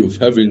opportunity of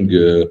having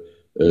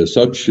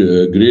such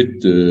a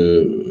great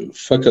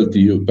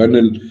faculty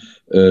panel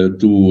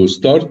to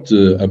start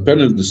a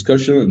panel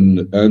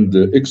discussion and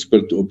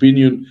expert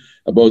opinion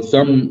about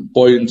some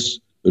points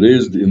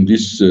raised in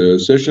these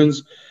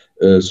sessions,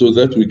 so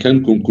that we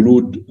can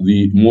conclude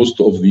the most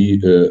of the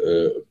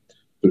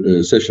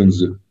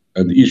sessions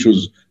and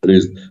issues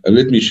raised. And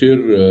let me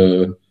share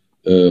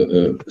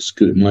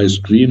my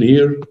screen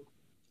here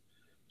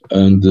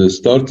and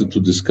start to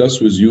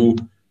discuss with you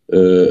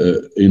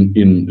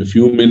in a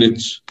few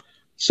minutes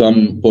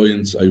some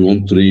points I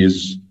want to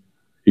raise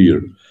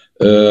here.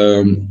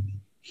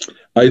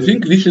 I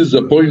think this is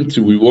the point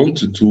we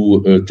wanted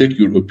to take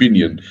your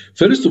opinion.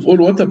 First of all,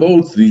 what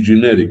about the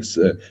generics?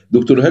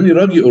 Dr. Hani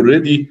Raghi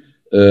already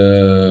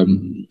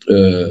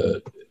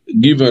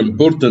gave an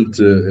important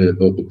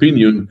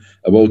opinion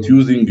about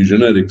using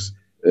generics.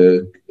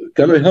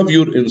 Can I have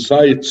your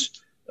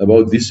insights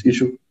about this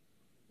issue,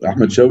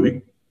 Ahmed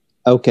Shawqi?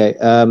 Okay.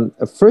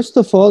 First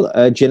of all,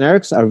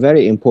 generics are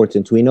very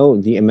important. We know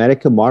the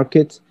American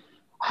market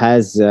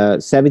has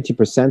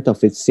 70%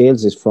 of its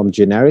sales is from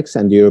generics,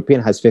 and the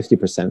European has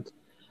 50%.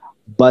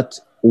 But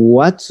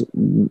what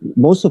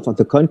most of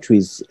the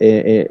countries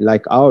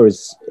like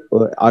ours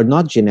are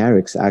not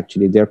generics,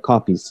 actually, they're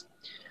copies.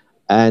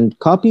 And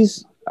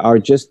copies are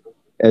just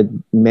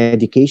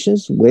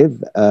medications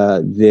with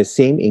the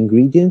same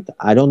ingredient.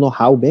 I don't know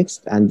how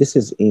mixed, and this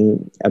is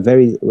in a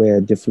very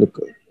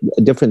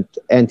different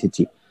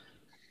entity.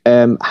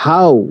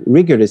 How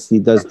rigorously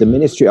does the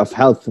Ministry of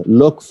Health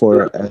look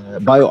for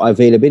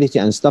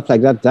bioavailability and stuff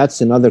like that? That's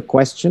another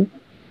question.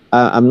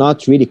 I'm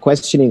not really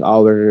questioning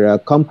our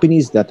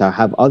companies that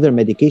have other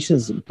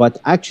medications, but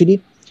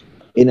actually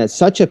in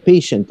such a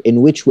patient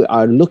in which we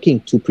are looking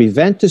to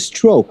prevent a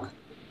stroke,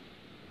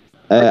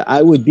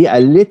 I would be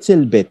a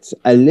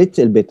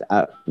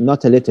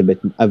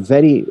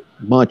very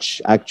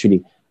much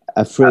actually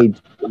afraid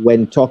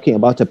when talking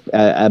about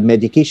a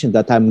medication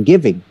that I'm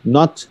giving,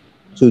 not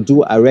to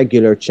do a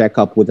regular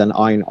checkup with an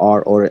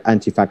INR or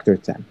anti-factor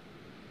 10.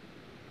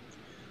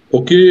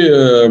 Okay,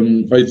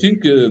 I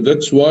think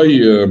that's why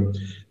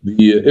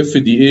the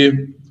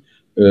FDA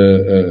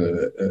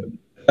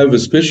have a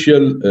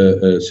special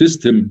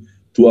system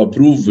to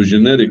approve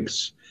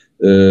generics.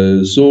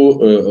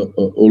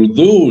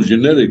 Although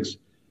generics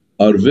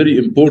are very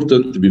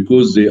important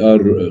because they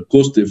are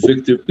cost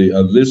effective, they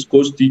are less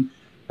costly.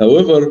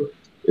 However,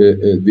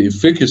 the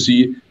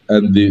efficacy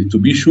and to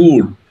be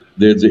sure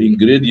that the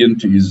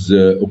ingredient is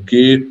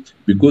okay,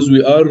 because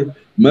we are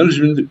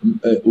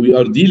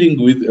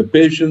dealing with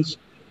patients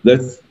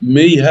that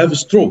may have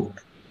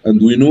stroke,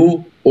 and we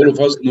know, all of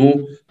us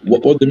know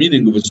what the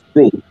meaning of a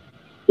stroke.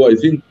 So I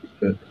think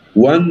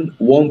one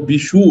won't be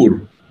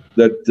sure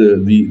that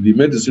the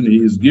medicine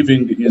he is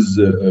giving is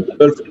a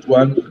perfect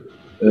one,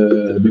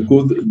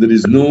 because there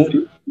is no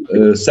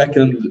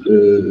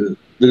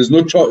there is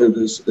no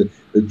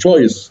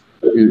choice.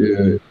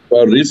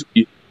 Are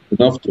risky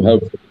enough to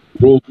have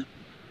stroke.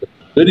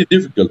 Very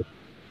difficult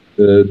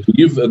to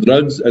give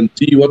drugs and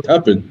see what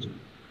happened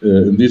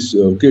in this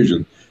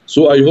occasion.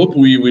 So I hope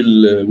we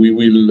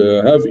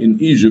will have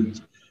in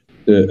Egypt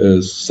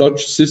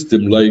such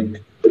system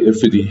like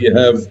FDA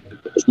have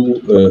to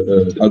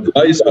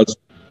advise us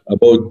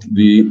about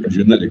the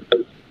generic.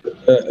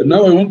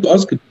 Now I want to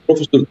ask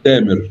Professor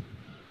Tamer,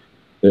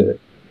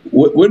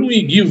 when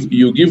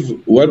you give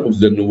one of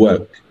the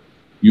NUAC,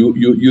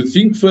 you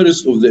think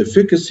first of the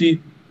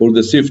efficacy or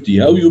the safety?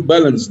 How you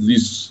balance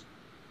these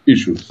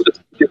issues?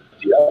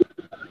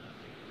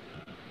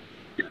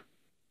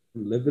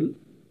 Level,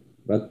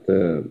 but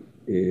the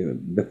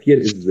fear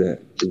is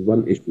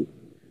one issue.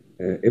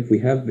 If we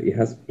have a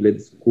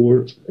HAS-PLED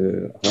score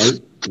high,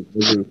 in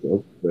presence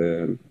of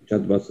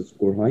CHA2DS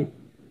score high,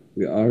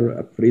 we are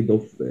afraid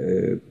of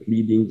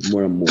bleeding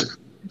more and more,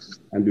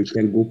 and we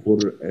can go for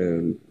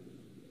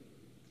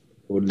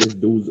less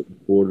dose,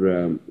 for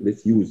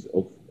less use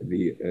of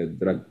the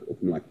drug of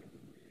NUAC.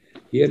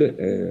 Here,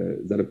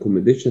 the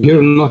recommendation.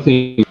 Here,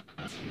 nothing.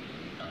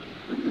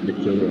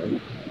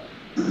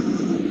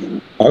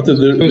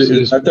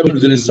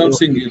 There is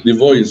something in the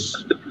voice.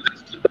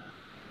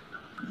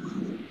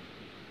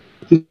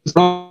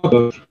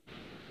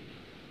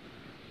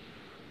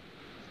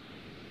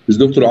 Is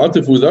Dr.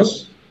 Atif with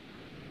us?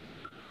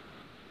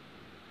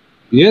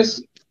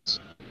 Yes.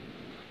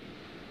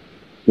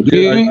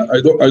 Okay,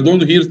 I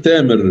don't hear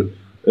Tamer.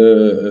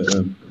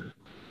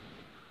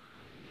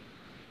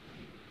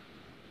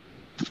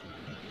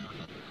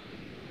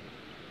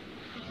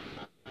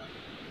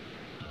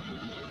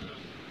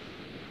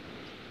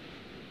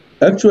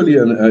 Actually,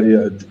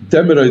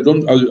 Tamer,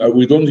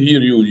 we don't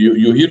hear you.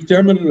 You hear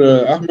Tamer,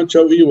 Ahmed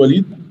Shawqi,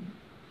 Walid?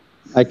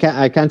 I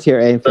can't hear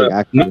anything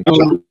actually.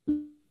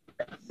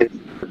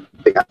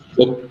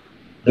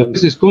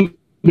 This is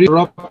completely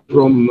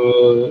from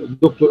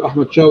Dr.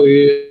 Ahmed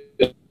Shawqi.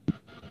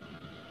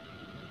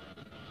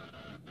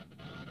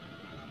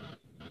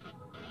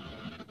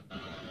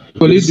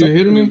 Walid, do you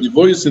hear me? The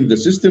voice in the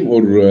system,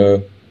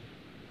 or?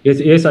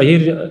 Yes, I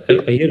hear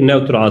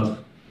now, Dr. Atif.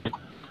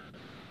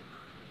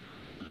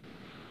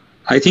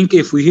 I think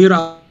if we hear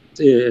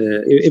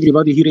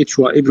everybody hear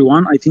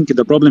everyone, I think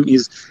the problem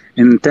is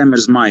in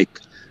Tamer's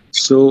mic.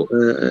 So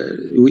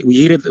we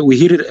hear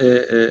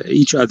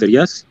each other.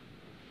 Yes.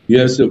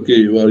 Yes.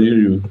 Okay. Well, I hear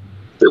you.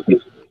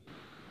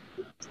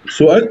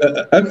 So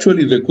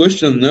actually, the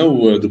question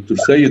now, Dr.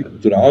 Sayed,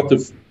 Dr.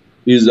 Atif,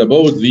 is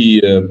about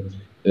the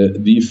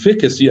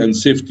efficacy and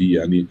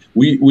safety. I mean,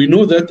 we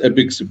know that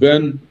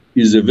apixaban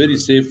is a very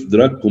safe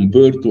drug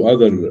compared to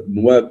other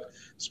NUAC,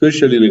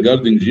 especially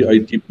regarding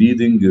GIT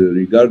bleeding,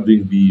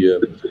 regarding the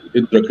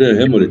intracranial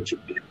hemorrhage.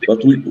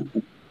 But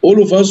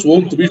all of us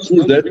want to be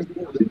sure that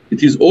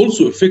it is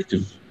also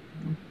effective.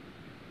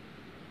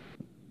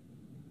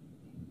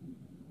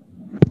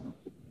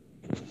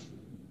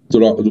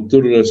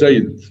 Dr.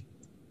 Sayed.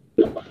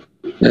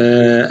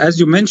 As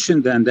you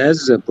mentioned, and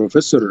as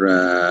Professor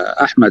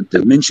Ahmed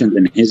mentioned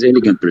in his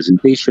elegant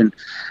presentation,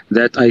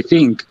 that I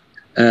think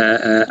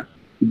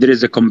there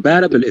is a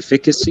comparable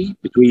efficacy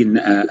between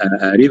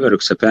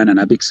rivaroxaban and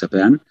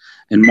apixaban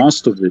in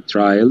most of the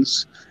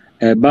trials,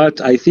 But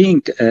I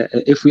think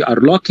if we are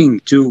looking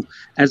to,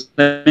 as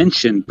I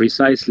mentioned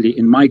precisely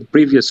in my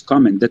previous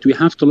comment, that we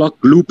have to look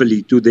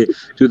globally to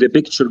the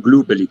picture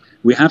globally.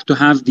 We have to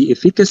have the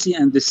efficacy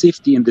and the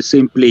safety in the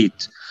same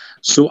plate.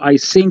 So I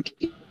think,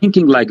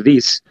 thinking like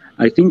this,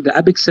 I think the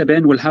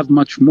apixaban will have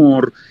much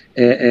more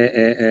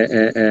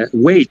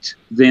weight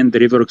than the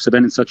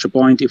rivaroxaban in such a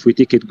point if we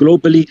take it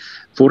globally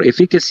for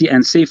efficacy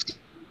and safety.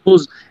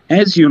 Because,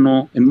 as you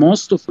know, in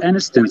most of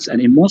instances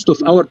and in most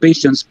of our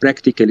patients,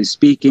 practically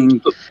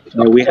speaking,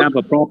 we have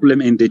a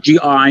problem in the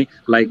GI,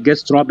 like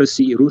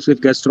gastropathy, erosive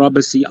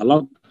gastropathy, a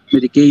lot of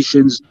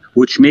medications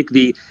which make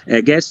the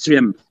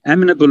gastrium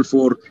amenable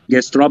for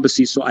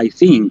gastropathy. So I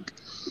think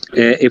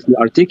if we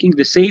are taking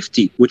the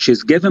safety which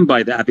is given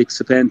by the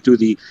apixaban to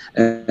the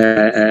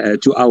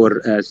to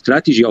our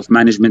strategy of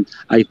management,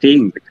 I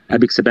think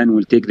apixaban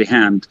will take the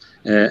hand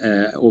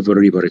over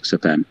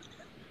rivaroxaban.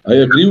 I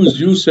agree with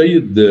you,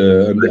 Syed,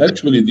 and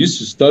actually this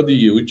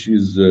study, which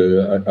is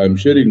I'm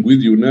sharing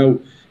with you now,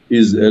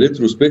 is a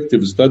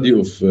retrospective study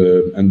of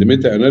and the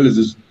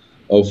meta-analysis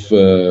of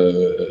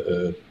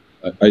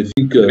I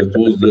think it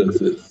was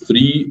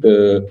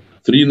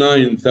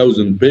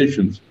 39,000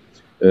 patients.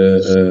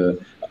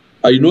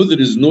 I know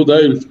there is no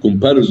direct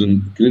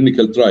comparison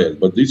clinical trial,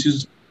 but this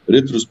is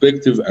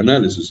retrospective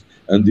analysis,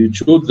 and it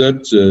showed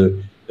that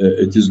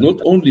it is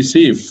not only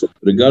safe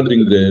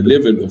regarding the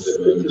level of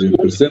the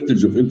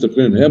percentage of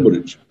intracranial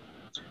hemorrhage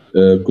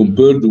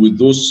compared with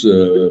those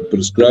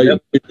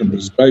prescribed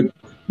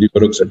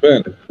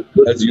rivaroxaban.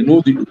 As you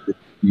know,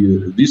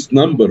 this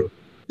number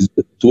is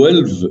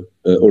 12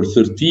 or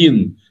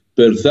 13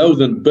 per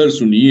 1,000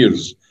 person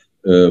years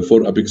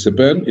for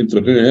apixaban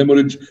intracranial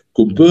hemorrhage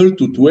compared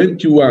to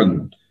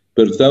 21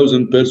 per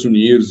 1,000 person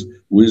years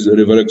with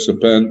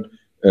rivaroxaban.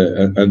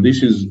 And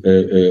this is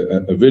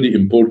a very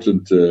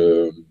important,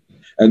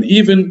 and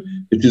even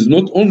it is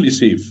not only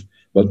safe,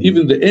 but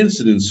even the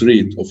incidence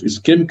rate of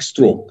ischemic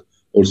stroke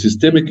or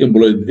systemic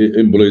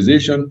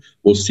embolization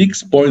was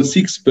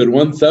 6.6 per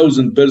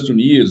 1,000 person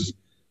years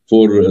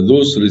for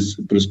those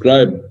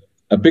prescribed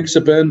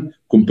apixaban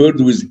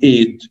compared with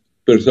 8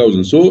 per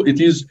 1,000. So it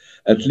is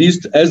at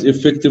least as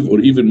effective or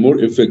even more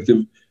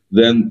effective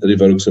than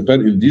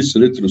rivaroxaban in this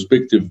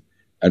retrospective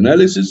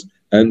analysis.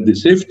 And the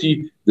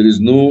safety, there is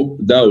no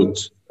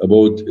doubt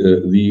about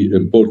the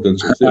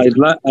importance of safety.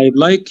 I'd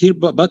like here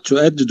but to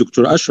add,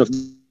 Dr. Ashraf,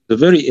 the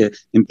very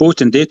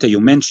important data you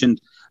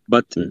mentioned,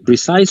 but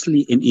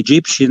precisely in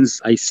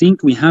Egyptians, I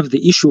think we have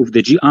the issue of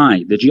the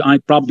GI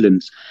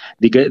problems,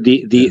 the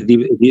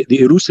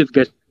erosive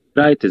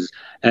gastritis,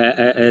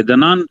 the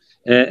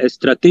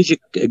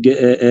non-strategic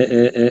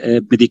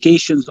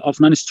medications of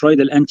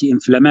non-steroidal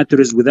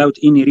anti-inflammatories without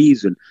any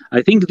reason.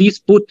 I think these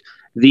put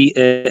the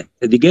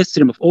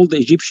gastrium of all the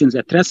Egyptians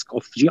at risk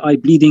of GI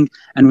bleeding,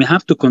 and we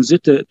have to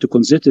consider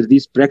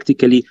this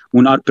practically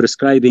when are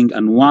prescribing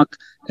and WAC.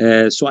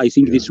 So I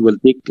think this will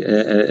take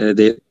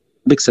the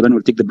apixaban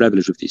will take the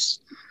privilege of this.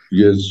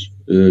 Yes,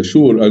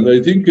 sure, and I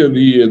think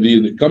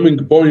the coming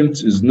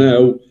point is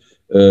now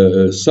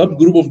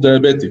subgroup of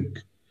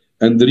diabetic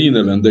and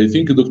renal, and I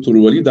think Dr.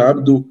 Walid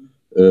Abdo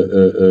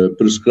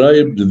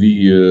prescribed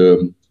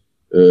the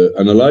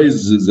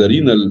analyze the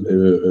renal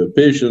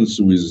patients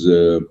with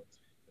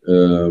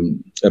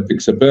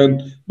apixaban,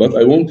 but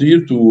I want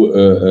here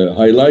to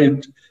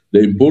highlight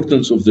the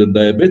importance of the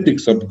diabetic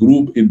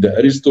subgroup in the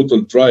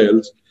Aristotle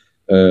trials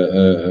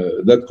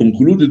that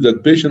concluded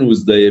that patient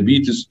with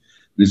diabetes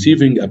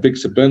receiving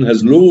apixaban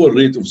has lower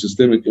rate of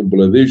systemic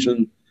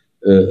embolization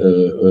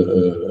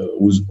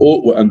with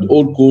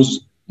all-cause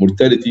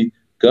mortality,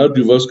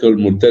 cardiovascular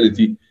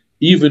mortality,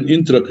 even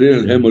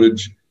intracranial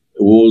hemorrhage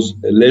was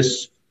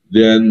less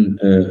than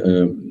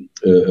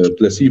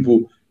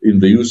placebo in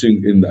the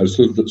using in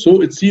Aristotle.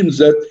 So it seems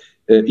that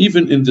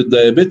even in the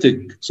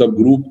diabetic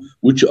subgroup,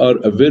 which are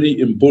a very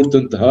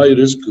important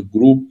high-risk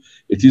group,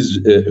 it is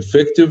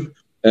effective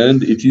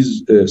and it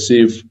is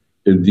safe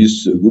in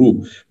this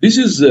group. This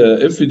is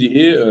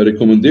FDA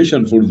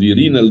recommendation for the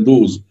renal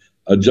dose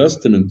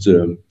adjustment.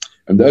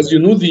 And as you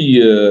know,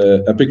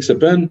 the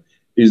apixaban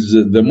is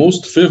the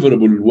most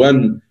favorable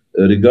one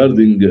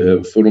regarding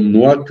from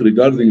NOAC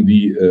regarding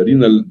the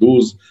renal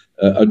dose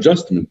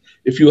adjustment.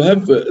 If you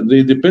have,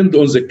 they depend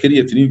on the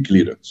creatinine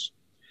clearance.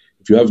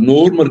 If you have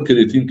normal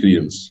creatinine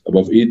clearance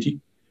above 80,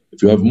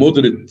 if you have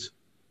moderate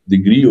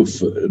degree of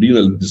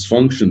renal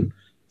dysfunction,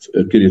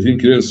 creatinine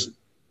clearance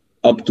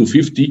up to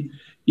 50,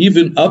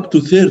 even up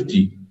to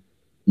 30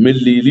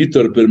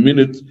 milliliter per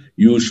minute,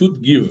 you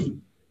should give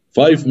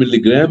 5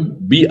 milligram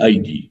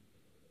BID.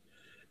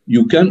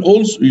 You can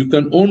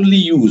only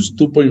use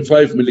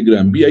 2.5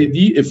 milligram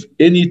BID if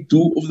any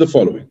two of the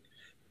following: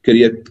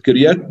 creat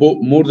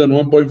more than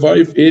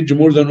 1.5, age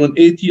more than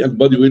 180, and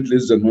body weight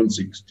less than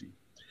 160.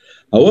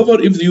 However,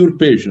 if your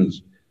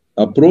patients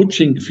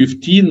approaching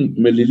 15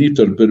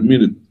 milliliter per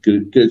minute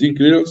creatinine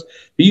clearance,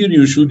 here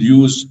you should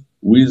use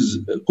with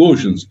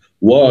cautions.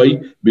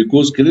 Why?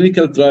 Because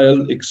clinical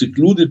trial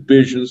excluded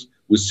patients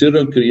with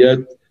serum creat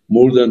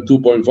more than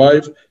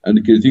 2.5 and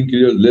creatinine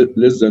clearance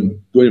less than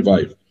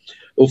 25.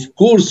 Of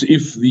course,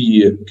 if the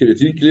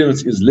creatinine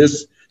clearance is less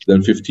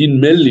than 15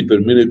 milli per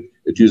minute,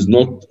 it is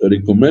not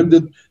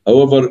recommended.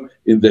 However,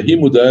 in the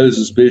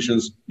hemodialysis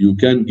patients, you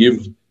can give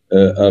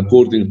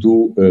according to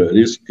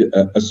risk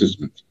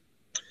assessment.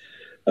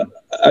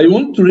 I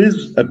want to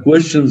raise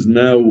questions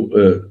now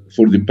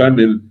for the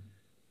panel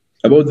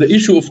about the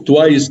issue of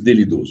twice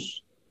daily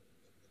dose.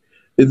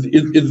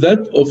 Is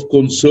that of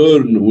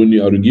concern when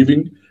you are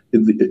giving?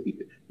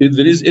 If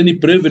there is any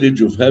privilege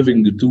of having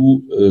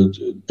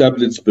 2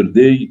 tablets per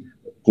day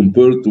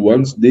compared to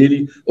once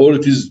daily, or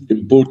it is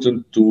important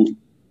to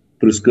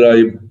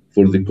prescribe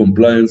for the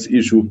compliance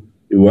issue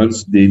a once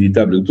daily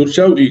tablet? Dr.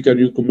 Shawki, can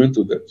you comment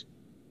on that?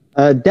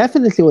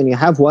 Definitely, when you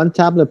have 1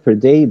 tablet per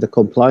day, the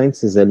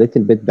compliance is a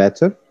little bit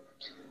better.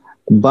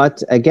 But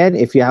again,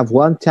 if you have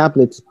 1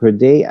 tablet per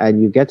day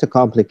and you get a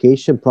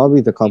complication,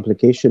 probably the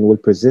complication will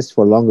persist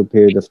for a longer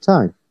period of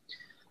time.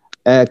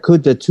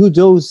 Could the 2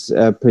 dose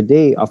per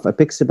day of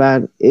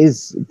apixaban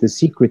is the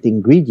secret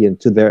ingredient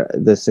to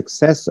the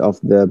success of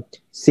the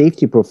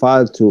safety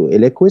profile to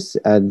Eliquis?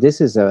 And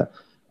this is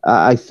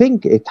I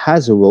think it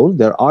has a role.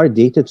 There are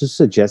data to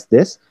suggest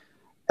this.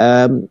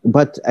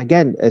 But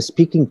again,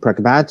 speaking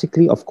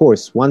pragmatically, of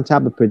course, 1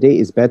 tablet per day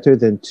is better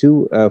than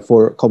 2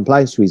 for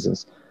compliance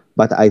reasons.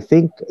 But I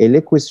think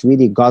Eliquis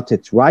really got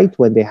it right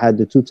when they had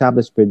the 2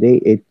 tablets per day.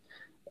 It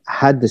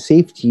had the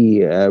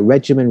safety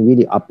regimen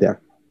really up there.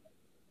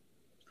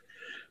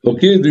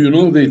 Okay, do you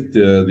know that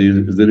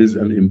there is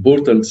an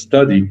important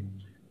study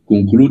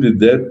concluded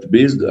that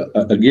based,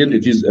 again,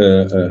 it is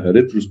a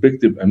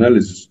retrospective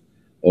analysis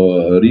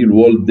of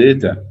real-world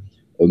data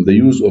on the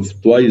use of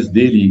twice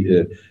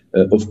daily.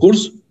 Of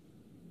course,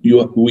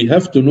 we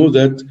have to know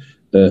that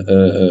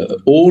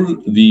all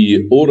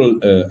the oral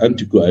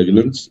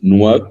anticoagulants,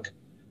 NOAC,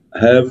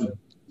 have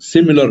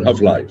similar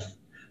half-life.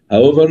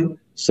 However,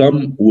 some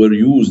were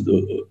used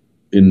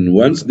in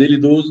once daily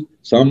dose,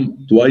 some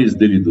twice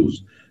daily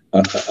dose.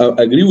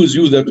 I agree with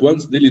you that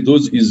once daily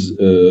dose is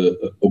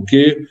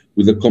okay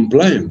with the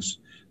compliance,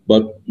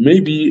 but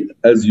maybe,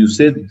 as you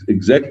said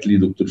exactly,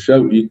 Dr.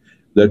 Shawki,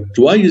 that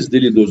twice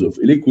daily dose of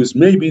Eliquis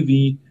may be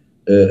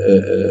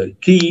the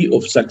key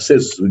of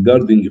success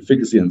regarding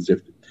efficacy and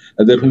safety.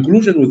 And the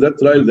conclusion with that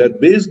trial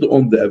that based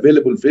on the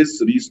available phase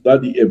 3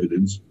 study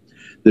evidence,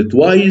 the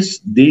twice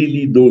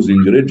daily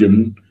dosing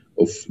regimen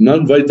of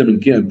non-vitamin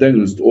K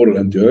antagonist oral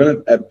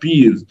anticoagulant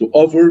appears to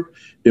offer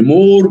a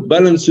more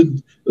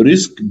balanced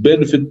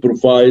risk-benefit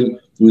profile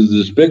with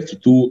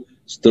respect to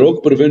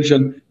stroke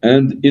prevention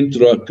and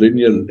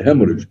intracranial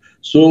hemorrhage.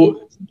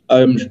 So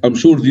I'm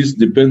sure this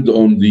depends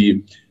on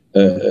the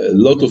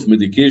lot of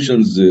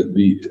medications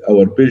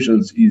our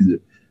patients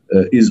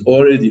is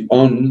already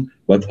on.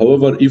 But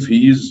however, if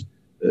he is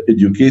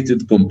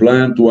educated,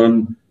 compliant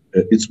one,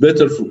 it's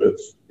better.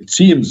 It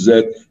seems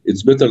that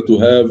it's better to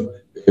have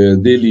a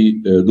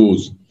daily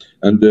dose.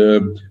 And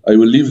I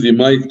will leave the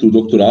mic to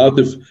Dr.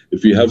 Atif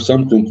if you have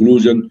some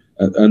conclusion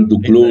and to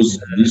close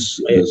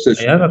this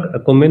session. I have a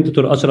comment,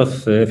 Dr.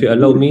 Ashraf, if you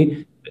allow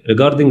me,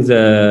 regarding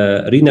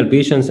the renal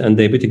patients and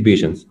diabetic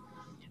patients.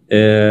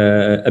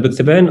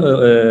 Apixaban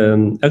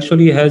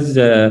actually has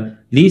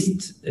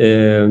least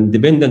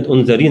dependent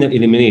on the renal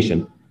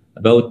elimination,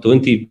 about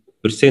 20%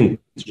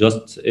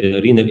 just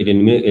renal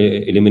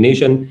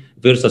elimination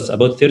versus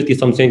about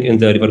 30-something in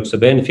the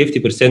rivaroxaban,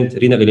 50%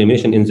 renal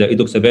elimination in the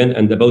edoxaban,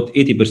 and about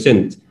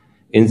 80%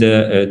 in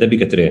the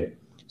dabigatran.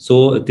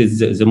 So it is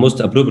the most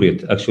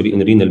appropriate actually in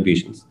renal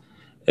patients.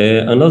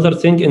 Another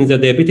thing in the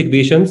diabetic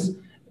patients,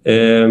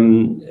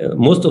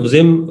 most of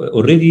them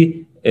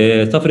already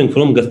suffering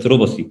from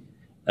gastropathy,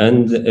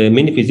 and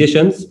many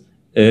physicians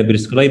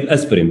prescribe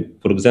aspirin,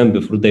 for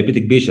example, for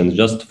diabetic patients,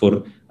 just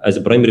for as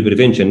a primary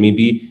prevention,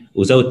 maybe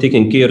without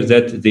taking care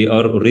that they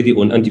are already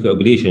on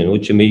anticoagulation,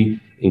 which may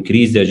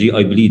increase the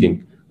GI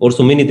bleeding.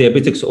 Also, many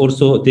diabetics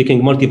also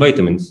taking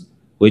multivitamins,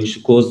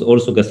 which cause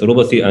also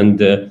gastropathy and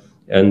the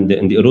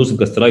erosive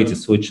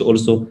gastritis, which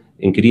also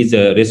increase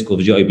the risk of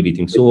GI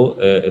bleeding. So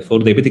for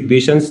diabetic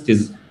patients, it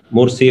is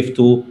more safe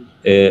to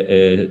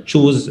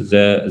choose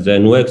the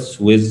NOACs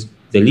with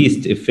the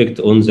least effect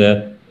on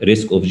the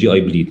risk of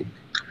GI bleeding.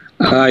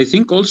 I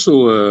think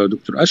also,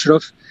 Dr.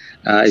 Ashraf,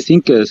 I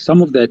think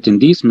some of the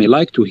attendees may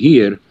like to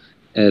hear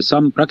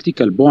some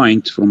practical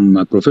point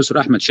from Professor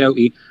Ahmed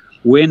Shawki.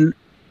 When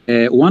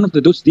one of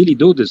the daily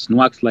doses,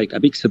 NOACs like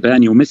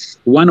apixaban, you miss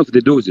one of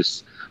the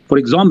doses. For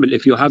example,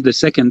 if you have the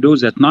second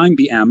dose at 9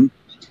 p.m.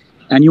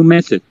 and you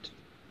miss it,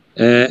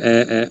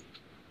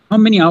 how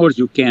many hours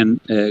you can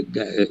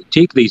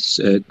take this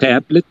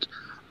tablet,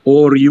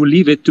 or you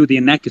leave it to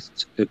the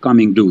next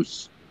coming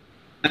dose?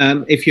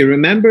 If you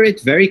remember it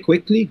very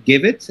quickly,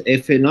 give it.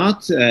 If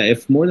not,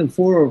 if more than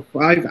 4 or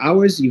 5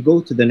 hours, you go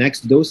to the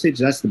next dosage.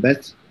 That's the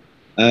best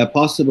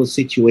possible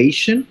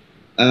situation.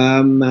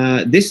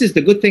 This is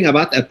the good thing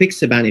about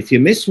apixaban. If you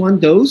miss one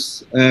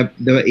dose,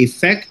 the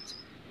effect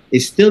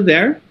is still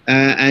there,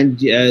 and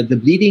the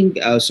bleeding,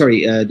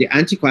 the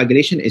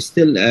anticoagulation is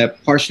still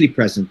partially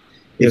present.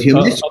 If you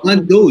miss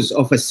one dose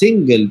of a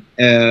single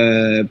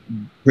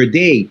per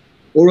day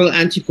oral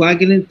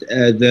anticoagulant,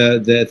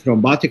 the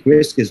thrombotic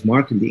risk is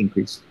markedly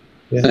increased.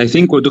 I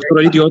think what Dr.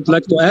 Walid, you would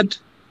like to add?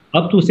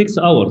 Up to 6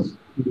 hours.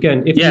 You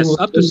can. If yes, you,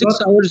 up to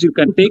 6 hours you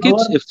can take it.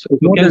 If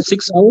more than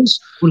 6 hours,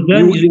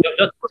 then you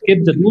just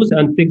skip the dose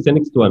and take the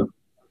next one.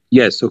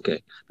 Yes,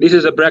 okay. This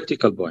is a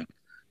practical point.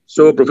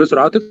 So, Professor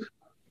Atif?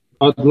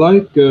 I'd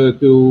like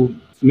to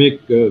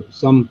make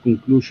some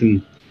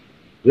conclusion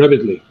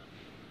rapidly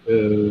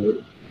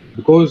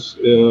because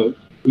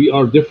we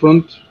are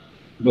different,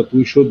 but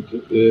we should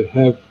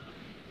have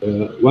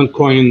one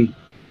coin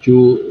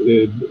to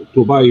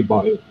buy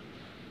by.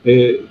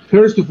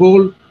 First of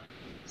all,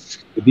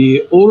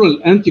 the oral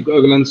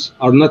anticoagulants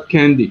are not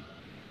candy.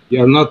 They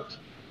are not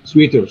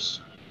sweeters.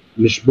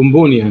 مش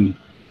بونبون يعني.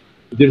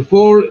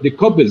 Therefore, the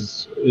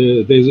couples,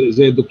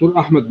 زي الدكتور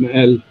أحمد ما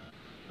قال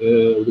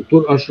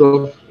والدكتور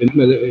أشرف,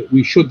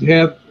 we should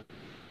have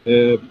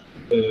a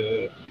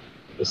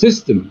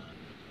system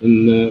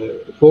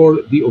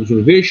for the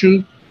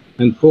observation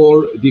and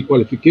for the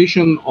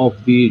qualification of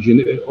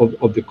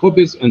the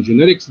copies and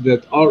generics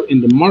that are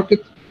in the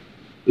market,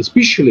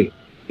 especially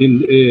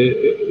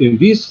in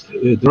these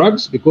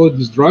drugs, because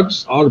these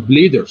drugs are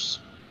bleeders.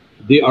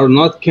 They are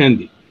not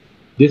candy.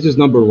 This is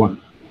number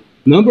one.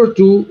 Number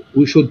two,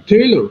 we should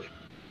tailor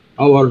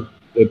our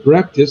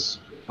practice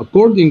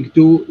according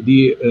to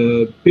the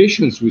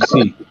patients we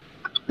see,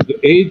 the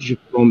age,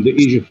 from the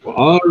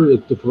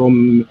EGFR, from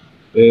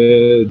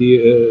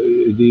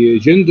the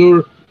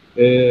gender,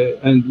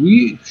 and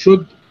we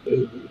should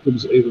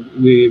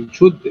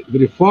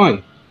verify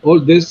all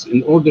this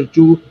in order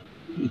to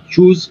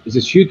choose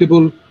the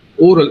suitable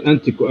oral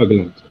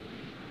anticoagulant.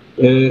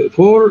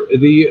 For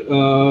the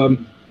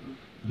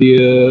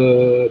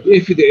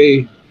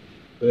FDA,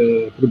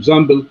 for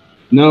example,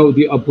 now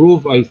they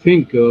approve, I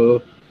think,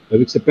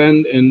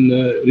 Vixapan in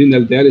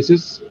renal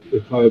dialysis.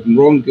 If I'm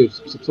wrong, if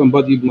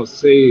somebody must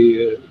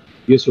say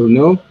yes or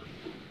no.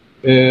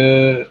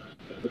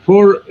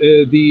 For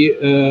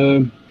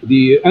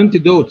the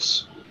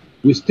antidotes,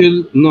 we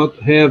still not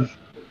have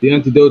the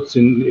antidotes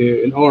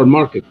in our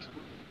market.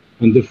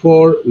 And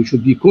therefore, we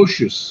should be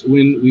cautious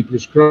when we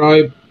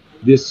prescribe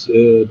these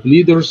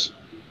bleeders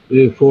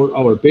for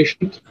our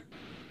patient.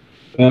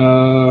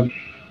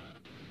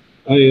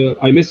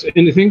 I miss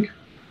anything?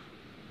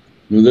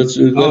 No, that's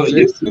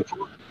yes.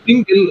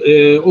 Single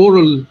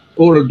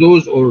oral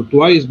dose or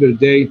twice per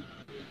day,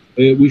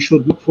 we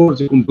should look for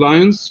the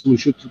compliance. We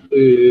should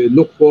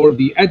look for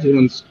the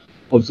adherence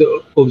of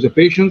the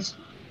patients,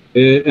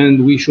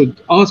 and we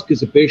should ask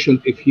the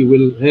patient if he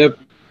will have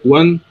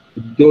one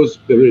dose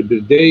per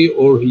day,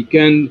 or he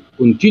can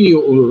continue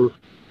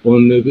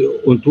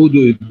on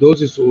 2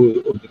 doses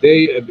of the day,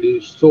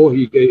 so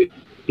he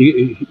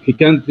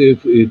can't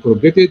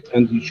forget it,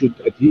 and he should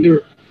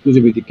adhere to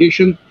the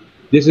medication.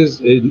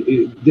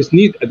 This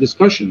need a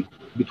discussion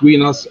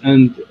between us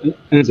and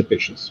the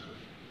patients.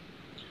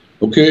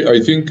 Okay, I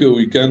think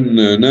we can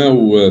now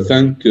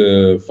thank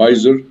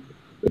Pfizer,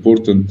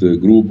 important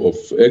group of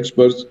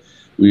experts.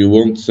 We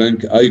want to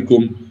thank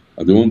ICOM,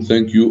 and I want to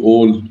thank you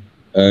all,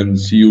 and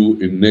see you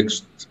in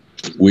next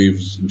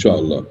waves,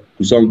 inshallah.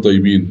 كل سنة وانتم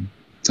طيبين.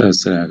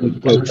 السلام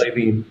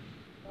عليكم.